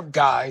Arab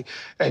guy,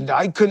 and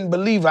I couldn't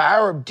believe an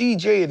Arab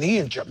DJ, and he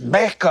in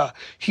Jamaica,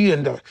 he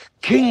in the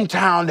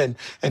Kingstown, and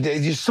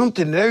there's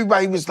something, and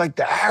everybody was like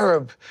the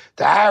Arab,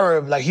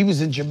 like he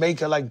was in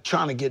Jamaica, like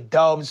trying to get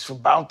dubs for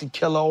Bounty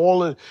Killer,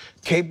 all of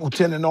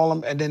Capleton and all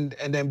them, and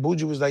then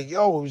Buju was like,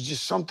 yo, it was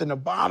just something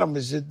about him.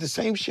 Is it the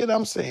same shit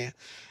I'm saying?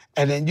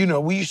 And then, you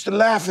know, we used to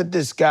laugh at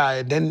this guy,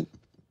 and then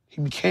he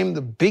became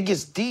the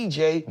biggest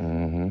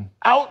DJ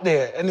out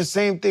there. And the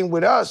same thing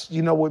with us.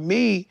 You know, with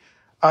me,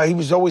 he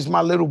was always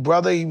my little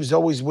brother. He was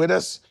always with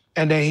us.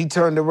 And then he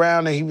turned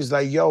around and he was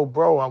like, yo,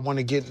 bro, I want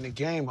to get in the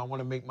game. I want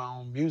to make my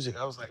own music.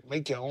 I was like,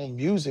 make your own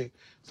music?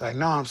 It's like,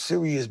 no, I'm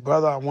serious,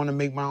 brother. I want to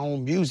make my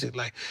own music.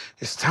 Like,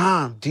 it's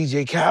time.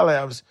 DJ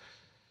Khaled,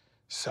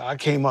 So I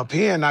came up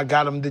here and I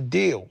got him the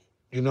deal.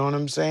 You know what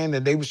I'm saying?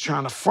 And they was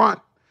trying to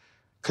front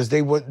because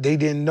they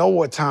didn't know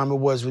what time it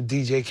was with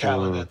DJ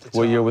Khaled at the time.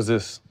 What year was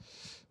this?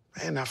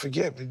 Man, I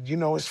forget, but you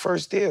know, his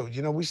first deal.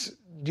 You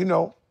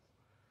know,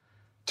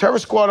 Terror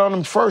Squad on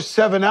them first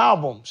 7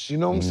 albums, you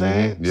know what I'm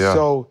saying? Yeah.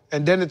 So,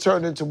 and then it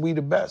turned into We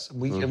the Best.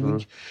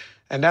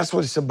 And that's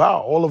what it's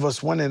about. All of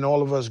us winning,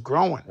 all of us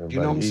growing. You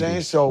know what I'm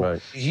saying? So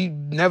he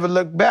never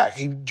looked back.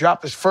 He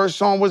dropped his first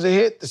song was a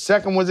hit, the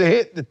second was a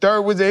hit, the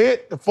third was a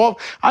hit, the fourth.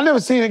 I never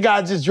seen a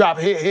guy just drop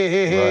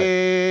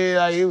hit.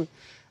 Like,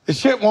 the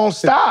shit won't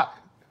stop.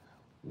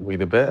 We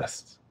the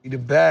best. We the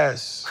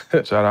best.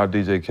 Shout out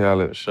DJ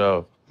Khaled.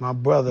 Show. My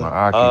brother.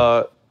 My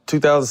Aki.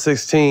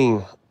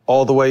 2016,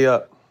 All the Way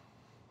Up.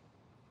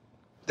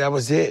 That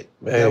was it.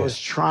 Man. That was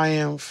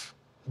Triumph.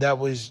 That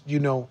was, you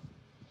know,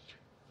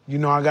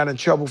 I got in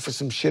trouble for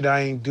some shit I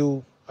ain't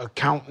do.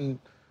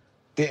 Accountant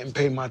didn't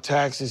pay my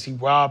taxes. He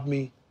robbed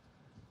me.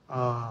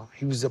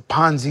 He was a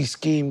Ponzi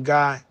scheme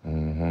guy.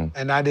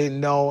 and I didn't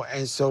know.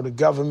 And so the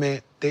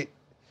government,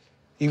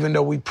 even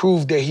though we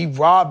proved that he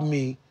robbed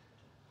me,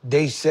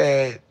 they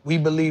said, we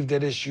believe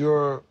that it's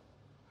you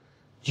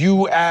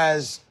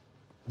as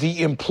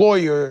the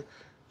employer,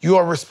 you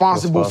are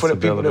responsible for the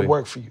people that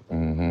work for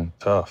you.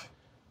 Tough.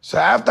 So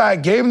after I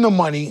gave him the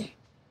money,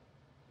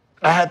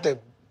 I had to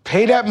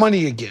pay that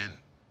money again.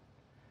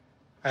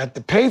 I had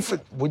to pay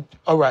for,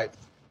 all right,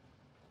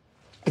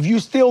 if you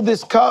steal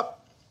this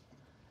cup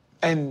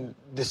and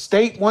the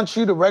state wants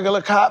you, the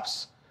regular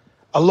cops,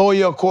 a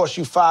lawyer will cost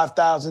you $5,000,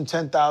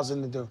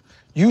 $10,000 to do.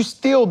 You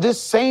steal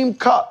this same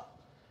cup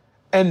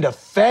and the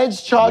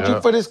feds charge you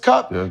for this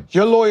cup,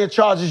 your lawyer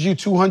charges you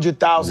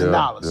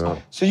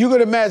 $200,000. So you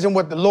could imagine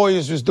what the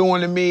lawyers was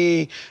doing to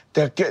me,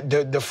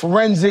 the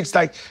forensics,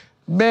 like,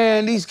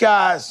 man, these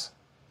guys,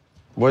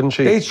 wasn't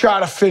cheap. They try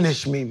to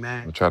finish me,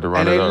 man. They tried to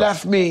run and it they up.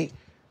 left me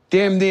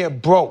damn near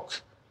broke.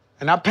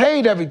 And I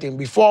paid everything.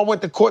 Before I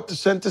went to court to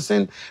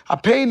sentencing, I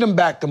paid them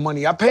back the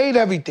money. I paid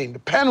everything, the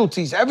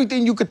penalties,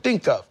 everything you could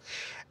think of.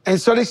 And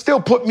so they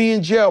still put me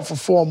in jail for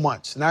 4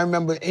 months. And I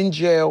remember in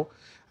jail,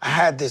 I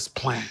had this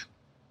plan.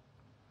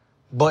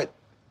 But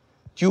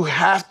you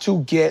have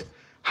to get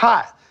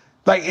hot.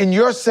 Like, in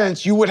your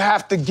sense, you would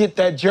have to get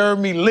that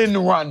Jeremy Lin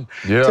run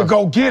to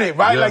go get it,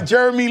 right? Like,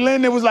 Jeremy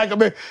Lin, it was like a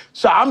big...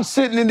 So I'm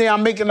sitting in there,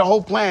 I'm making the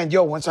whole plan.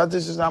 Yo, once I do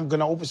this, I'm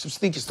gonna open some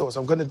sneaker stores.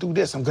 I'm gonna do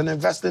this. I'm gonna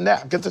invest in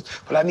that.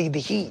 But I need the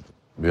heat.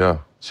 Yeah.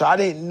 So I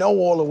didn't know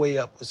All the Way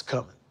Up was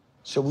coming.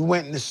 So we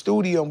went in the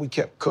studio and we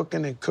kept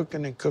cooking and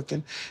cooking and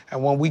cooking.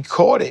 And when we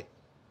caught it,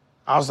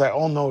 I was like,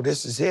 oh no,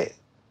 this is it.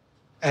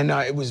 And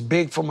it was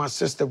big for my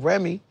sister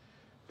Remy,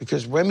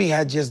 because Remy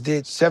had just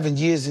did 7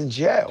 years in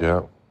jail.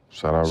 Yeah,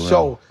 shout out Remy.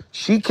 So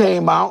she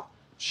came out,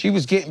 she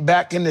was getting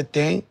back in the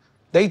thing.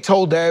 They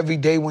told her every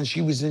day when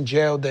she was in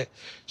jail that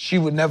she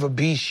would never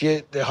be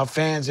shit, that her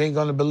fans ain't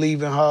gonna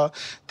believe in her,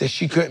 that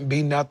she couldn't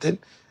be nothing.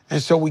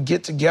 And so we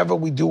get together,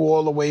 we do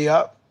All the Way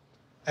Up,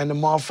 and the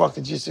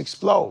motherfucker just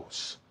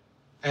explodes.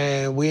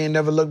 And we ain't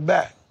never looked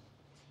back.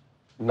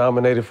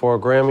 Nominated for a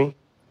Grammy?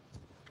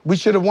 We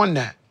should have won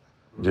that.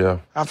 Yeah.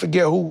 I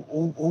forget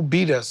who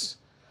beat us.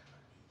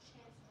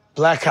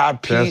 Black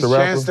Eyed Peas, Chance the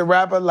Rapper? Chance the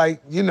Rapper,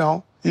 like, you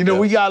know,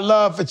 we got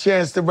love for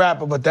Chance the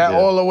Rapper, but that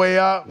All the Way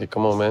Up. Yeah,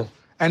 come on, man.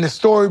 And the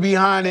story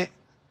behind it,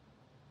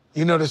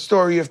 you know, the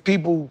story of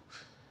people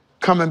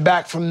coming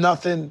back from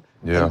nothing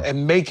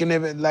and making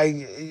it,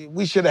 like,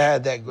 we should have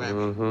had that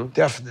Grammy,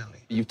 definitely.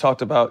 You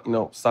talked about,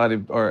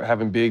 signing or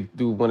having Big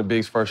do one of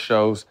Big's first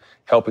shows,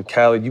 helping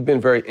Khaled. You've been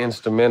very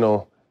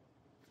instrumental,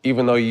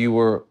 even though you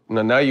were,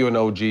 now you're an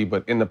OG,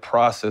 but in the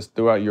process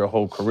throughout your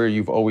whole career,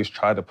 you've always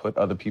tried to put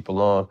other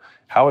people on.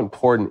 How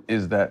important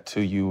is that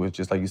to you? It's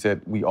just like you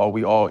said, we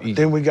all eat. I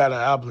think we got an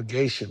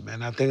obligation,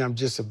 man. I think I'm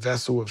just a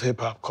vessel of hip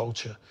hop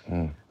culture.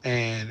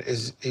 And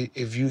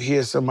if you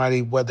hear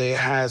somebody, whether it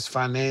has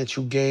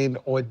financial gain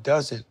or it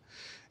doesn't,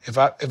 if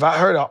I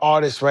heard an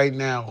artist right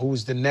now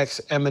who's the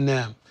next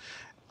Eminem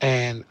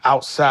and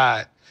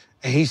outside,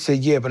 and he said,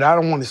 yeah, but I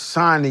don't want to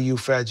sign to you,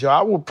 Fat Joe,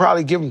 I would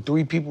probably give him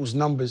 3 people's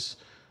numbers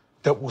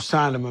that will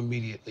sign him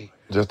immediately.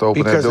 Just to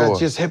open that door. Because that's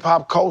just hip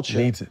hop culture.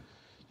 Needs it.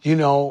 You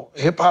know,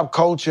 hip hop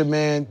culture,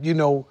 man,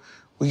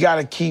 we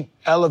gotta keep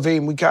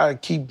elevating, we gotta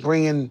keep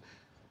bringing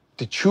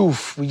the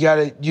truth. We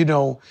gotta,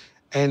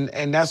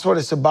 and that's what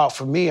it's about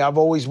for me. I've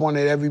always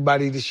wanted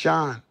everybody to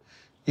shine.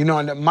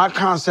 And my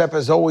concept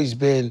has always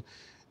been,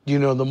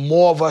 the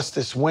more of us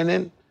that's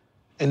winning,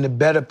 in the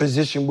better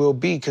position we'll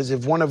be. Because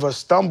if one of us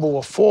stumble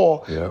or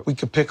fall, we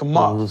could pick them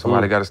up.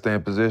 Somebody got to stay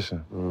in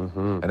position.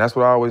 And that's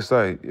what I always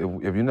say.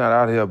 If you're not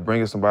out here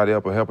bringing somebody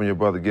up or helping your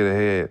brother get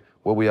ahead,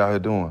 what we out here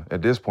doing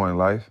at this point in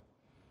life?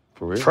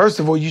 For real? First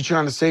of all, you're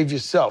trying to save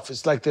yourself.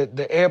 It's like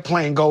the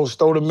airplane goes,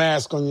 throw the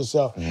mask on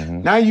yourself.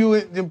 Now you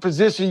in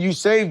position, you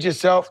saved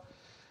yourself.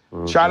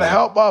 Try to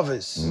help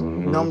others. You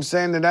know what I'm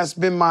saying? And that's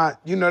been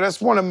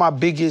that's one of my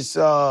biggest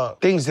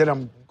things that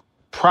I'm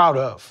proud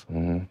of.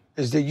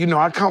 Is that,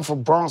 I come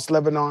from Bronx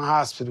Lebanon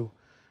Hospital.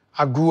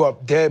 I grew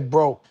up dead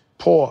broke,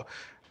 poor.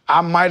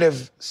 I might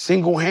have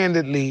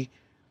single-handedly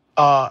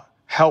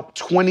helped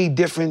 20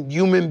 different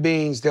human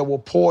beings that were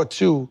poor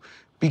too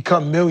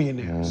become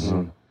millionaires.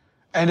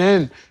 And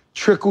then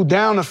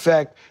trickle-down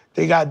effect,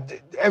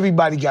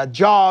 everybody got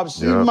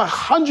jobs,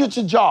 hundreds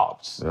of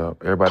jobs. Yeah,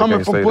 everybody coming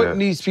can't from say putting that.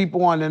 these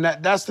people on. And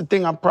that's the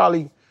thing I'm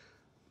probably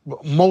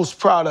most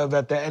proud of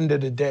at the end of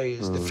the day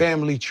is the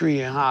family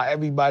tree and how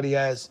everybody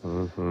has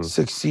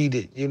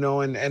succeeded,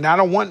 and I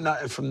don't want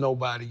nothing from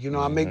nobody.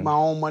 I make my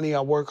own money,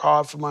 I work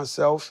hard for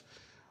myself.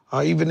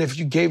 Even if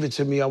you gave it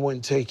to me, I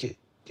wouldn't take it.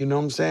 You know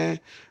what I'm saying?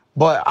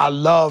 But I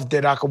love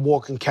that I could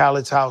walk in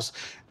Khaled's house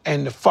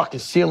and the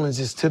fucking ceilings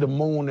is to the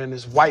moon and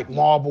there's white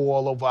marble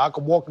all over. I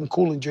could walk in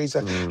Cool and Dre's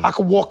house. I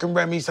could walk in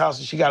Remy's house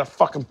and she got a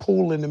fucking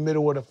pool in the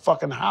middle of the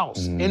fucking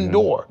house,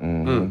 indoor.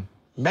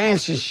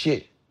 Mansion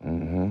shit.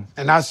 And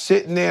I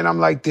sitting there and I'm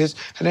like this,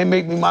 and they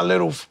make me my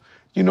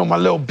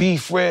little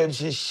beef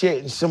ribs and shit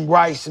and some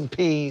rice and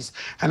peas,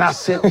 and I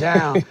sit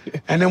down.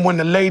 And then when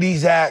the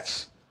ladies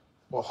ask,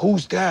 well,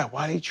 who's that?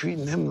 Why they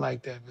treating him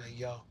like that? I'm like,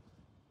 yo,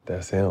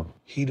 That's him.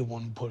 He the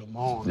one who put him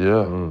on.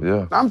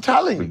 Yeah. I'm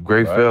telling you.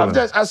 Great feeling.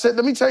 I said,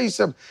 let me tell you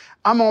something.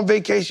 I'm on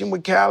vacation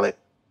with Khaled,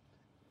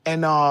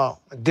 and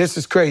this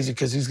is crazy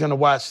because he's gonna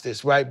watch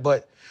this, right?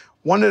 But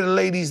one of the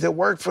ladies that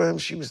worked for him,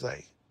 she was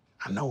like,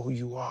 I know who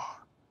you are.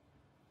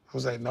 I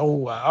was like, know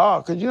who I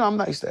are? Because, I'm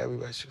nice to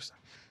everybody. She was like,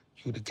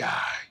 you the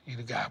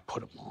guy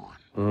put him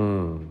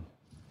on.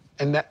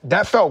 And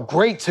that felt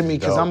great to me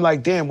because I'm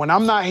like, damn, when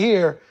I'm not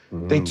here,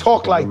 they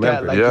talk like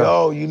that. Like,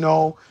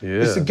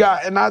 it's a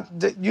guy. And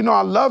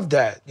I love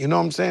that. You know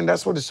what I'm saying?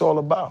 That's what it's all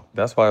about.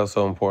 That's why it was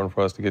so important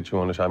for us to get you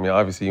on the show. I mean,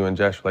 obviously you and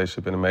Jack's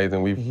relationship been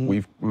amazing.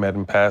 We've met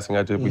in passing.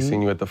 We've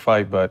seen you at the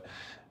fight, but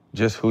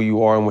just who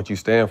you are and what you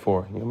stand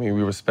for. I mean,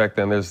 we respect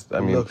that. And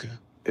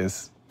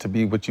it's to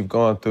be what you've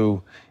gone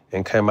through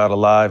and came out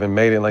alive and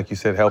made it, like you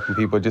said, helping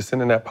people, just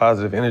sending that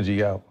positive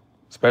energy out,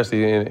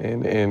 especially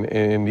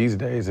in these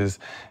days, is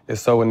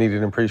so needed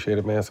and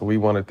appreciated, man. So we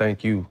want to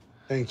thank you.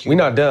 Thank you. We're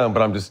not done,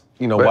 but I'm just,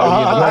 while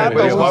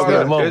we're in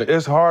the moment.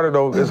 It's harder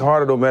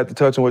though, Matt, to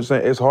touch on what you're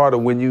saying. It's harder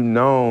when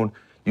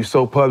you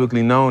so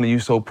publicly known and you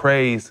so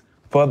praised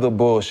for the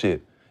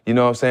bullshit. You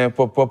know what I'm saying?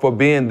 For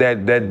being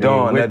that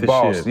Don, that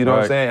boss. Shit, you know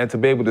what I'm saying? And to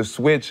be able to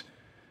switch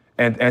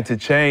and to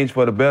change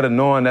for the better,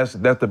 knowing that's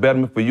the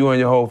betterment for you and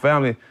your whole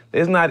family.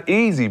 It's not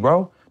easy,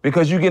 bro.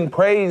 Because you're getting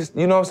praised,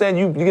 you know what I'm saying?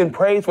 You're getting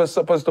praised for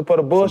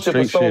the bullshit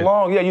for so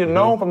long. Yeah, you're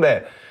known from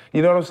that.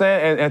 You know what I'm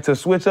saying? And to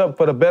switch up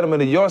for the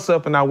betterment of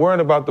yourself and not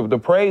worrying about the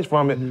praise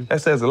from it,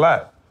 that says a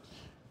lot.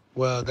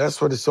 Well,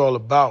 that's what it's all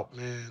about,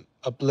 man.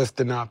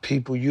 Uplifting our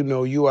people.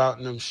 You out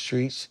in them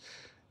streets.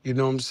 You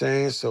know what I'm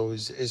saying? So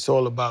it's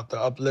all about the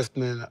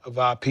uplifting of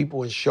our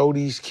people and show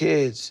these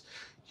kids.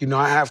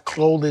 I have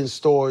clothing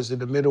stores in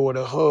the middle of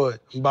the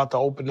hood. I'm about to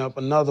open up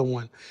another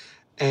one.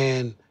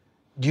 And,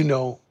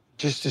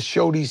 just to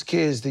show these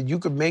kids that you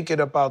could make it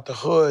up out the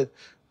hood,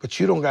 but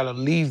you don't gotta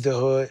leave the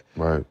hood.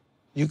 Right.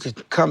 You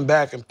could come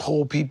back and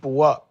pull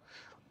people up.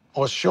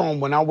 Or show them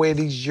when I wear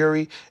these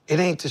jewelry, it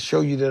ain't to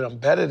show you that I'm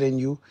better than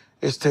you.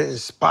 It's to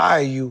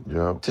inspire you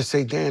to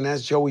say, damn,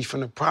 that's Joey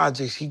from the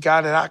projects. He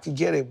got it, I can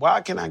get it.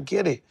 Why can I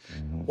get it?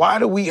 Why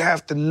do we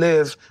have to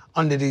live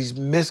under these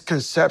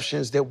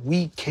misconceptions that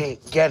we can't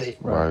get it?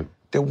 Right.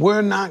 That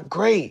we're not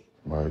great.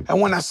 Right.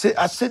 And when I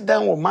sit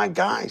down with my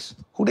guys,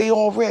 who they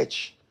all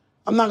rich.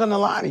 I'm not gonna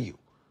lie to you.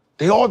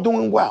 They all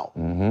doing well,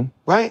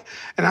 right?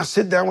 And I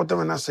sit down with them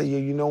and I say,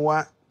 you know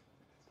what?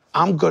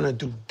 I'm gonna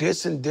do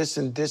this and this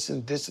and this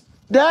and this.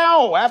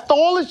 Now, after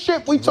all the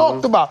shit we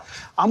talked about,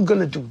 I'm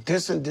gonna do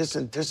this and this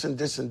and this and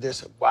this and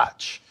this and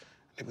watch.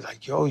 They be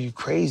like, yo, you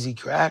crazy,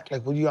 crack?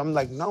 Like, what you? I'm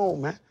like, no,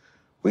 man.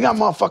 We got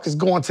motherfuckers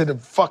going to the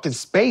fucking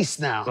space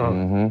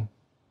now.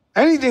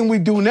 Anything we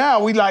do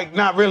now, we like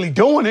not really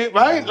doing it,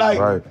 right?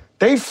 Like,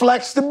 they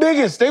flexed the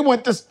biggest. They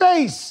went to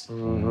space.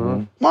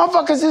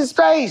 Motherfuckers in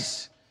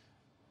space.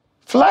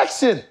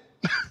 Flexing.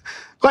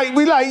 Like,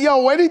 we like,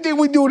 yo, anything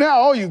we do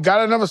now, oh, you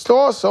got another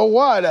store? So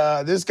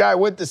what? This guy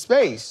went to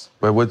space.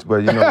 But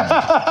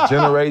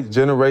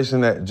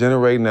generating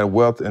that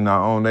wealth in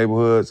our own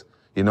neighborhoods,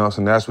 so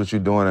that's what you're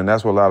doing, and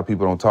that's what a lot of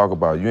people don't talk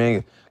about. You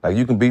ain't, like,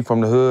 you can be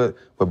from the hood,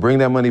 but bring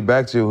that money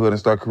back to your hood and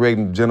start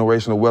creating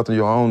generational wealth in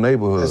your own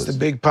neighborhoods. That's the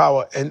big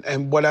power.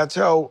 And what I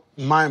tell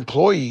my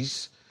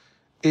employees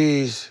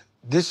is,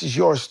 this is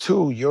yours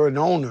too. You're an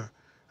owner.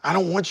 I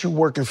don't want you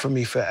working for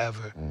me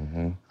forever.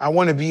 I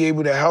want to be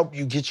able to help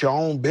you get your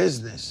own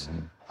business.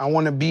 I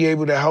want to be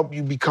able to help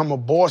you become a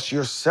boss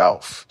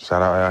yourself.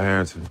 Shout out Al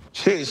Harrington.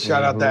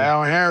 Shout out to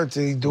Al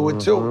Harrington. He do it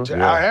too.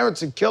 Al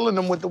Harrington killing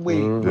them with the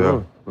weed.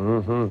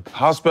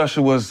 How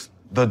special was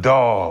the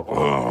dog?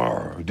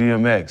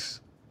 DMX.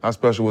 How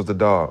special was the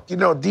dog?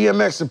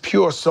 DMX a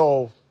pure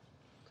soul.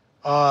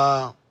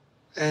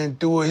 And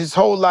through his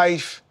whole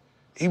life,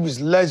 he was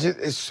legend.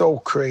 It's so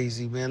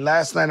crazy, man.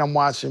 Last night I'm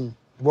watching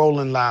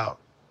Rolling Loud,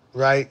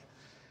 right?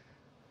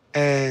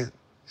 And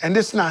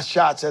this not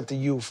shots at the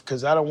youth,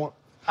 because I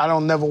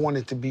don't never want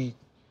it to be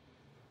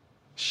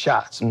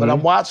shots. But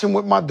I'm watching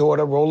with my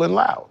daughter Rolling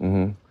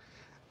Loud.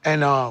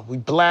 And we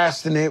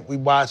blasting it, we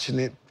watching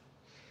it.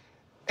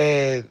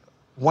 And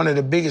one of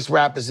the biggest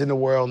rappers in the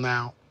world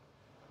now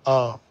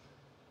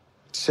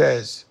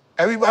says,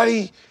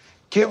 everybody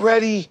get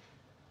ready.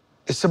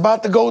 It's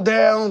about to go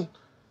down.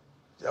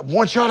 I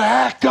want y'all to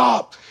act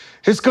up.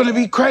 It's gonna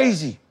be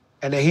crazy.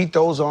 And then he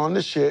throws on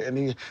the shit and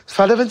he,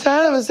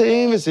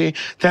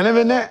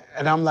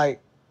 and I'm like,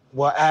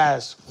 well,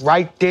 as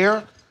right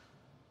there,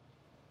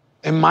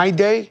 in my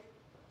day,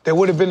 there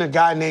would have been a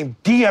guy named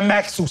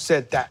DMX who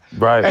said that.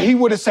 Right. And he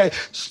would have said,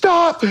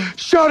 stop,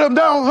 shut him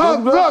down,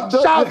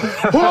 stop,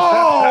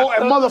 whoa,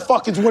 and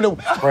motherfuckers would have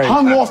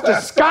hung off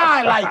the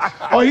sky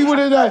like, or he would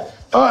have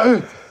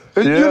done,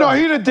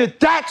 he'd have did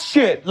that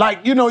shit.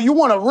 Like, you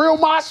want a real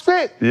mosh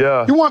pit?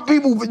 Yeah. You want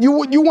people, you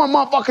want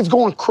motherfuckers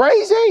going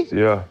crazy?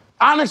 Yeah.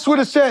 Onyx would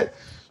have said,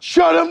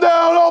 shut him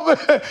down,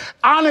 open.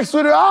 Onyx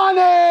would have,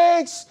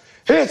 Onyx,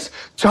 it's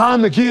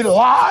time to get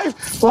live.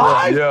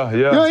 Yeah.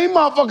 He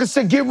motherfuckers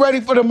said, get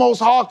ready for the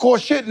most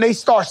hardcore shit, and they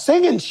start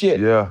singing shit.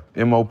 Yeah,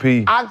 MOP.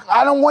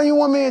 I don't want you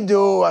want me to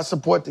do. I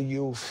support the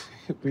youth.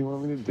 we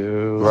want me to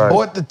do? Right.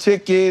 Bought the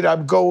ticket. I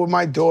go with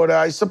my daughter.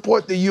 I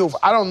support the youth.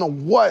 I don't know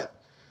what,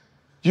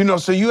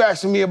 so you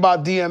asking me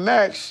about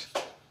DMX.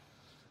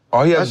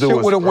 All he that has to do shit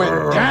was would have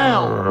went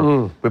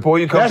down. Before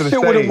you come to the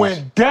stage. That shit would have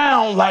went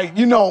down like,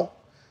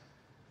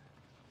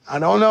 I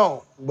don't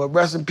know. But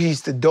rest in peace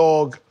to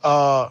Dog.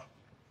 The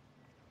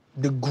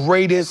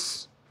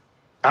greatest,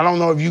 I don't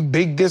know if you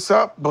bigged this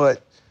up,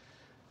 but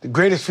the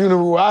greatest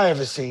funeral I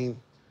ever seen,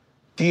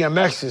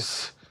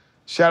 DMX's.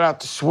 Shout out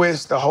to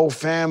Swiss, the whole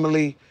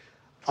family,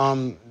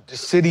 the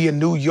city of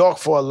New York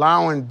for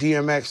allowing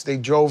DMX. They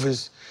drove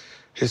his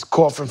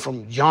coffin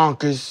from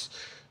Yonkers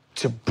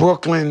to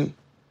Brooklyn.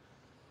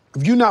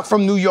 If you're not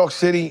from New York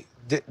City,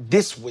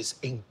 this was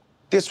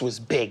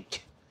big.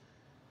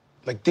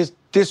 Like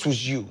this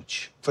was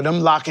huge. For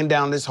them locking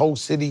down this whole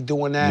city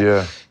doing that.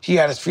 Yeah. He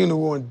had his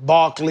funeral in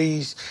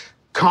Barclays.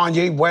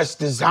 Kanye West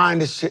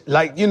designed this shit.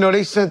 Like,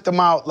 they sent them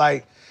out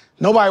like,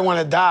 nobody want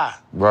to die.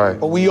 Right.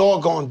 But we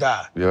all gonna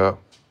die. Yeah.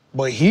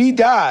 But he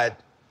died,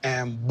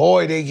 and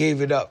boy, they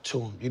gave it up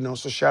to him.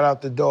 So shout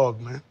out the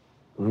Dog,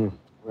 man.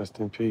 Rest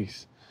in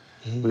peace.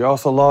 We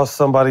also lost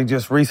somebody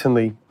just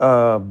recently,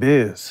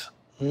 Biz.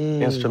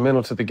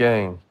 Instrumental to the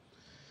game.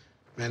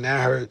 Man,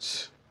 that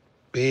hurts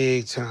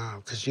big time.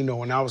 Because,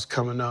 when I was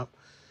coming up,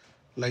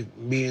 like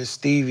me and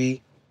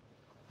Stevie,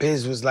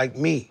 Biz was like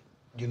me.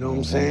 You know what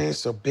I'm saying?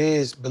 So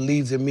Biz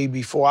believed in me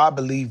before I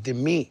believed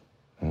in me.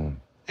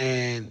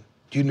 And,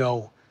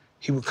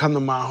 he would come to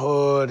my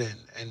hood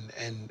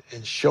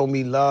and show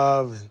me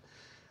love.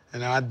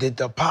 And I did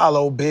the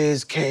Apollo.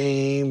 Biz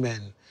came,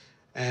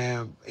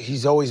 and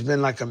he's always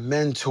been like a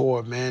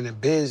mentor, man. And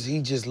Biz,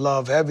 he just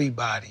loved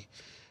everybody.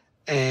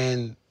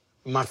 And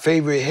my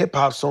favorite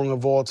hip-hop song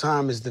of all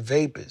time is The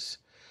Vapors.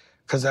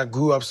 Because I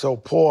grew up so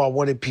poor, I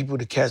wanted people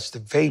to catch the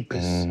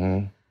vapors.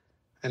 And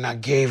I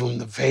gave them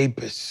the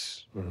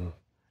vapors.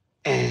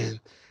 And,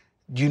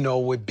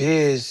 with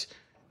Biz,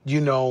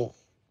 I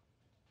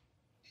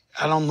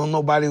don't know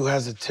nobody who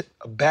has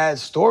a bad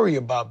story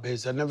about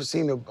Biz. I've never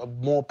seen a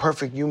more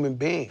perfect human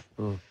being.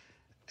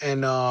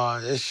 And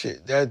this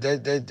shit,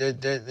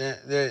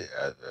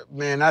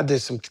 man, I did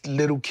some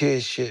little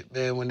kid shit,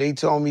 man. When they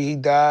told me he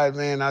died,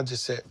 man, I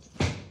just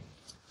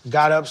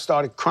got up,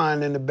 started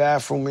crying in the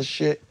bathroom and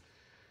shit.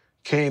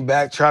 Came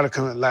back, tried to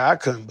come, I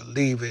couldn't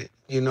believe it,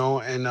 and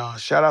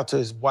shout out to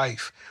his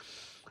wife.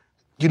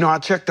 I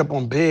checked up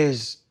on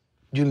Biz,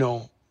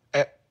 while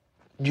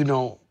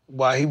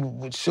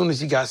as soon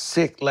as he got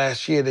sick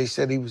last year, they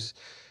said he was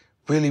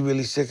really,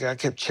 really sick. I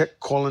kept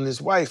calling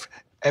his wife.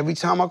 Every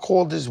time I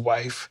called his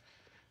wife,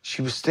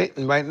 she was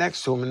sitting right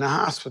next to him in the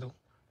hospital.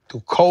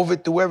 Through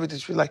COVID, through everything.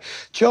 She was like,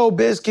 Joe,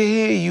 Biz can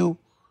hear you.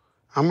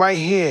 I'm right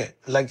here.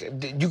 Like,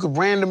 you could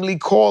randomly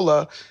call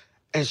her,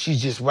 and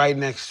she's just right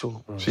next to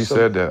him. She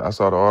said that. I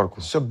saw the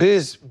article. So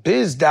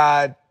Biz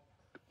died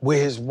with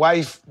his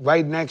wife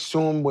right next to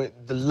him with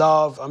the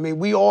love. I mean,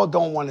 we all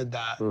don't want to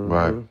die.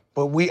 Right.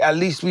 But at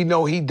least we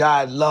know he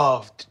died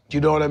loved. You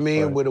know what I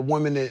mean? Right. With a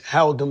woman that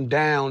held him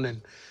down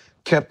and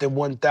kept it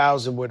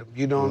 1,000 with him.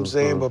 You know what I'm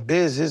saying? But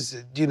Biz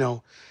is,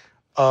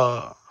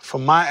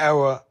 from my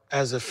era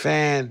as a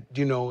fan,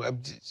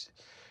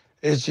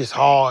 it's just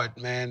hard,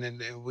 man.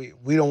 And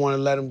we don't want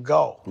to let him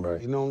go.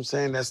 Right. You know what I'm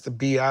saying? That's the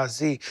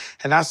B.I.Z.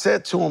 And I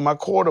said to him, I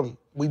called him.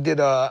 We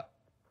did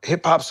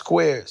Hip Hop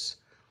Squares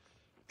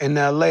in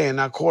L.A.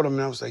 And I called him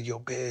and I was like, yo,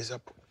 Biz, I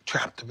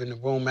trapped him in the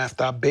room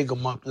after I big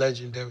him up,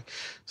 legendary.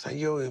 It's like,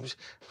 yo, it was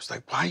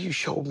like, why you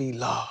showed me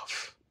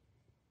love?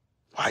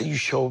 Why you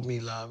showed me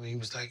love? And he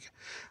was like,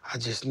 I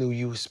just knew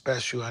you was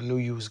special. I knew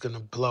you was gonna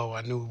blow.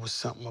 I knew it was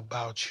something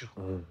about you.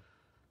 You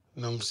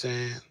know what I'm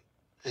saying?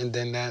 And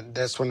then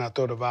that's when I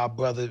thought of our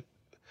brother,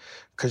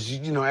 because,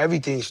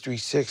 everything's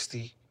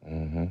 360.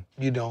 I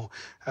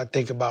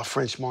think about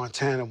French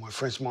Montana. When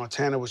French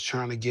Montana was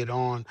trying to get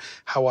on,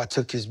 how I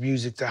took his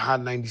music to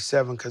Hot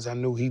 97 because I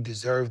knew he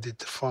deserved it,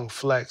 to Funk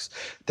Flex.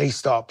 They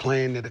start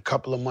playing it. A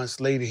couple of months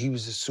later, he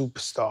was a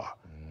superstar.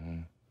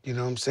 You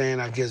know what I'm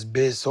saying? I guess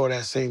Biz saw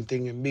that same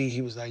thing in me.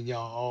 He was like,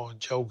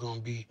 Joe gonna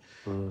be,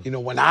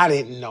 when I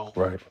didn't know.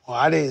 Right. Or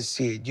I didn't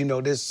see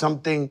it. There's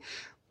something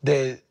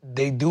that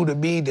they do to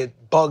me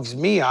that bugs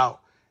me out,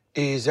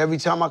 is every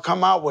time I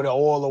come out with it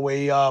all the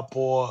way up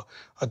or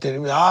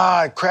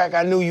crack,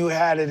 I knew you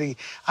had it.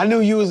 I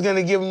knew you was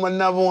gonna give him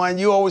another one.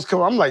 You always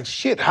come. I'm like,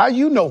 shit, how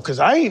you know? Because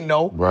I ain't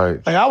know.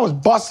 Right. Like, I was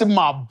busting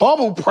my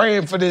bubble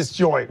praying for this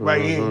joint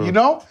right here,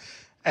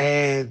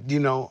 And,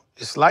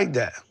 it's like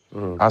that.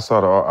 I saw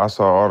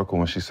an article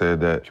when she said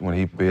that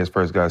when Biz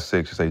first got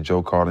sick, she said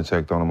Joe called and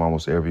checked on him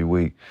almost every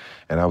week.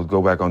 And I would go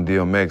back on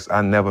DMX.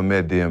 I never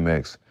met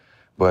DMX.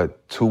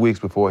 But 2 weeks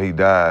before he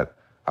died,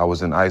 I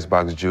was in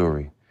Icebox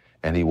Jewelry.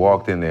 And he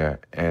walked in there,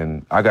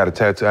 and I got a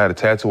tattoo. I had a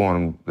tattoo on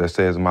him that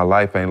says, my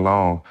life ain't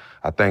long.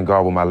 I thank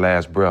God with my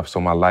last breath,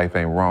 so my life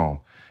ain't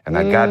wrong. And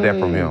I got that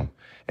from him.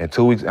 And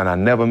 2 weeks, and I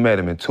never met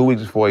him. And 2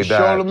 weeks before he died.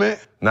 Showed him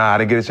it? Nah, I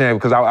didn't get a chance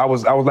because I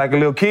was like a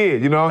little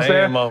kid, you know what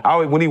I'm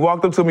saying? When he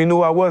walked up to me, he knew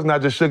who I was, and I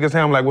just shook his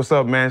hand. I'm like, what's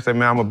up, man? He said,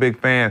 man, I'm a big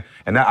fan.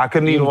 And I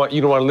couldn't even...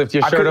 You don't want to lift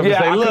your shirt up and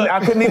say, look. I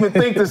couldn't even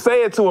think to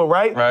say it to him,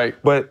 right? Right.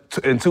 But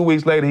and 2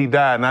 weeks later, he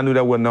died, and I knew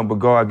that wasn't nothing but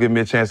God giving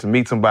me a chance to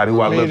meet somebody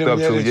who I looked up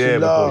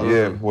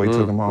to. Before he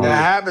took him home. That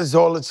happens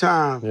all the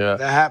time. Yeah.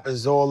 That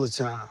happens all the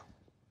time.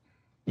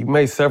 You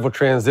made several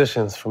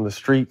transitions from the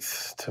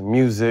streets to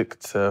music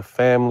to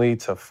family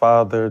to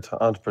father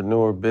to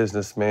entrepreneur,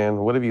 businessman.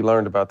 What have you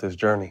learned about this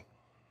journey?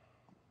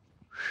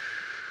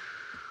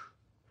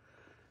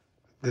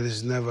 That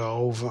it's never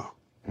over.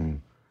 And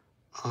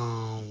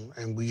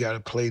we got to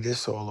play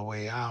this all the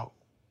way out.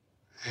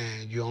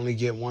 And you only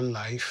get one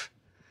life,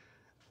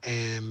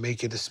 and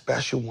make it a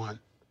special one.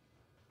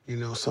 You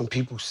know, some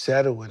people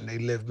settle and they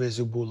live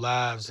miserable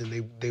lives, and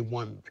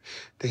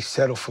they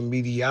settle for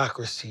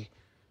mediocrity.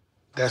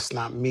 That's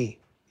not me.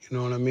 You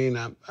know what I mean?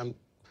 I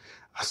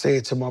say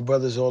it to my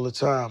brothers all the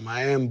time.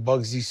 I am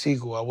Bugsy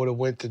Siegel. I would have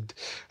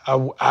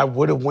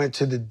went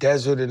to the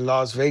desert in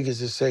Las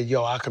Vegas and said,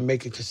 yo, I can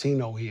make a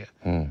casino here.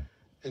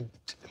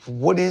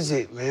 What is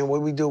it, man?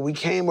 What we do? We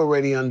came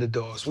already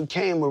underdogs. We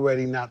came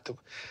already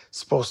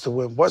supposed to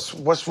win.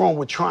 What's wrong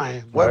with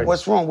trying?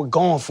 What's wrong with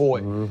going for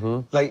it?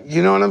 Like,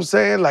 you know what I'm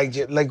saying?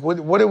 Like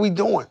what are we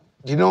doing?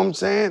 You know what I'm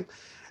saying?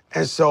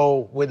 And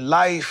so with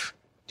life,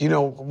 you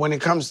know, when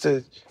it comes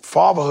to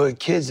fatherhood,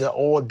 kids are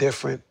all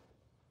different.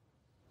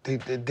 They're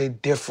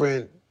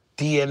different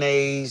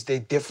DNAs, they're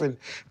different.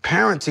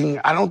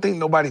 Parenting, I don't think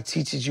nobody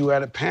teaches you how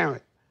to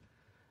parent.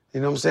 You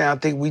know what I'm saying? I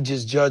think we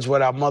just judge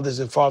what our mothers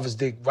and fathers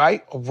did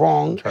right or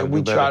wrong, and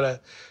we try to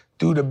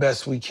do the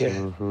best we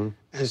can.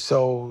 And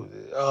so,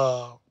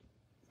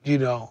 you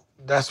know,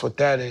 that's what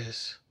that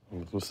is.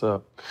 What's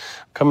up?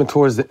 Coming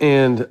towards the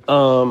end,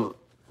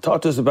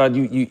 talk to us about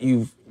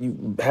you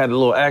had a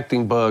little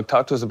acting bug.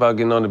 Talk to us about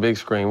getting on the big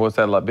screen. What's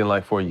that been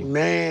like for you?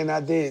 Man,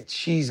 I did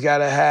She's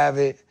Gotta Have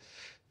It,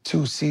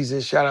 2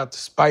 seasons. Shout out to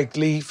Spike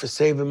Lee for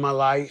saving my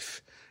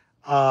life.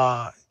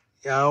 I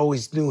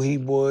always knew he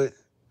would.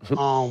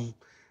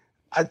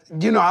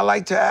 I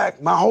like to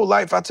act. My whole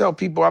life, I tell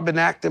people I've been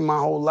acting my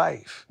whole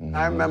life.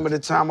 I remember the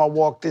time I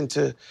walked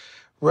into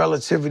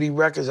Relativity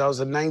Records. I was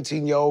a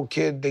 19-year-old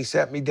kid. They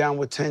sat me down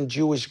with 10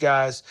 Jewish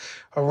guys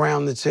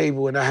around the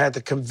table, and I had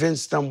to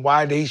convince them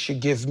why they should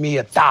give me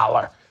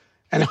 $1.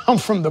 And I'm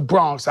from the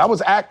Bronx. I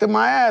was acting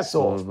my ass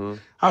off.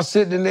 I was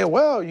sitting in there,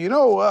 well, you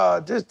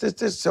know,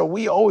 this. So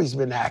we always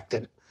been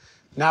acting.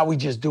 Now we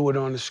just do it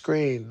on the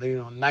screen. You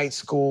know, Night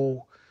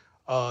School,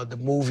 the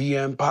movie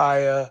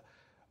Empire,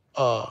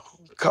 a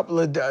couple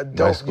of dope,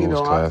 Night School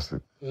was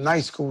classic.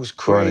 Night School was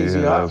crazy.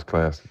 Yeah, that was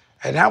classic.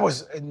 And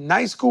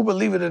Night School,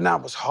 believe it or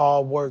not, was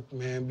hard work,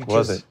 man.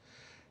 Because, was it?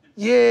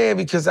 Yeah,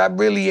 because I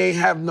really ain't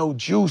have no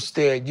juice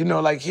there. You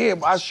know, like here,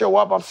 I show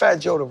up, I'm Fat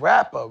Joe the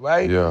rapper,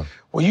 right? Yeah.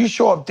 When you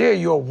show up there,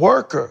 you're a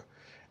worker.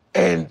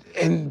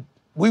 And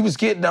we was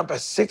getting up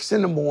at 6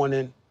 in the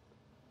morning,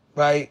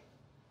 right?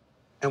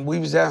 And we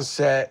was on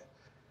set,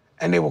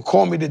 and they would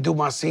call me to do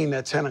my scene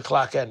at 10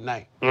 o'clock at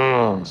night.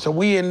 So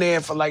we in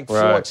there for like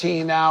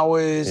 14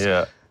 hours.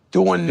 Yeah.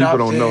 Doing nothing.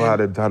 People don't know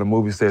how the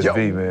movie sets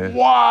be, man.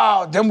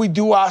 Wow. Then we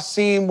do our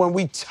scene when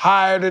we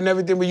tired and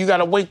everything, but you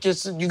gotta wake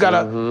yourself, you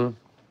gotta...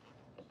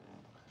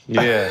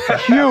 Yeah.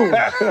 You.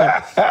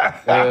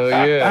 Hell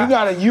yeah. You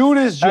gotta you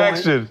this joint.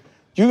 Action.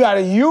 You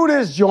gotta you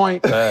this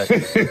joint.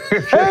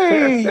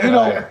 Hey, you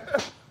know,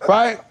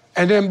 right?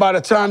 And then by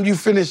the time you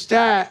finish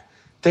that,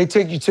 they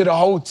take you to the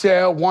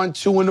hotel, 1,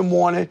 2 in the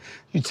morning.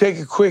 You take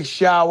a quick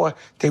shower.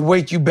 They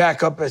wake you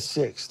back up at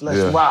 6.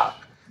 Let's rock.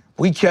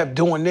 We kept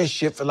doing this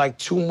shit for like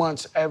 2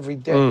 months every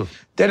day.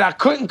 Then I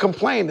couldn't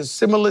complain. It's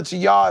similar to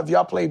y'all if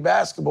y'all play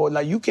basketball.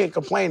 Like, you can't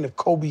complain if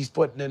Kobe's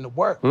putting in the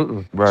work.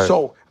 Right.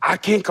 So I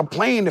can't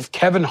complain if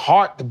Kevin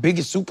Hart, the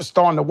biggest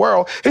superstar in the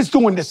world, is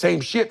doing the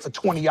same shit for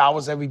 20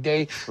 hours every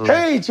day.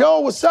 Hey, Joe,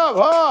 what's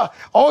up?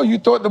 Oh, you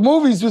thought the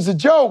movies was a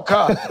joke,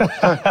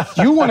 huh?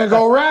 You want to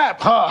go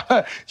rap,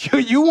 huh?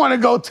 You want to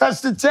go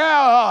touch the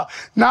towel,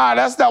 huh? Nah,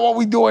 that's not what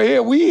we doing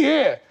here. We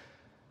here.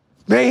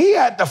 Man, he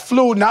had the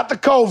flu, not the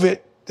COVID.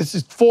 This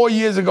is 4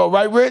 years ago,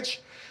 right, Rich?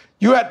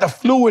 You had the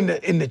flu in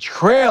the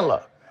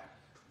trailer.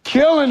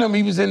 Killing him,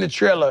 he was in the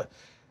trailer.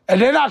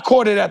 And then I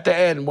caught it at the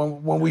end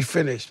when we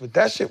finished. But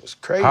that shit was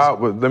crazy.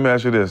 But let me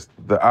ask you this.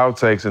 The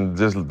outtakes and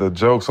just the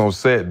jokes on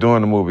set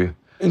during the movie.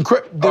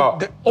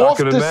 Off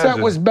the set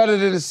was better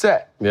than the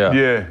set. Yeah.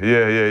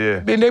 I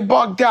mean, they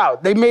bugged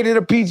out. They made it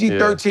a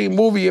PG-13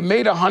 movie. It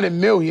made $100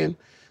 million.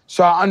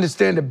 So I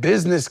understand the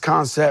business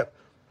concept.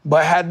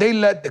 But had they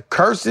let the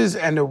curses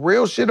and the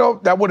real shit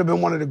up, that would have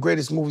been one of the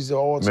greatest movies of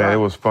all time. Man, it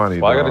was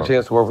funny. Well, I got a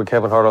chance to work with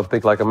Kevin Hart on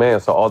Think Like a Man,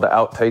 so all the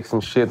outtakes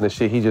and shit and the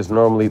shit he just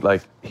normally,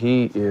 like,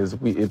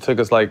 it took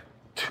us like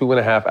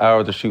 2.5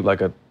 hours to shoot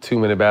like a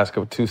 2-minute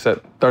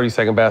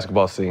 30-second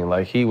basketball scene.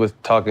 Like, he was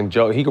talking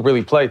joke. He could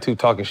really play too,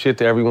 talking shit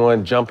to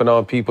everyone, jumping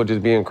on people,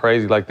 just being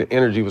crazy. Like, the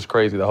energy was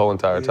crazy the whole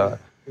entire time.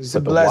 He's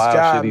a blessed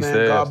guy,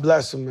 man. God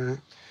bless him,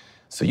 man.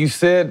 So you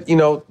said,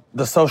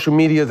 the social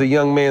media is a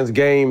young man's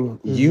game.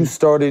 Mm-hmm. You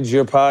started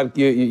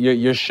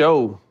your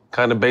show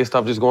kind of based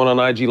off just going on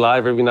IG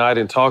Live every night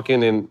and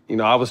talking, and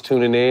I was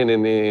tuning in,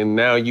 and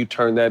now you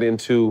turned that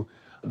into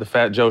the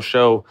Fat Joe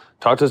Show.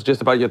 Talk to us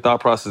just about your thought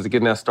process of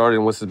getting that started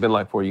and what's it been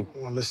like for you.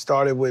 Well, it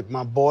started with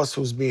my boss,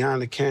 who's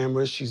behind the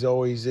camera. She's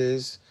always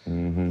is.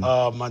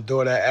 My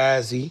daughter,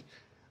 Azzy.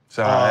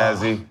 Shout out,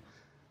 Azzy.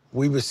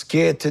 We were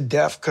scared to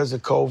death because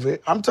of COVID.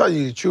 I'm telling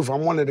you the truth.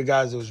 I'm one of the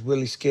guys that was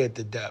really scared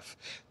to death.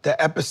 The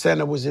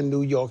epicenter was in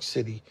New York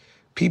City.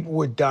 People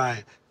were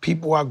dying.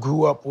 People I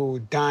grew up with were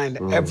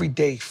dying every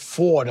day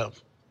for them.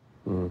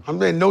 I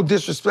mean, no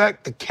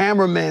disrespect. The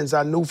cameramans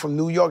I knew from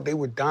New York, they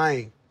were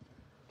dying.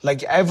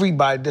 Like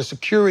everybody, the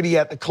security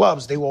at the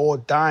clubs, they were all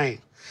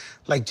dying.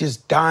 Like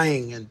just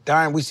dying and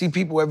dying. We see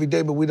people every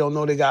day, but we don't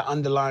know they got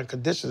underlying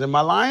conditions. Am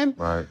I lying?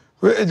 Right.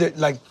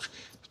 Like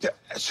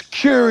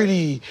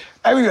security,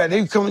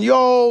 everybody, they come,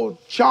 yo,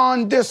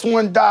 John, this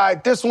one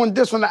died, this one,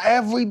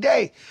 every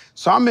day.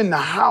 So I'm in the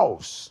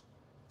house,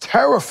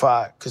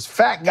 terrified, because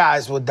fat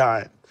guys were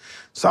dying.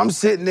 So I'm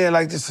sitting there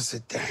like this, I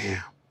said,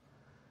 damn,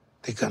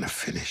 they're gonna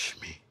finish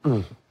me.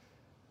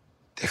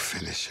 They're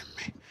finishing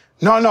me.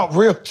 No,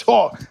 real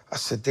talk. I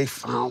said, they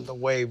found a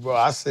way, bro.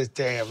 I said,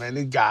 damn, man,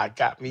 this guy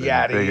got me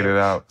out of here. Figured it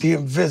out. The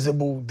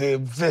invisible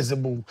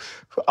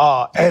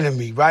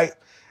enemy, right?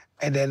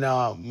 And then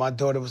my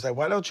daughter was like,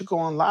 why don't you go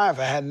on live?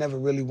 I had never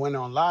really went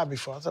on live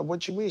before. I was like,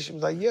 what you mean? She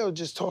was like, yo,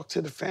 just talk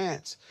to the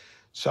fans.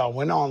 So I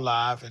went on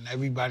live and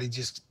everybody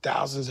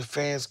thousands of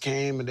fans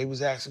came and they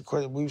was asking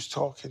questions. We was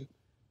talking.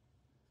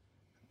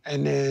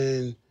 And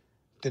then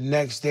the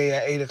next day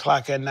at 8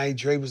 o'clock at night,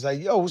 Dre was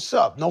like, yo, what's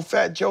up? No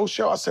Fat Joe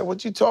Show? I said,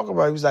 what you talking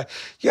about? He was like,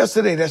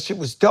 yesterday, that shit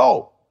was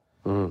dope.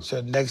 So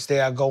the next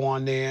day I go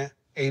on there,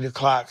 8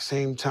 o'clock,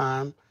 same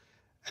time.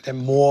 And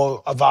then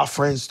more of our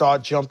friends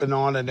start jumping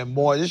on, and then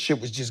more. This shit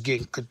was just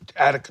getting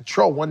out of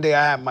control. One day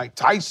I had Mike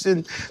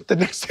Tyson. The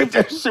next day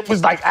that shit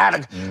was like out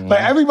of. Like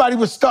everybody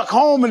was stuck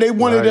home, and they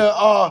wanted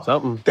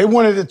to. They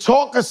wanted to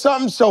talk or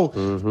something. So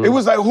it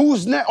was like,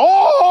 who's next?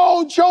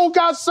 Oh, Joe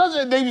got such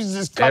a. They was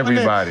just coming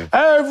in.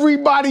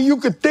 Everybody you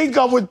could think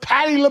of with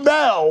Patti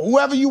LaBelle,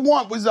 whoever you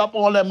want was up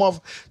on that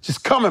motherfucker,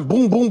 just coming,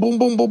 boom, boom, boom,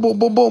 boom, boom, boom,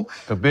 boom, boom.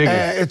 The biggest.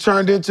 And it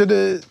turned into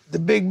the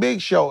big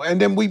show, and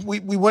then we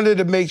wanted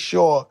to make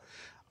sure.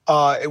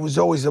 It was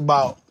always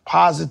about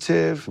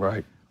positive,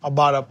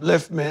 about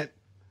upliftment,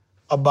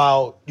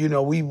 about,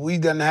 we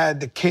done had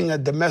the king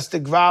of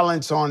domestic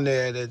violence on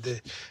there,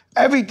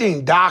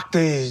 everything,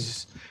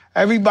 doctors,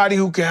 everybody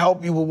who could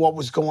help you with what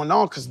was going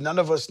on, because none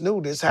of us knew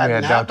this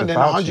hadn't happened in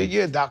 100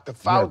 years. Dr.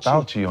 Fauci.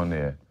 Fauci on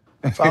there.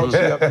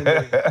 Fauci up in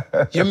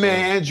there. Your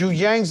man Andrew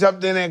Yang's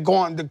up there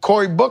going, the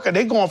Cory Booker,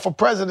 they going for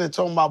president,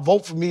 talking about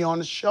vote for me on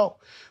the show.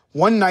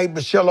 One night,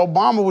 Michelle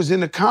Obama was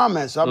in the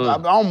comments. I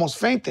almost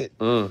fainted.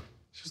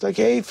 She's like,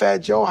 hey, Fat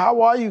Joe,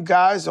 how are you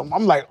guys?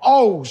 I'm like,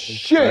 oh,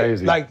 shit.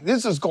 Crazy. Like,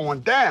 this is going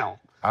down.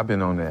 I've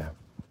been on there.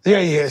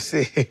 Yeah,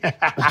 see.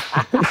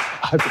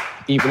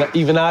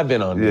 even I've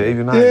been on there. Yeah,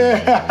 even I've been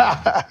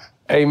on there.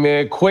 Hey,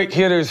 man, quick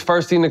hitters,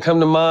 first thing to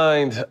come to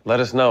mind, let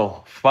us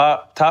know.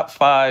 Top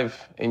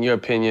 5, in your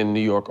opinion,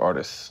 New York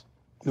artists.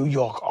 New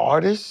York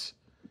artists?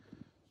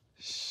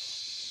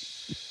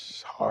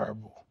 It's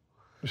horrible.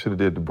 We should have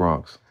did the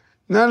Bronx.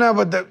 No,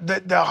 but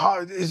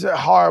it's a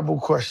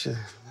horrible question.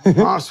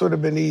 Bronx would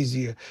have been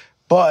easier.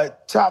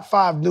 But top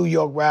 5 New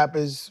York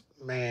rappers,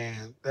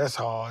 man, that's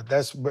hard.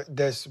 That's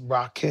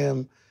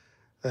Rakim,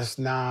 that's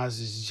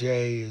Nas, it's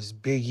Jay, it's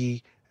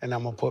Biggie, and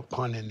I'm gonna put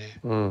Pun in there.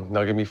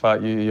 Now give me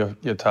 5,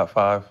 your top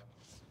 5.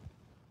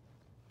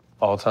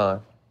 All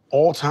time.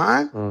 All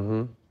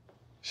time?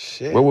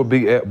 Shit. Where would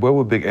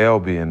Big L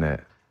be in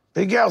that?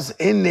 Big L's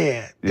in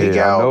there. Big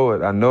Yeah,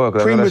 L, I know it.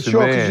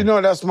 premature,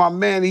 because that's my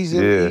man. He's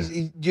in.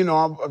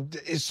 Yeah.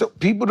 It's so,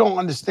 people don't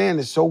understand.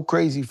 It's so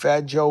crazy.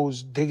 Fat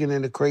Joe's digging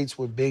in the crates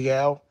with Big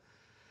L,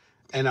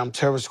 and I'm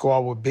Terror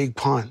Squad with Big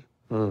Pun.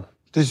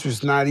 This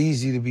was not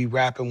easy to be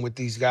rapping with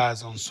these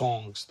guys on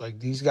songs. Like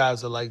these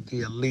guys are like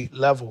the elite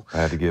level. I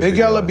had to get Big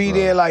L will be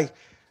there like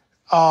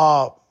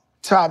top.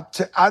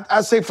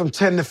 I'd say from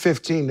 10 to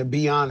 15 to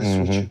be honest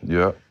with you.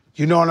 Yeah.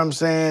 You know what I'm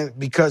saying?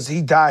 Because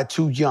he died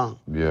too young.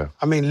 Yeah.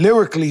 I mean,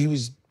 lyrically, he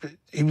was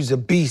a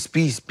beast.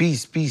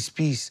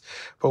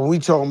 But when we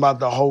talking about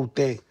the whole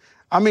thing,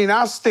 I mean,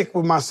 I'll stick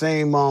with my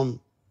same,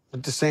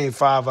 with the same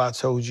 5 I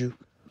told you.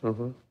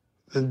 And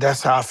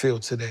that's how I feel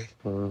today.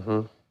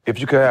 If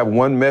you could have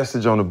one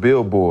message on a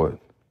billboard,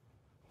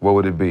 what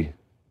would it be?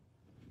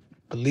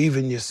 Believe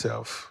in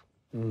yourself.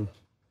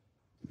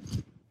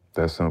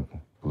 That's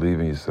simple. Believe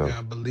in yourself.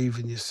 Yeah, believe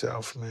in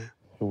yourself, man.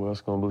 Who else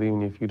gonna believe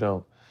in you if you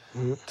don't?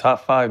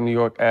 Top 5 New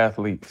York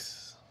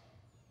athletes.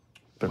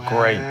 The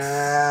greats.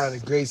 Ah, the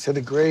greats of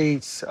the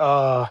greats.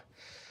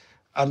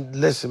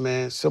 Listen,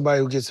 man,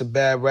 somebody who gets a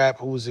bad rap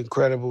who was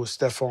incredible is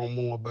Stephon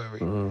Marbury.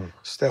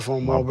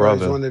 Stephon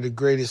Marbury is one of the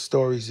greatest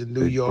stories in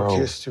New York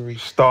history.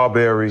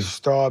 Starberry.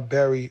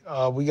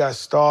 We got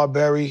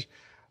Starberry.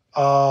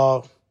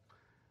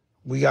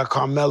 We got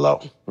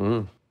Carmelo.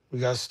 We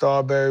got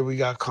Starberry. We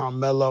got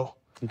Carmelo.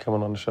 He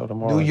coming on the show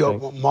tomorrow. New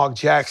York, Mark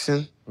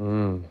Jackson.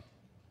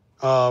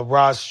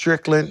 Rod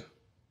Strickland.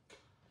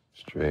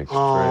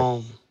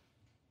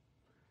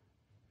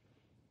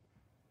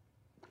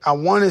 I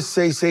want to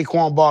say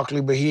Saquon Barkley,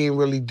 but he ain't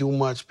really do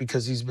much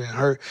because he's been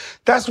hurt.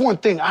 That's one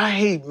thing I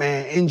hate,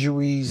 man.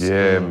 Injuries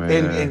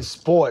in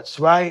sports,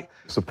 right?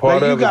 It's a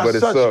part of it, but it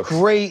sucks. You got such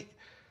great.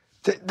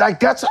 Like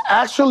that's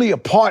actually a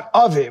part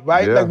of it,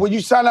 right? Yeah. Like when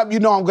you sign up,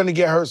 you know I'm gonna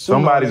get hurt soon.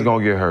 Somebody's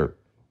gonna get hurt.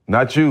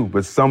 Not you,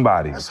 but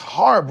somebody. That's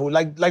horrible.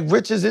 Like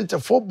Rich is into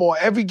football.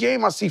 Every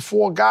game I see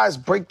 4 guys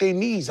break their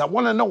knees. I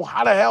want to know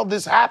how the hell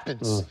this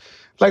happens.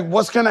 Like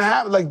what's gonna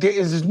happen? Like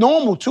it's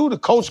normal too. The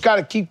coach got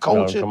to keep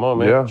coaching. Come on,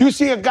 man. Yeah. You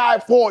see a guy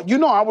fall. You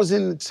know, I was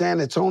in San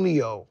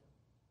Antonio.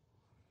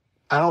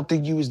 I don't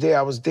think you was there.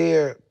 I was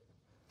there,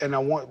 and I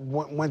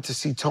went to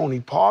see Tony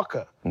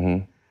Parker.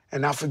 And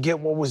I forget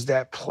what was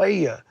that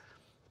player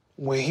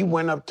when he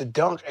went up to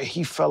dunk and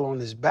he fell on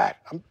his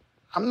back.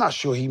 I'm not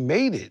sure he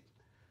made it.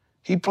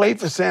 He played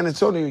for San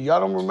Antonio. Y'all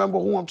don't remember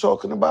who I'm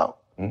talking about?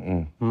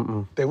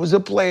 There was a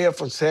player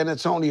from San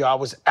Antonio. I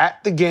was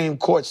at the game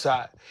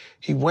courtside.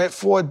 He went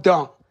for a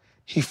dunk.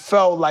 He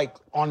fell like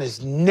on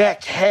his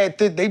neck, head.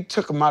 They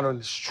took him out on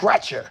the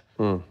stretcher.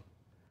 And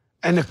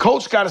the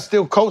coach got to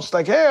still coach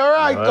like, hey, all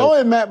right, go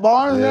ahead, Matt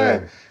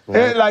Barnes.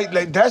 Hey,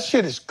 like that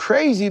shit is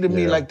crazy to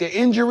me. Like the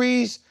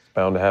injuries.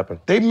 Bound to happen.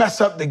 They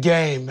mess up the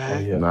game,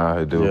 man. Nah,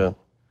 it do. Yeah.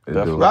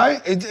 It do.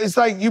 Right? It's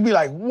like, you be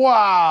like,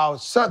 wow,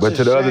 such a But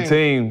to the other shame.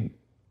 team,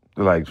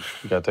 like,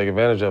 you gotta take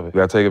advantage of it. You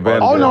gotta take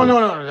advantage Oh, of no, it.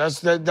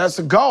 no. That's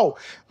a goal.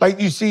 Like,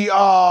 you see,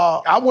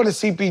 I wanted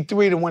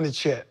CP3 to win the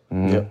chip.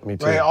 Yeah, me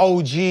too. Right?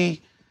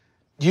 OG,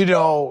 you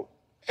know,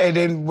 and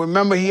then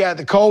remember he had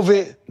the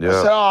COVID? Yeah. I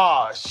said,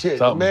 oh, shit,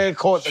 the man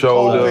caught the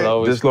Shoulder,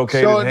 COVID.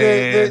 dislocated So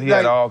hand, he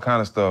had like, all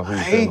kind of stuff. I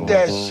hate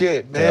that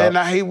shit, man.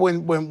 I hate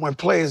when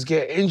players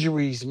get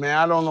injuries, man.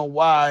 I don't know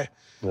why.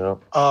 Yeah.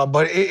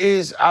 But it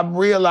is, I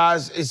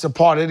realize it's a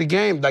part of the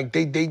game. Like,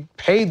 they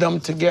pay them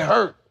to get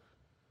hurt.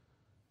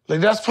 Like,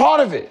 that's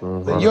part of it.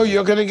 Like,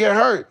 you're gonna get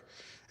hurt.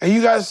 And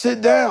you gotta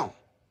sit down.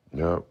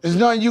 Yep. There's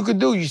nothing you can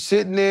do. You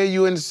sitting there,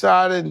 you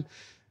inside, and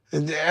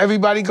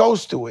everybody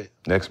goes through it.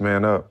 Next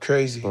man up.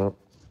 Crazy.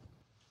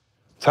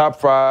 Top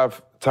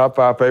five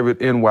favorite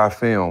NY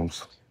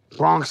films.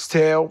 Bronx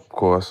Tale. Of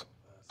course.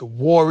 The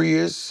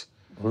Warriors.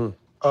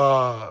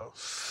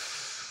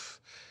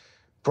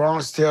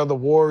 Bronx Tale, The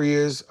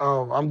Warriors.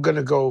 I'm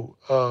going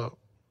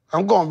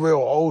real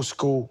old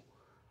school.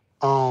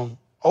 Don't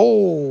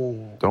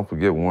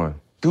forget one.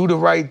 Do the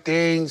Right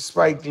Thing,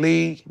 Spike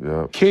Lee.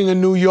 Yep. King of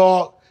New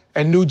York,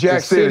 and New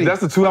Jack City.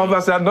 That's the two I was about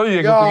to say. I know you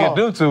ain't gonna forget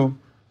them two.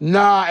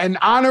 Nah, an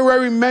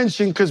honorary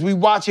mention, because we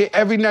watch it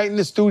every night in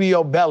the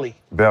studio, Belly.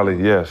 Belly,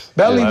 yes.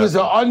 Belly was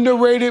an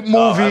underrated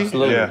movie.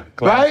 Absolutely. Yeah,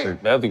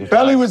 Right?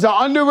 Belly was an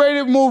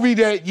underrated movie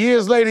that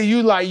years later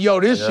you like, yo,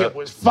 this shit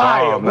was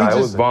fire. Bomb. Nah, it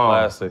was bomb.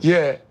 Classic.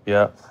 Yeah.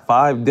 Yeah.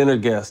 5 dinner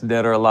guests,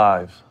 dead or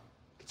alive.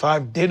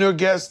 5 dinner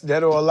guests,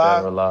 dead or alive?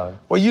 Dead or alive.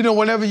 Well, you know,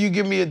 whenever you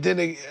give me a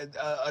dinner,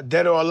 a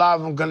dead or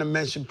alive, I'm gonna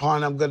mention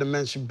Pun, I'm gonna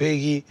mention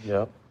Biggie.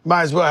 Yep.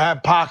 Might as well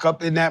have Pac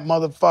up in that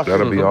motherfucker.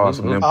 That'll be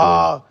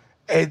awesome.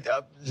 And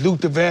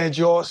Luther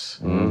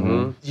Vandross,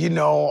 you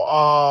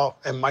know,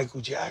 and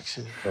Michael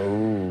Jackson.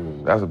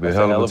 Ooh. That's a big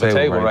hell of a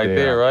table right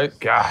there, right?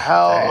 God,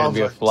 hell of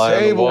be a a fly on the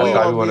table. wall. We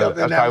That's gonna be up in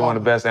probably that one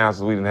of the best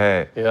answers we done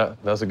had. Yeah,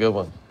 that's a good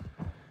one.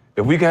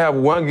 If you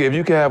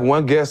could have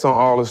one guest on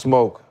All the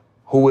Smoke,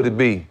 who would it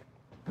be?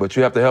 But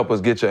you have to help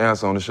us get your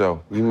answer on the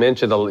show. You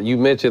mentioned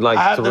like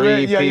I have to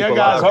 3 yeah, people. you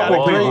got a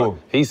couple a great- people.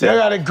 He said you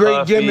got a great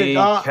Puffy, gimmick,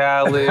 huh?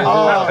 Khaled.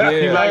 Oh,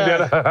 You like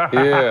that?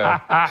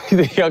 Yeah.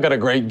 Y'all got a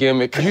great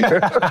gimmick.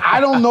 I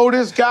don't know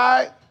this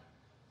guy,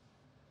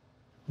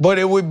 but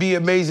it would be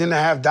amazing to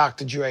have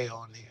Dr. Dre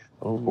on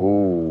here.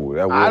 Ooh,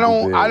 that would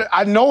be big.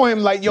 I know him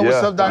like, yo,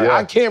 what's Yeah, up, Dr.? yeah.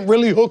 I can't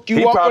really hook you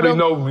He up probably with him.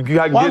 know you can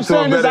What I'm get to him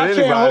saying is better I than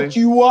can't anybody. hook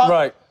you up.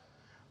 Right.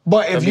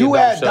 But if That'd be a you dope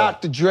had show.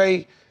 Dr.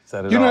 Dre,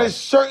 Set it you know, off. there's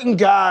certain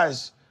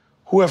guys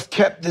who have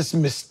kept this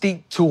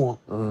mystique to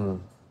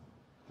them.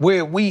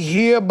 Where we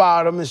hear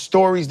about them and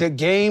stories that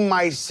Game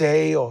might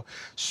say or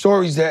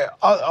stories that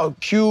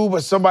Cube or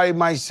somebody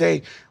might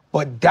say.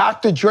 But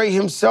Dr. Dre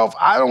himself,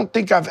 I don't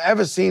think I've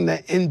ever seen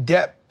an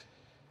in-depth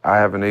I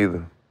haven't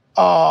either.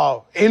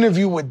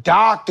 interview with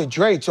Dr.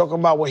 Dre talking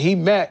about when he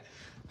met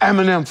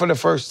Eminem for the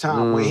first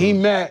time, when he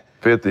met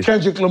 50.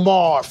 Kendrick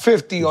Lamar,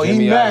 50, or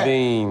Jimmy he met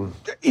Iovine.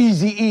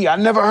 Eazy-E. I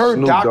never heard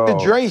Snoop Dr.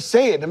 Dogg. Dre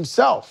say it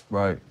himself.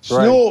 Right.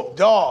 Snoop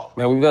Dogg.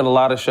 Man, we've done a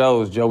lot of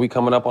shows, Joe. We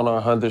coming up on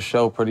our 100th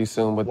show pretty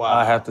soon, but Wow.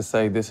 I have to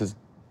say this has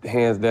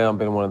hands down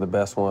been one of the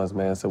best ones,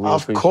 man. So we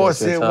Of appreciate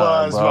course your it time,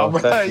 was, bro. my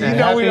brother. You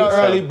know we Happy don't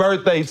early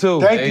birthday, too.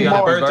 Thank you, Happy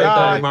Mark. birthday,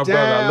 God my brother.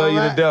 I love you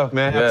damn, to death,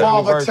 man. Yeah. Happy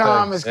Father birthday.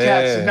 Time is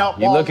catching up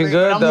You on looking me,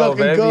 good, but I'm though,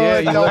 looking baby.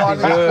 good. Yeah, you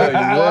looking good.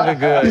 You looking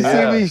good. You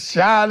Yeah. see me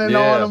shining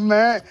Yeah. on him,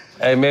 man.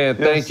 Hey, man,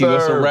 thank Yes, you.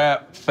 It's a sir.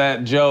 wrap.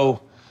 Fat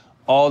Joe,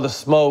 All the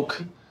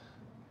Smoke.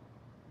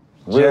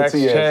 Jax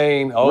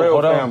Chain. Oh, Real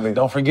hold on. family.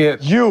 Don't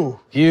forget. You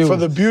for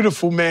the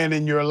beautiful man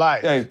in your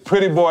life. Hey,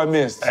 Pretty Boy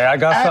Mist. Hey, I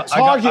got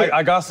some.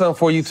 I got something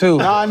for you too.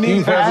 Nah, I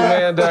need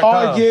QFamilyMan.com.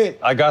 Target.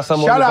 I got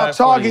some. Shout on the out back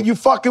Target. for You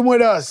fucking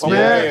with us,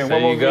 man.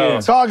 There you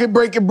go. Target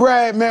breaking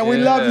bread, man. We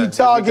love you,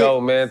 Target. There we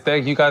go, man.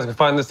 Thank you. You guys can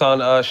find this on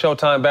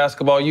Showtime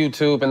Basketball,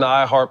 YouTube, and the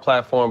iHeart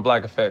platform,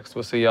 Black Effects.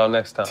 We'll see y'all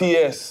next time.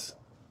 TS.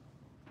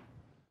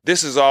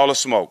 This is All the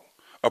Smoke,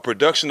 a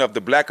production of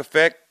The Black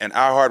Effect and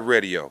iHeart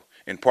Radio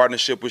in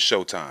partnership with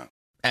Showtime.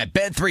 At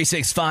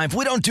Bet365,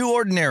 we don't do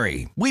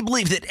ordinary. We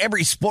believe that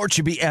every sport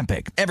should be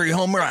epic. Every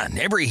home run,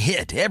 every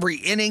hit, every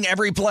inning,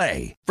 every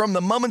play. From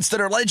the moments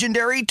that are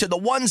legendary to the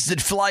ones that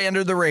fly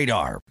under the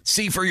radar.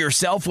 See for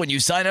yourself when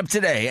you sign up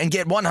today and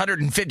get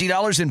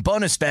 $150 in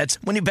bonus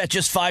bets when you bet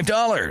just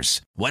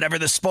 $5. Whatever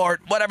the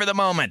sport, whatever the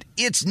moment,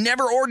 it's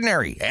never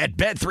ordinary at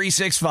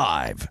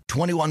Bet365.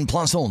 21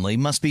 plus only.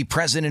 Must be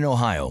present in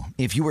Ohio.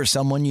 If you or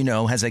someone you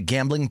know has a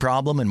gambling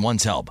problem and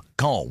wants help,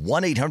 call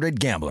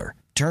 1-800-GAMBLER.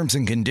 Terms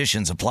and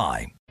conditions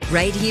apply.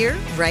 Right here,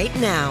 right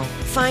now.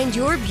 Find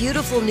your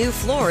beautiful new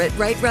floor at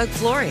Right Rug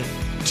Flooring.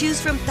 Choose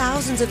from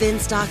thousands of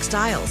in-stock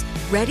styles,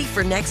 ready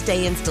for next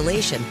day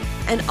installation,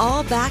 and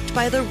all backed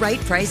by the right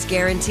price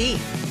guarantee.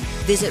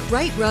 Visit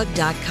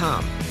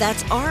rightrug.com.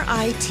 That's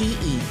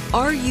RITERUG.com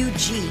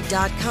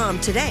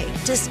today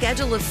to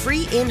schedule a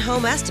free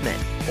in-home estimate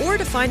or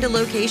to find a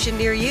location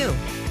near you.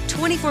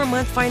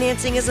 24-month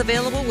financing is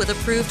available with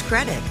approved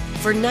credit.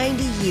 For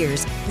 90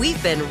 years,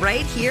 we've been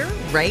right here,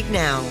 right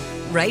now.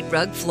 Right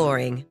Rug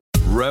Flooring.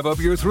 Rev up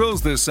your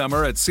thrills this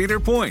summer at Cedar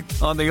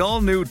Point on the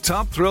all-new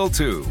Top Thrill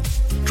 2.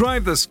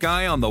 Drive the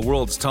sky on the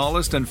world's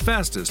tallest and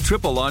fastest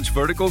triple-launch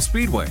vertical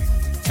speedway.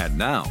 And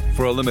now,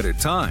 for a limited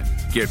time,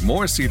 get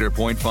more Cedar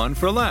Point fun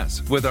for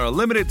less with our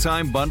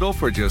limited-time bundle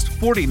for just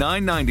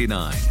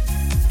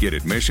 $49.99. Get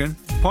admission,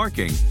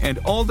 parking, and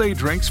all-day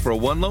drinks for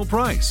one low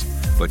price.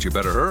 But you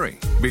better hurry,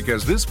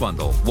 because this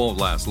bundle won't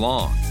last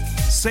long.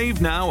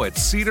 Save now at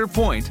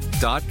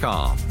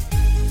cedarpoint.com.